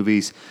his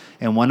movies.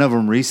 And one of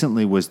them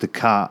recently was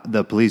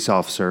the police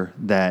officer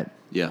that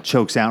Yeah.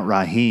 chokes out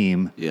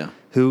Raheem. Yeah.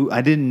 Who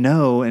I didn't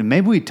know, and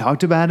maybe we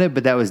talked about it,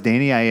 but that was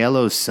Danny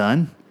Aiello's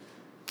son.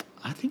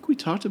 I think we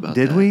talked about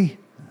Did that. we?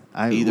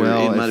 Either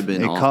it might have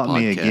been it off caught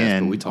me podcast,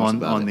 again but we talked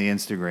about on it. the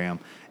Instagram.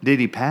 Did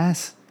he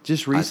pass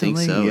just I think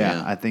recently? so,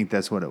 yeah. I think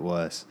that's what it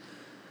was.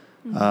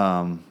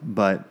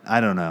 But I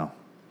don't know.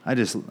 I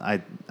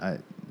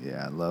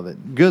love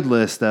it. Good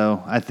list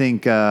though. I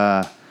think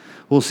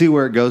we'll see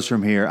where it goes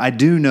from here. I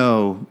do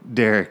know,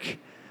 Derek,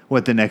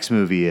 what the next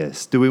movie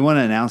is. Do we want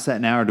to announce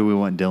that now, or do we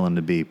want Dylan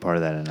to be part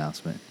of that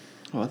announcement?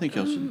 Oh, I think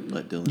y'all should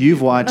let Dylan. You've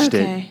do it. watched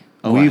Okay. it.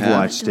 Oh, I We've have?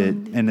 watched it,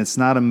 and it's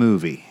not a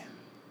movie.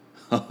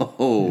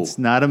 Oh, It's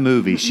not a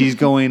movie. She's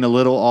going a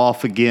little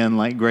off again,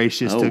 like Grace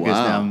just took us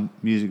wow. down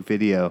music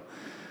video.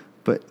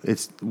 But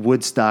it's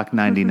Woodstock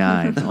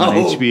 99 on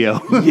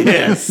HBO.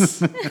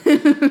 yes.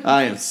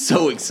 I am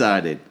so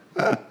excited.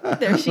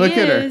 There she Look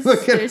at her. is.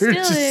 Look at There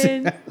her.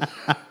 still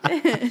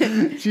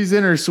is. She's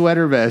in her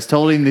sweater vest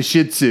holding the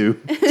Shih Tzu,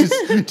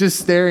 just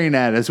staring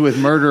at us with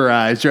murder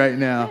eyes right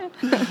now.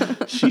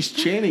 She's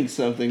chanting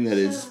something that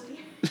is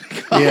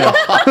Yeah.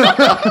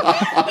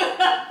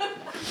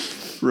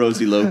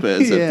 Rosie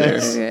Lopez Yes. up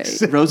there.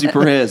 Right. Rosie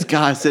Perez.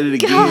 God, I said it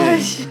again.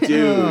 Gosh.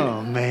 Dude.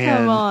 Oh, man.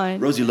 Come on.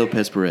 Rosie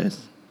Lopez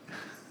Perez.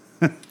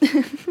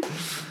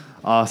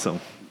 Awesome.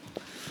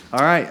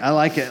 All right. I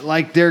like it.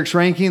 Like Derek's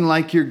ranking,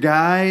 like your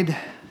guide.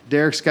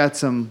 Derek's got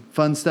some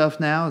fun stuff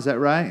now. Is that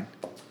right?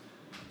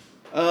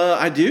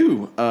 I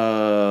do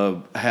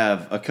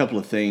have a couple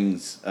of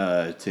things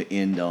to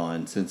end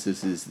on since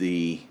this is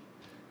the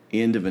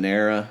end of an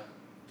era.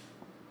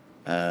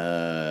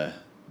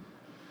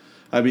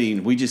 I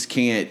mean, we just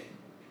can't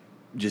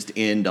just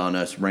end on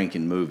us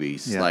ranking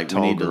movies. Yeah, like, we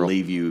Tall need to Girl.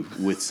 leave you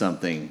with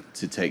something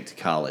to take to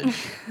college.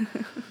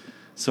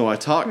 So I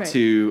talked Right.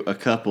 to a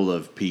couple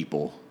of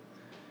people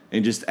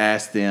and just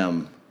asked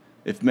them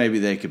if maybe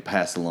they could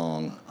pass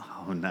along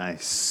Oh,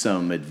 nice.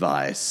 some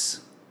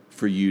advice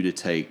for you to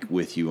take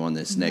with you on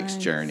this next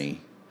Nice.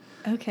 journey.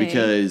 Okay.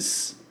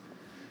 Because,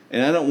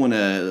 and I don't want to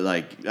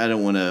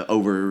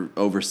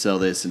oversell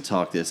this and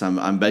talk this.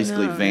 I'm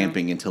basically No.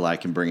 vamping until I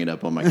can bring it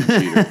up on my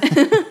computer.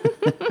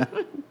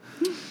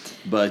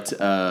 But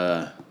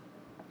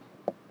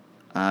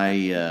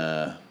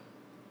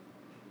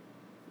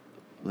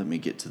let me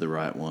get to the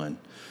right one.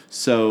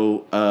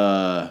 So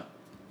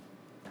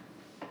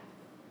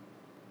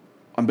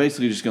I'm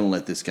basically just going to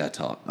let this guy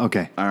talk.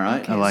 Okay. All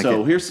right. I like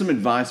so it. here's some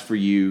advice for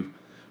you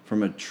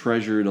from a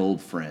treasured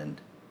old friend.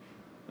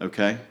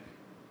 Okay.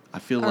 I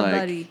feel Our like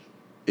buddy.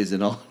 is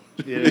it on?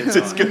 It's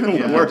It's gonna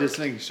yeah, work. just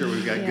making sure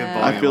we've got good Yeah.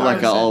 volume. I feel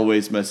like I on.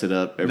 always mess it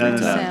up every No, no,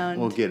 no. time. Sound.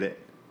 We'll get it.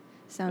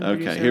 Sound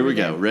Okay, producer here we over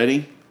go. there.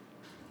 Ready?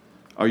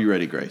 Are you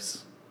ready,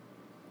 Grace?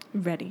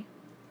 Ready.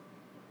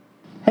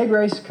 Hey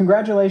Grace,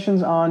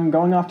 congratulations on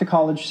going off to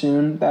college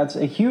soon. That's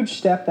a huge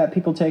step that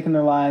people take in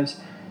their lives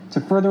to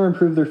further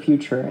improve their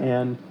future,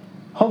 and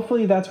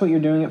hopefully that's what you're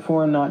doing it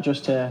for and not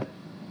just to,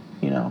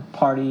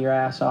 party your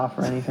ass off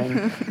or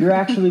anything. You're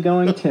actually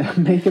going to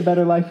make a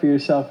better life for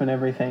yourself and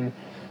everything,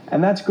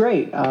 and that's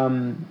great.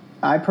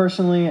 I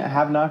personally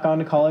have not gone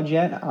to college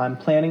yet. I'm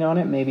planning on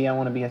it. Maybe I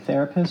want to be a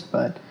therapist,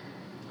 but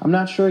I'm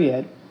not sure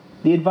yet.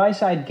 The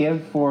advice I'd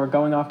give for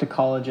going off to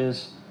college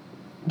is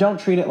don't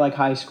treat it like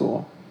high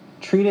school.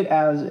 Treat it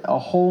as a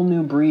whole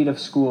new breed of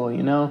school,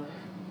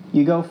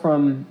 You go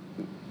from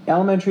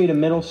elementary to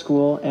middle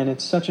school, and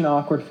it's such an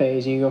awkward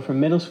phase. You go from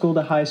middle school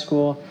to high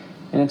school,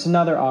 and it's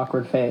another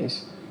awkward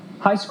phase.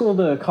 High school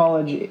to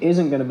college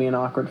isn't going to be an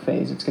awkward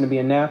phase. It's going to be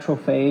a natural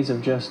phase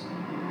of just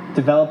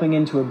developing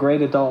into a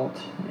great adult.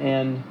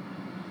 And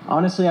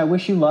honestly, I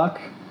wish you luck.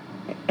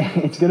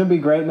 It's going to be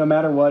great no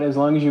matter what, as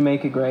long as you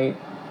make it great.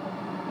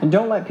 And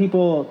don't let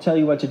people tell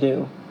you what to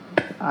do.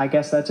 I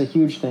guess that's a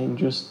huge thing.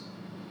 Just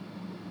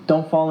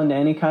don't fall into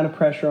any kind of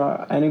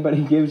pressure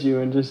anybody gives you,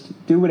 and just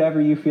do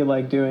whatever you feel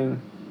like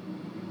doing.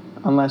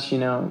 Unless,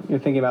 you're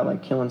thinking about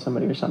like killing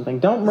somebody or something.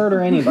 Don't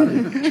murder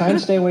anybody. Try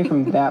and stay away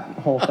from that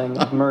whole thing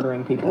of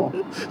murdering people.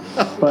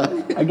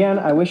 But again,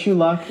 I wish you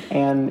luck,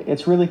 and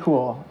it's really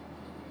cool.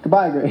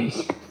 Goodbye,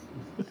 Grace.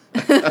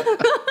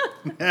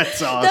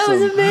 That's awesome. That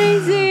was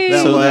amazing.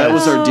 That So that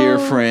was our dear Oh.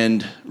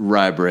 friend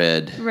Rye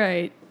Bread.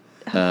 Right.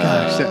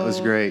 Gosh, that was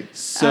great.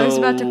 So I was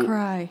about to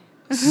cry.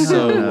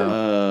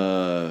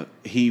 So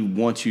he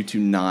wants you to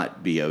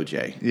not be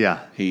OJ. Yeah.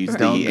 He's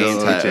Don't the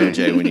go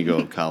anti-OJ when you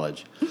go to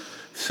college.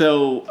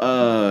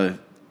 So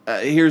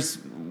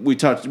we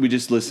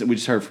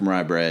just heard from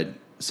Rye Bread.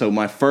 So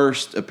my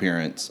first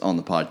appearance on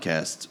the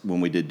podcast,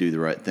 when we did Do the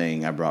Right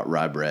Thing, I brought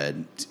Rye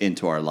Bread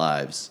into our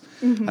lives.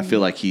 I feel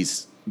like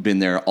he's been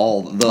there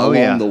along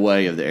the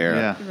way of the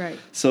era. Yeah. Right.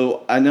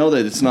 So I know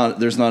that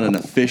there's not an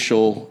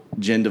official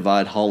Gen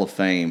Divide Hall of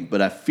Fame,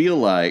 but I feel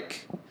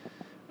like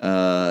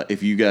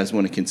if you guys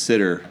want to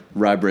consider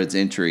Rye Bread's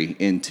entry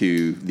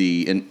into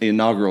the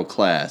inaugural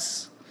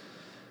class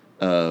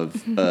of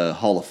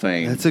Hall of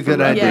Fame. That's a good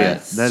for Rye idea. Bread.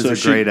 Yes. That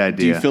is a great idea.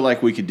 Do you feel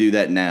like we could do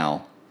that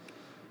now?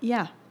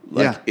 Yeah.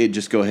 Like Yeah. it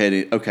just go ahead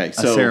and okay.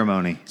 So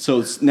ceremony.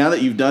 So now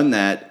that you've done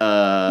that,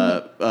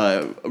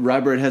 Rye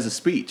Bread has a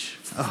speech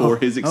for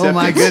his acceptance. Oh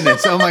my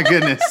goodness. Oh my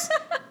goodness.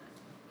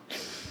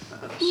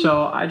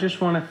 So I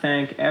just want to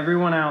thank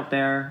everyone out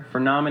there for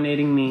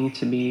nominating me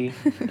to be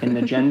in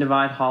the Gen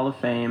Divide Hall of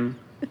Fame.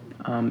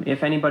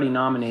 If anybody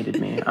nominated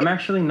me. I'm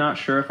actually not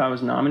sure if I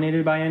was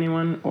nominated by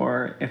anyone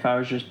or if I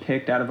was just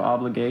picked out of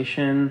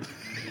obligation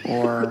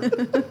or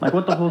like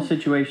what the whole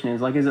situation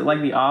is. Like, is it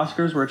like the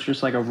Oscars where it's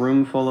just like a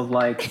room full of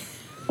like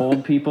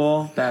old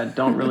people that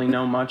don't really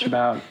know much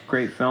about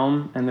great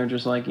film and they're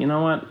just like, you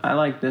know what, I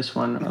like this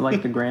one. I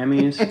like the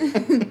Grammys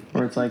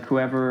where it's like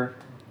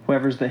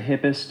whoever's the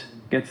hippest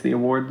gets the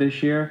award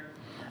this year.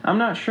 I'm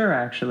not sure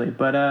actually,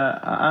 but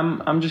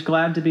I'm just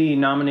glad to be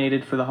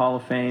nominated for the Hall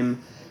of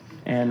Fame,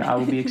 and I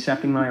will be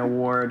accepting my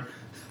award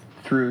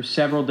through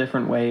several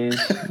different ways,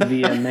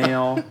 via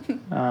mail,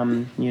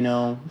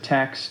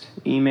 text,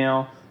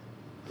 email.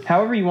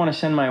 However you want to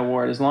send my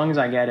award, as long as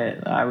I get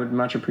it, I would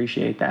much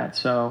appreciate that.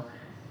 So,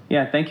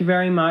 yeah, thank you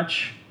very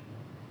much,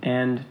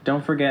 and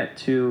don't forget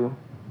to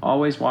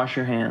always wash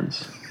your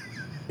hands.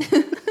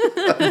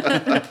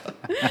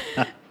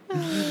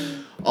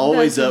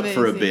 Always That's up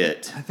for a amazing.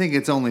 bit. I think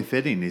it's only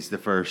fitting he's the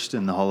first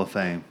in the Hall of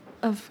Fame.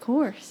 Of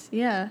course,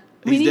 yeah.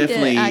 He's We need to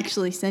definitely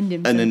actually send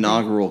him An something.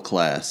 inaugural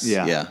class.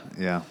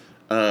 Yeah.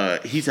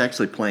 He's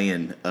actually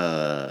playing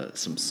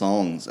some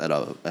songs at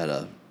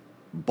a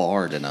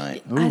bar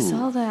tonight. I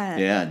saw that.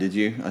 Yeah, did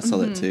you? I saw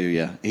that too.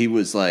 Yeah, he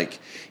went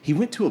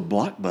to a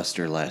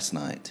Blockbuster last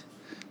night,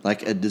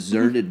 like a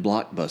deserted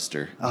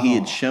Blockbuster. He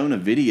had shown a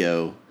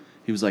video.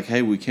 He was like,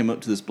 "Hey, we came up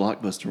to this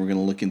Blockbuster. We're going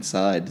to look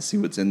inside to see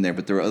what's in there."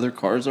 But there were other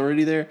cars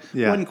already there.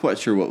 Yeah. Wasn't quite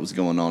sure what was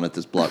going on at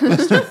this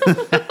Blockbuster.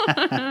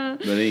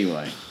 But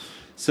anyway,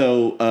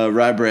 so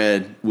Rye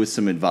Bread with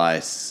some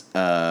advice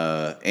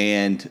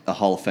and a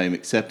Hall of Fame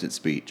acceptance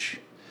speech.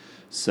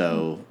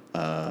 So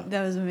That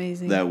was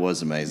amazing. that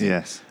was amazing.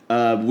 Yes.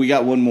 We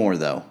got one more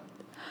though.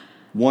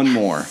 One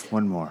more.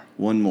 One more.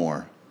 One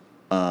more.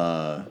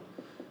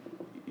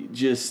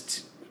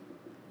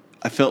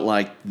 I felt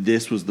like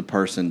this was the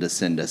person to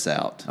send us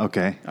out.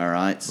 Okay. All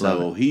right. Love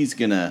So it. he's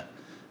going to,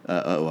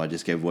 I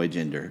just gave away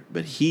gender,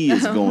 but he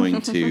is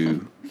going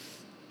to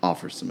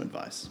offer some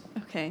advice.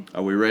 Okay,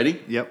 Are we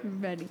ready? Yep.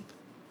 ready.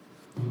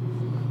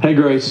 Hey,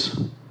 Grace.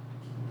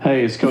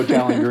 Hey, it's Coach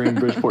Alan Green,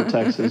 Bridgeport,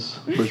 Texas,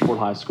 Bridgeport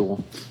High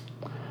School.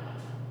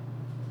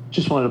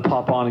 Just wanted to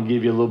pop on and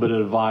give you a little bit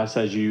of advice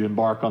as you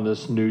embark on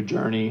this new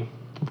journey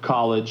of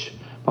college.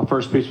 My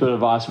first piece of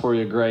advice for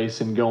you, Grace,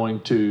 in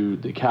going to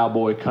the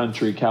cowboy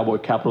country, cowboy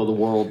capital of the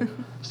world,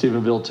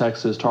 Stephenville,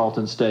 Texas,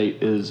 Tarleton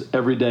State, is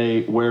every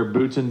day wear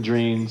boots and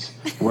jeans,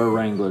 wear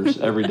Wranglers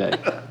every day.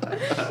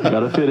 You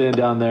got to fit in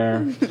down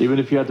there. Even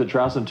if you have to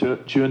try some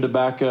chewing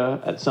tobacco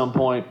at some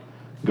point,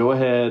 go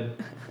ahead.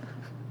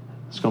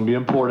 It's going to be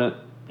important.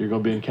 You're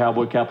going to be in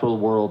cowboy capital of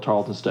the world,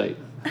 Tarleton State.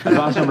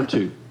 Advice number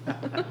 2.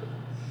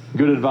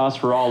 Good advice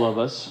for all of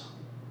us,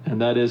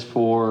 and that is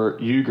for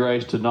you,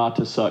 Grace, not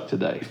to suck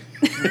today.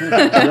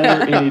 Today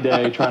or any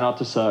day, try not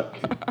to suck.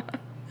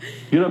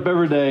 Get up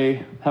every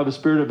day, have a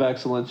spirit of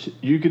excellence.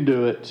 You can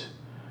do it.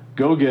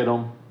 Go get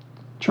them.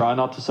 Try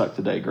not to suck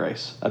today,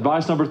 Grace.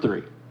 Advice number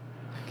 3.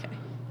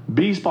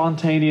 Be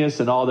spontaneous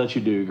in all that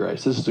you do,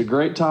 Grace. This is a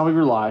great time of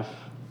your life.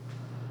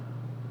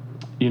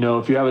 You know,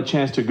 if you have a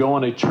chance to go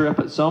on a trip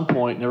at some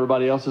point and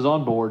everybody else is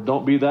on board,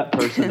 don't be that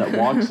person that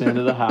walks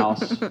into the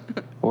house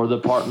or the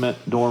apartment,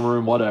 dorm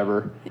room,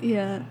 whatever,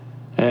 Yeah.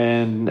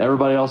 and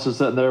everybody else is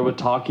sitting there with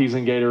Takis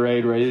and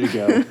Gatorade ready to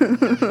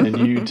go. And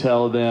you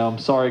tell them,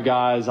 sorry,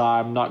 guys,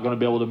 I'm not going to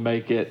be able to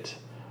make it.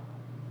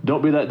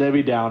 Don't be that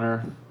Debbie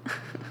Downer.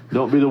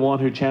 Don't be the one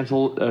who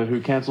cancels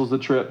the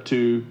trip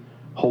to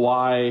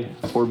Hawaii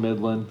or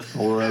Midland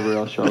or wherever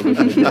else you're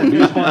looking to go.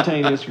 Be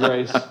spontaneous,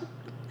 Grace.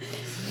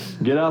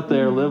 Get out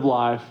there, live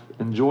life,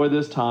 enjoy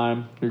this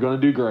time. You're going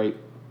to do great.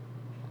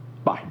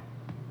 Bye.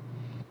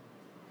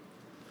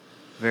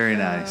 Very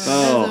nice.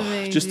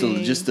 Just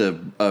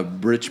a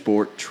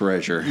Bridgeport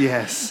treasure.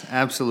 Yes,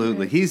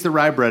 absolutely. He's the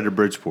Rye Bread of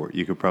Bridgeport,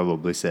 you could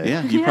probably say.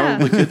 Yeah, you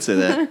probably could say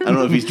that. I don't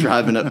know if he's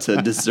driving up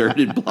to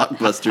deserted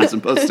Blockbusters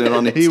and posting it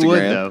on Instagram. He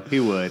would, though. He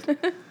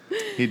would.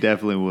 He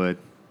definitely would.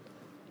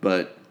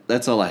 But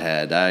that's all I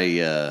had.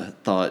 I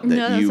thought that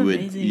No, that's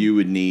amazing. you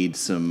would need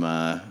some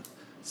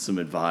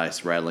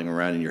advice rattling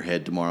around in your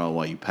head tomorrow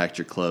while you packed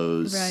your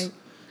clothes, Right.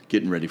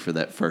 getting ready for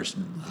that first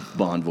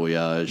bon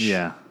voyage.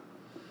 Yeah.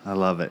 I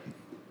love it.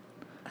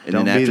 And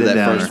Don't then be after the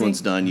that downer. first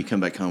one's done, you come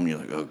back home and you're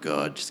like, oh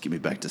God, just get me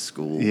back to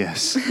school.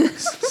 Yes.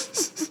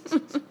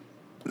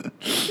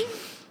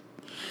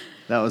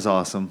 That was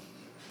awesome.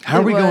 How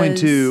are It we going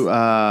was. to,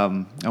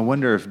 I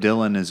wonder if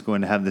Dylan is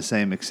going to have the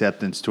same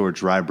acceptance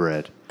towards Rye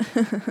Bread.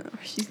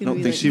 She's I don't gonna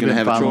be think like, she's gonna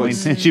have a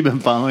choice. She's been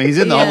following. He's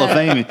in the Hall of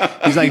Fame.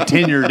 He's like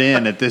tenured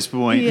in at this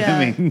point. Yeah.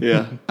 I mean,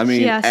 Yeah. I mean,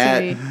 She has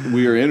to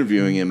we were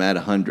interviewing him at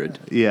 100.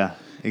 yeah,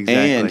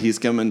 exactly. And he's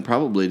coming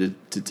probably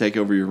to take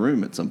over your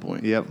room at some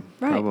point. Yep,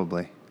 Right.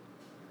 probably.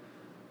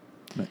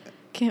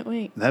 Can't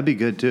wait. That'd be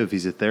good too if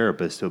he's a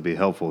therapist. He'll be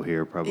helpful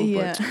here, probably.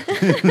 Yeah.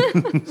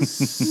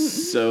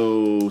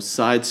 So,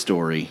 side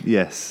story.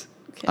 Yes.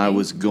 I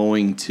was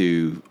going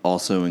to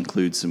also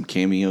include some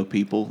cameo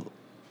people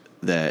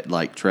that,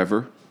 like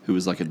Trevor, who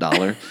was like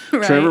 $1.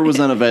 Right. Trevor was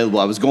unavailable.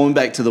 I was going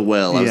back to the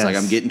well. I was like,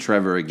 Yes. I'm getting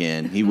Trevor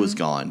again. He was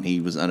gone. He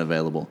was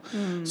unavailable.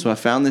 So I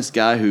found this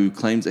guy who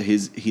claims that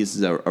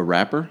he's a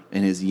rapper,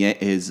 and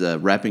his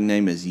rapping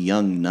name is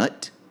Young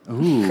Nut.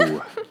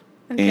 Ooh.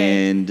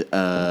 And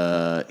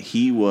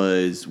he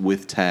was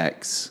with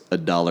tax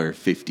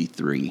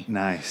 $1.53.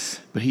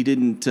 Nice. But he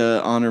didn't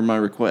honor my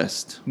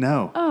request.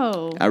 No.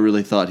 Oh. I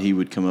really thought he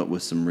would come up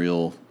with some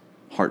real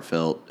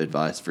heartfelt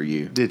advice for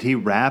you. Did he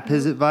rap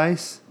his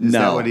advice? Is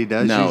that what he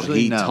does no,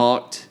 usually? He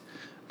talked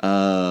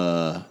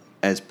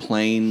at as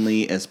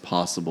plainly as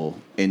possible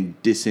and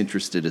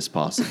disinterested as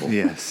possible.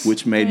 Yes.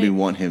 Which made me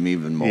want him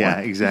even more. Yeah,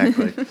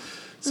 exactly.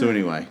 So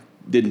anyway,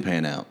 didn't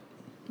pan out.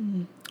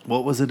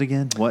 What was it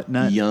again? What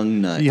nut?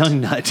 Young Nut.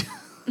 Young Nut.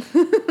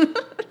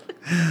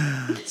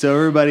 So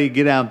everybody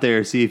get out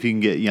there, see if you can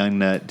get Young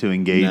Nut to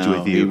engage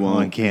with he you won't.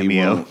 on He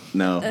Cameo. won't.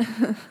 No,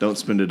 don't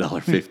spend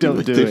 $1.50. Don't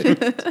with do him.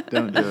 it.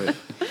 Don't do it.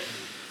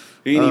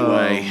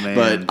 Anyway, Oh, man.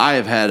 but I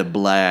have had a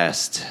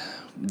blast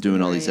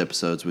doing all these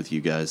episodes with you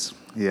guys.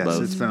 Yes,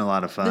 Both. it's been a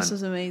lot of fun. This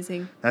was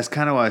amazing. That's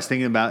kind of what I was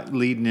thinking about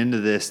leading into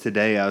this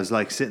today. I was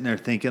like sitting there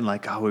thinking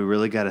like, oh, we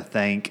really got to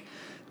thank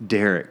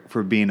Derek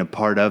for being a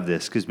part of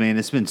this because, man,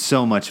 it's been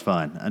so much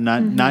fun.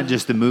 And not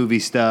just the movie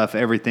stuff,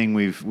 everything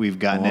we've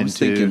gotten I was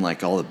into. thinking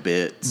like all the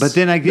bits. But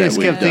then I just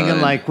that kept we've thinking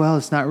done. like, well,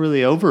 it's not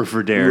really over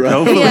for Derek. Right.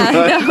 Hopefully,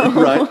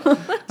 right.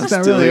 it's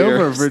not Still really here.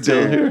 over for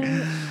Still Derek.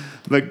 here.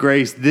 But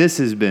Grace, this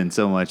has been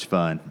so much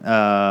fun.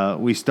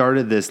 We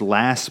started this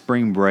last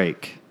spring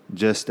break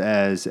just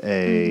as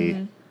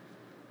a,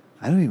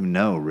 I don't even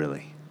know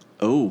really.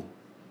 Oh,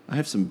 I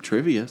have some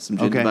trivia, some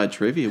Okay. Gingerbread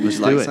trivia. Would Let's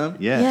you like do it. some?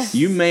 Yes. Yes.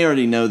 You may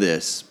already know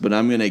this, but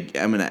I'm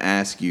gonna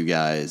ask you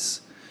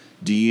guys.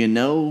 Do you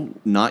know,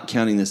 not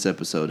counting this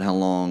episode, how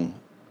long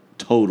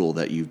total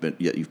that you've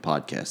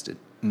podcasted?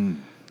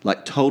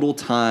 Like total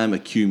time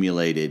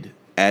accumulated,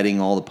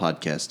 adding all the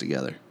podcasts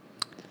together.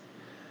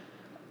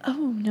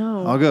 Oh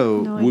no. I'll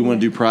go. No We want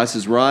to idea. do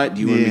prices right.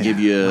 Do you want me to give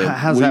you?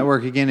 How's that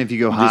work again? If you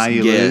go high,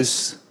 you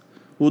guess. lose.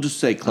 We'll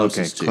just say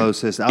closest to.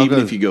 closest. I'll Even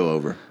go- if you go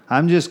over.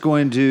 I'm just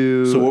going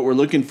to. So what we're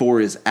looking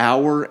for is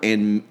hour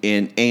and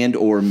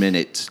or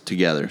minute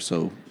together.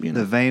 So you the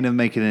know. vein of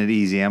making it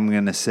easy, I'm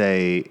going to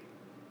say.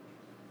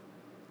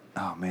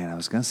 Oh man, I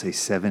was going to say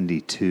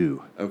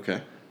 72.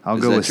 Okay. I'll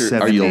Is go that with your-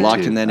 72. Are you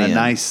locking that A in?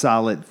 nice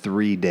solid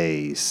 3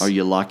 days. Are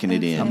you locking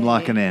it in? I'm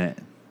locking in it.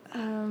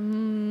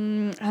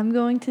 I'm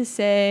going to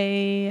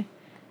say.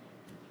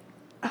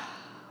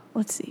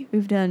 Let's see.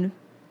 We've done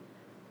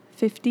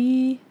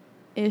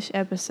 50-ish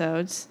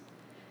episodes.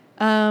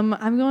 I'm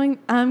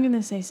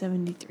gonna say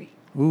 73.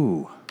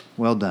 Ooh,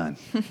 well done.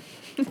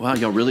 Wow,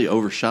 y'all really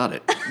overshot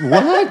it.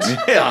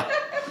 What?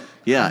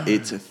 Yeah,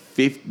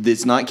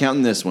 it's not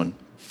counting this one.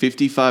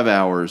 55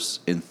 hours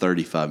and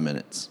 35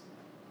 minutes.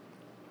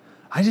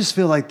 I just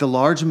feel like the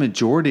large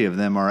majority of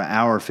them are an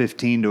hour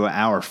 15 to an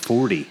hour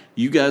 40.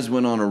 You guys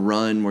went on a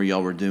run where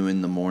y'all were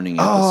doing the morning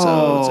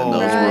episodes, and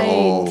those were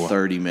all Right.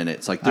 30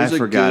 minutes. Like I there's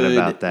forgot a good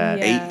about that.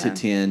 Yeah. 8 to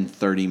 10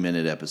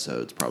 30-minute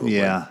episodes probably.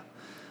 Yeah.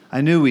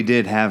 I knew we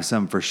did have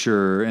some for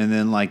sure. And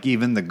then, like,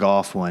 even the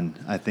golf one,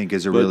 I think,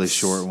 is a But really s-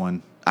 short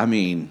one. I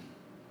mean,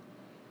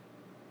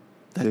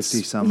 that's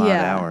 50 some odd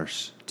Yeah.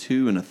 hours.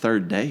 2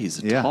 1/3 days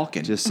of Yeah.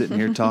 talking. Just sitting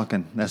here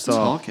talking. That's Just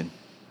all. talking.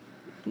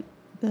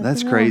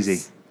 That's Nothing crazy.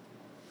 else.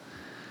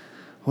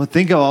 Well,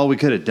 think of all we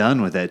could have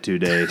done with that 2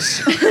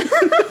 days.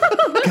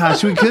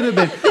 Gosh, we could have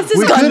been. This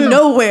has gone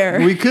nowhere.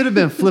 We could have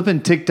been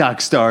flipping TikTok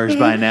stars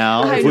by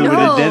now I if we would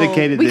have know.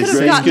 dedicated We this could have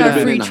same gotten Could our have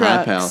been free in the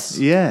hype trucks. house.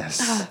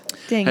 Yes.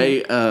 Dang Hey,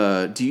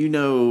 it. do you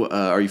know,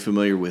 are you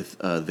familiar with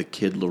the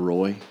Kid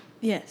Leroy?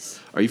 Yes.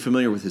 Are you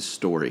familiar with his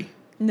story?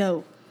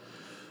 No.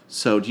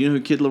 So, do you know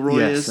who Kid Leroy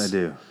is? Yes, I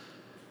do.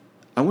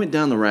 I went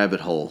down the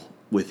rabbit hole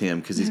with him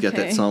because he's got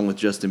that Okay. song with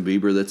Justin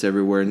Bieber that's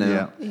everywhere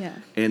now. Yeah. Yeah.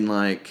 And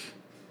like,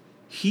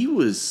 he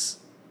was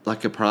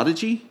like a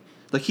prodigy.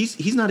 Like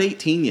he's not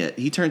 18 yet.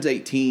 He turns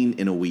 18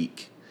 in a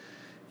week.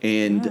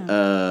 And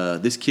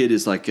this kid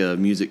is like a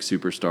music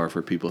superstar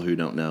for people who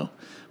don't know.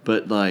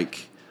 But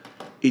like,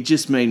 it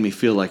just made me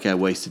feel like I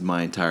wasted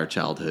my entire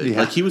childhood. Yeah.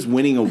 Like he was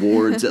winning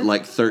awards at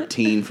like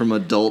 13 from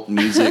adult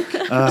music.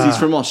 'Cause he's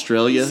from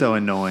Australia. So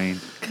annoying.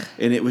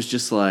 And it was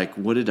just like,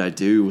 what did I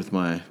do with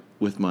my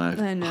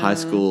I know. high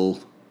school,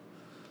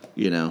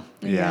 you know?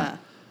 Yeah.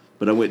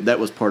 But that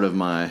was part of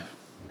my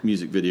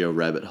music video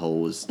rabbit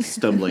hole, was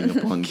stumbling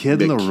upon Kid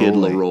Big Kid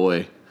Leroy.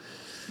 Leroy.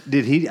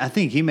 Did he? I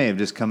think he may have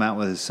just come out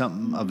with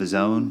something of his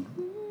own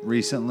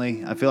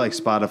recently. I feel like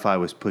Spotify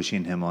was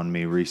pushing him on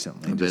me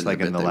recently, just I like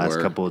in bet the they last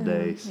were. couple of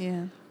days.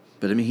 Yeah.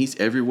 But I mean, he's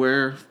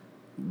everywhere.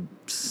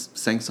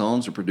 Sang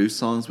songs or produced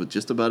songs with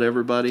just about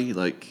everybody.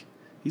 Like,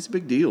 he's a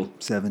big deal.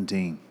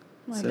 17.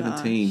 My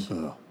 17.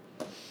 gosh.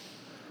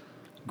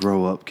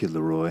 Grow up, Kid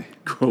Leroy.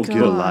 Grow Get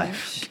a up.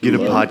 life. Get a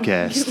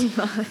podcast.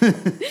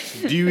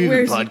 Do you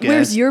even podcast?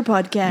 Where's your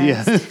podcast?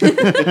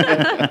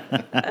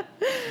 Yeah.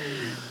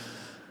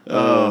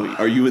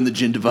 Are you in the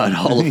Gin Divide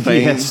Hall of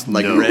Fame? Yes.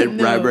 Like No. Red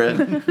No.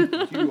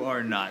 Bread? You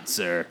are not,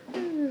 sir.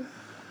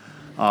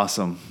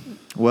 Awesome.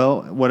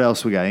 Well, what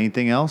else we got?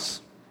 Anything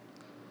else?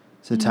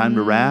 Is it time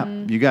to wrap?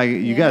 You got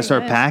to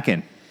start guys.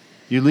 packing.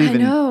 You're I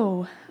leaving.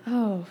 know.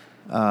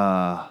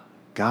 Oh,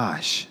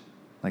 Gosh,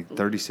 like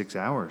 36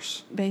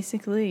 hours.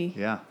 basically.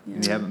 Yeah.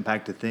 And you haven't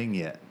packed a thing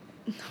yet.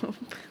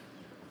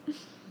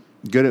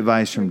 Good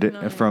advice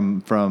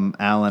from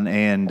Alan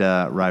and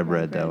Rye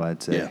Bread, though,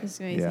 I'd say. Yeah. It's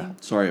amazing. Yeah.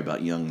 Sorry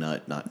about Young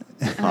Nut not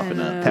popping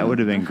up. That would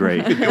have been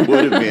great. It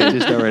would have been.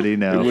 Just already It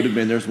know. would have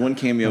been. There's one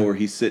cameo where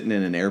he's sitting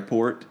in an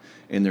airport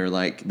and they're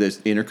like, there's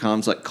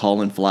intercoms like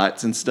calling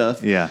flights and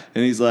stuff. Yeah.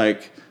 And he's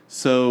like,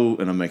 So,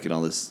 and I'm making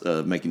all this,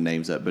 making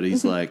names up, but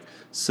he's like,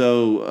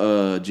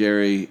 so,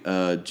 Jerry,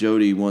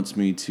 Jody wants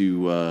me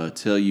to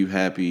tell you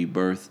happy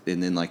birthday,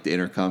 and then like the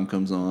intercom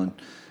comes on,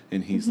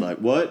 and he's like,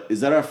 what?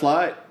 Is that our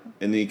flight?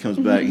 And then he comes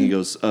back and he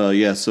goes,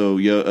 yeah, so,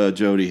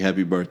 Jody,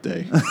 happy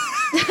birthday.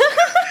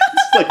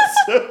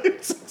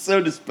 It's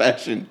so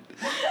dispassionate.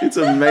 It's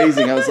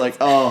amazing. I was like,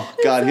 oh,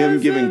 God, him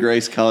giving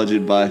Grace college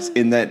advice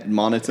in that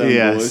monotone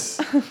voice.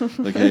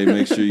 Like, hey,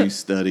 make sure you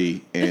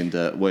study. And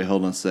wait,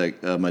 hold on a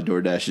sec. My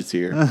DoorDash is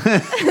here.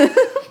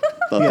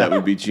 Thought that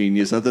would be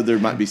genius. I thought there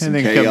might be some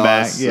chaos. Come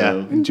back. Yeah,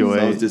 enjoy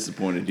I was it.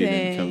 disappointed he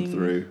didn't come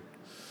through.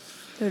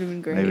 That would have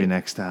been great. Maybe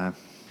next time.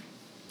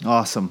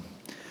 Awesome.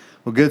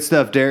 Well, good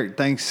stuff, Derek.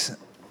 Thanks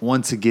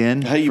once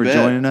again for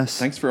joining us.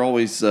 Thanks for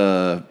always.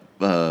 How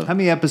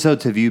many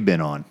episodes have you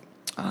been on?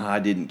 I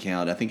didn't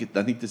count. I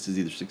think this is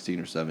either 16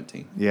 or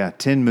 17. Yeah,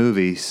 10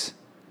 movies,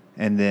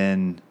 and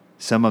then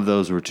some of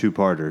those were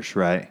two-parters,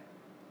 right?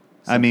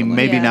 I mean,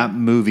 maybe not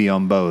movie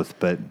on both,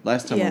 but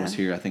last time I was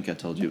here, I think I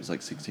told you it was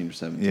like 16 or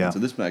 17. Yeah. So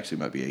this actually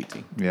might be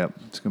 18. Yep,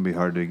 it's going to be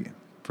hard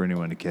for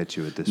anyone to catch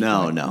you at this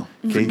point. No,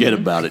 forget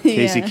about it.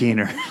 Casey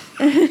Keener.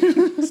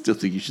 Still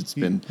think you should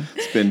spend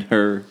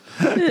her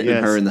and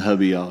her and the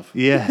hubby off.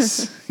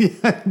 Yes.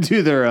 Yeah,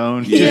 do their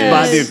own. Yes. Just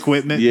buy the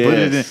equipment,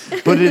 Yes.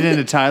 put it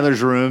into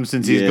Tyler's room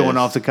since he's going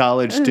off to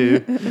college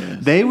too. Yes.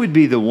 They would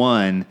be the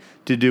one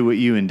to do what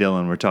you and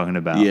Dylan were talking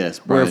about. Yes,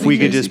 where Brian if we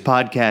and could Casey. just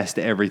podcast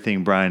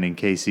everything Brian and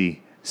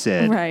Casey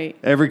said. Right.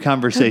 Every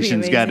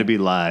conversation's got to amazing. be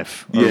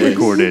live or Yes.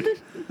 recorded.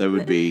 That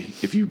would be,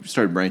 if you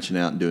started branching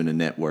out and doing a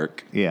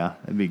network. Yeah,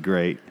 that'd be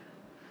great.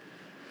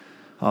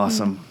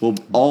 Awesome. Well,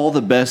 all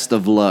the best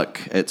of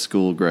luck at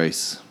school,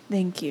 Grace.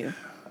 Thank you.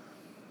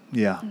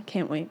 Yeah,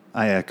 Can't wait.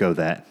 I echo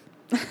that.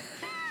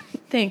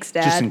 Thanks,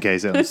 Dad. Just in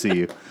case I don't see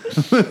you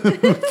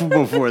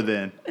before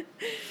then.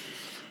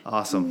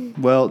 Awesome.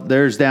 Well,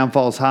 there's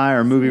Downfalls High,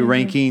 our movie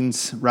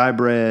rankings, Rye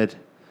Bread,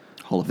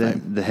 Hall of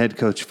Fame. the head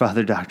coach,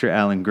 Father Dr.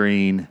 Alan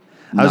Green.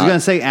 I was Not- going to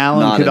say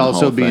Alan not could in the Hall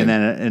also of be in Fame.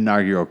 that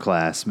inaugural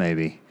class,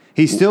 maybe.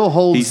 He still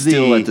holds He's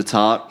still at the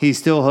top. He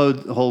still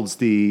holds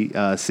the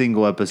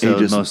single episode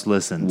just most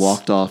listens.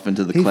 Walked off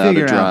into the He cloud of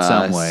figured dry out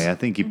some ice. way. I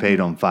think he paid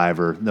on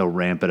Fiverr. They'll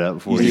ramp it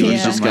up for He's you. or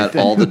just something got like that.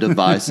 all the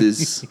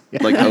devices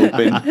like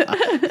open.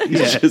 He's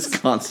Yes.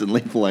 just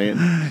constantly playing.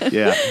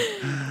 Yeah.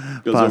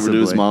 Goes over to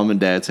his Possibly. mom and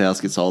dad's house,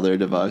 gets all their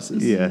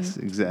devices. Yes,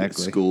 At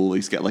exactly. school,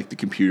 he's got like the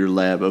computer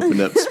lab opened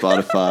up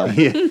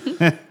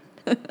Spotify.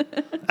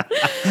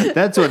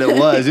 That's what it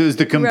was. It was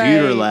the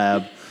computer Right.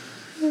 lab.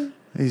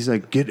 He's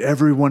like, get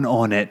everyone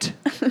on it.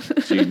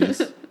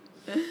 Genius.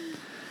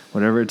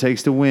 Whatever it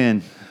takes to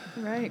win.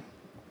 Right.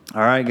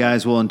 All right,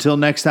 guys. Well, until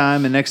next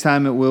time, and next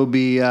time it will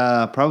be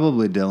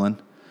probably Dylan.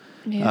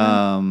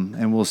 Yeah.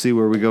 And we'll see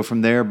where we go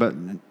from there. But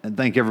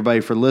thank everybody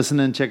for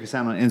listening. Check us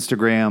out on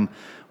Instagram.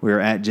 We are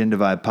at Gen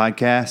Divide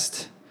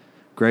Podcast.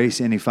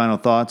 Grace, any final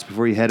thoughts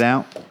before you head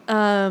out?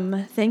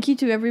 Thank you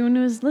to everyone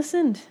who has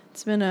listened.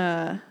 It's been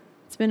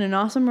an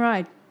awesome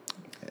ride.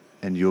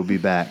 And you'll be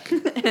back.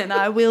 And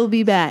I will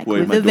be back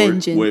with my a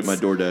vengeance. Wait, my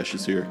DoorDash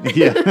is here.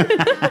 Yeah.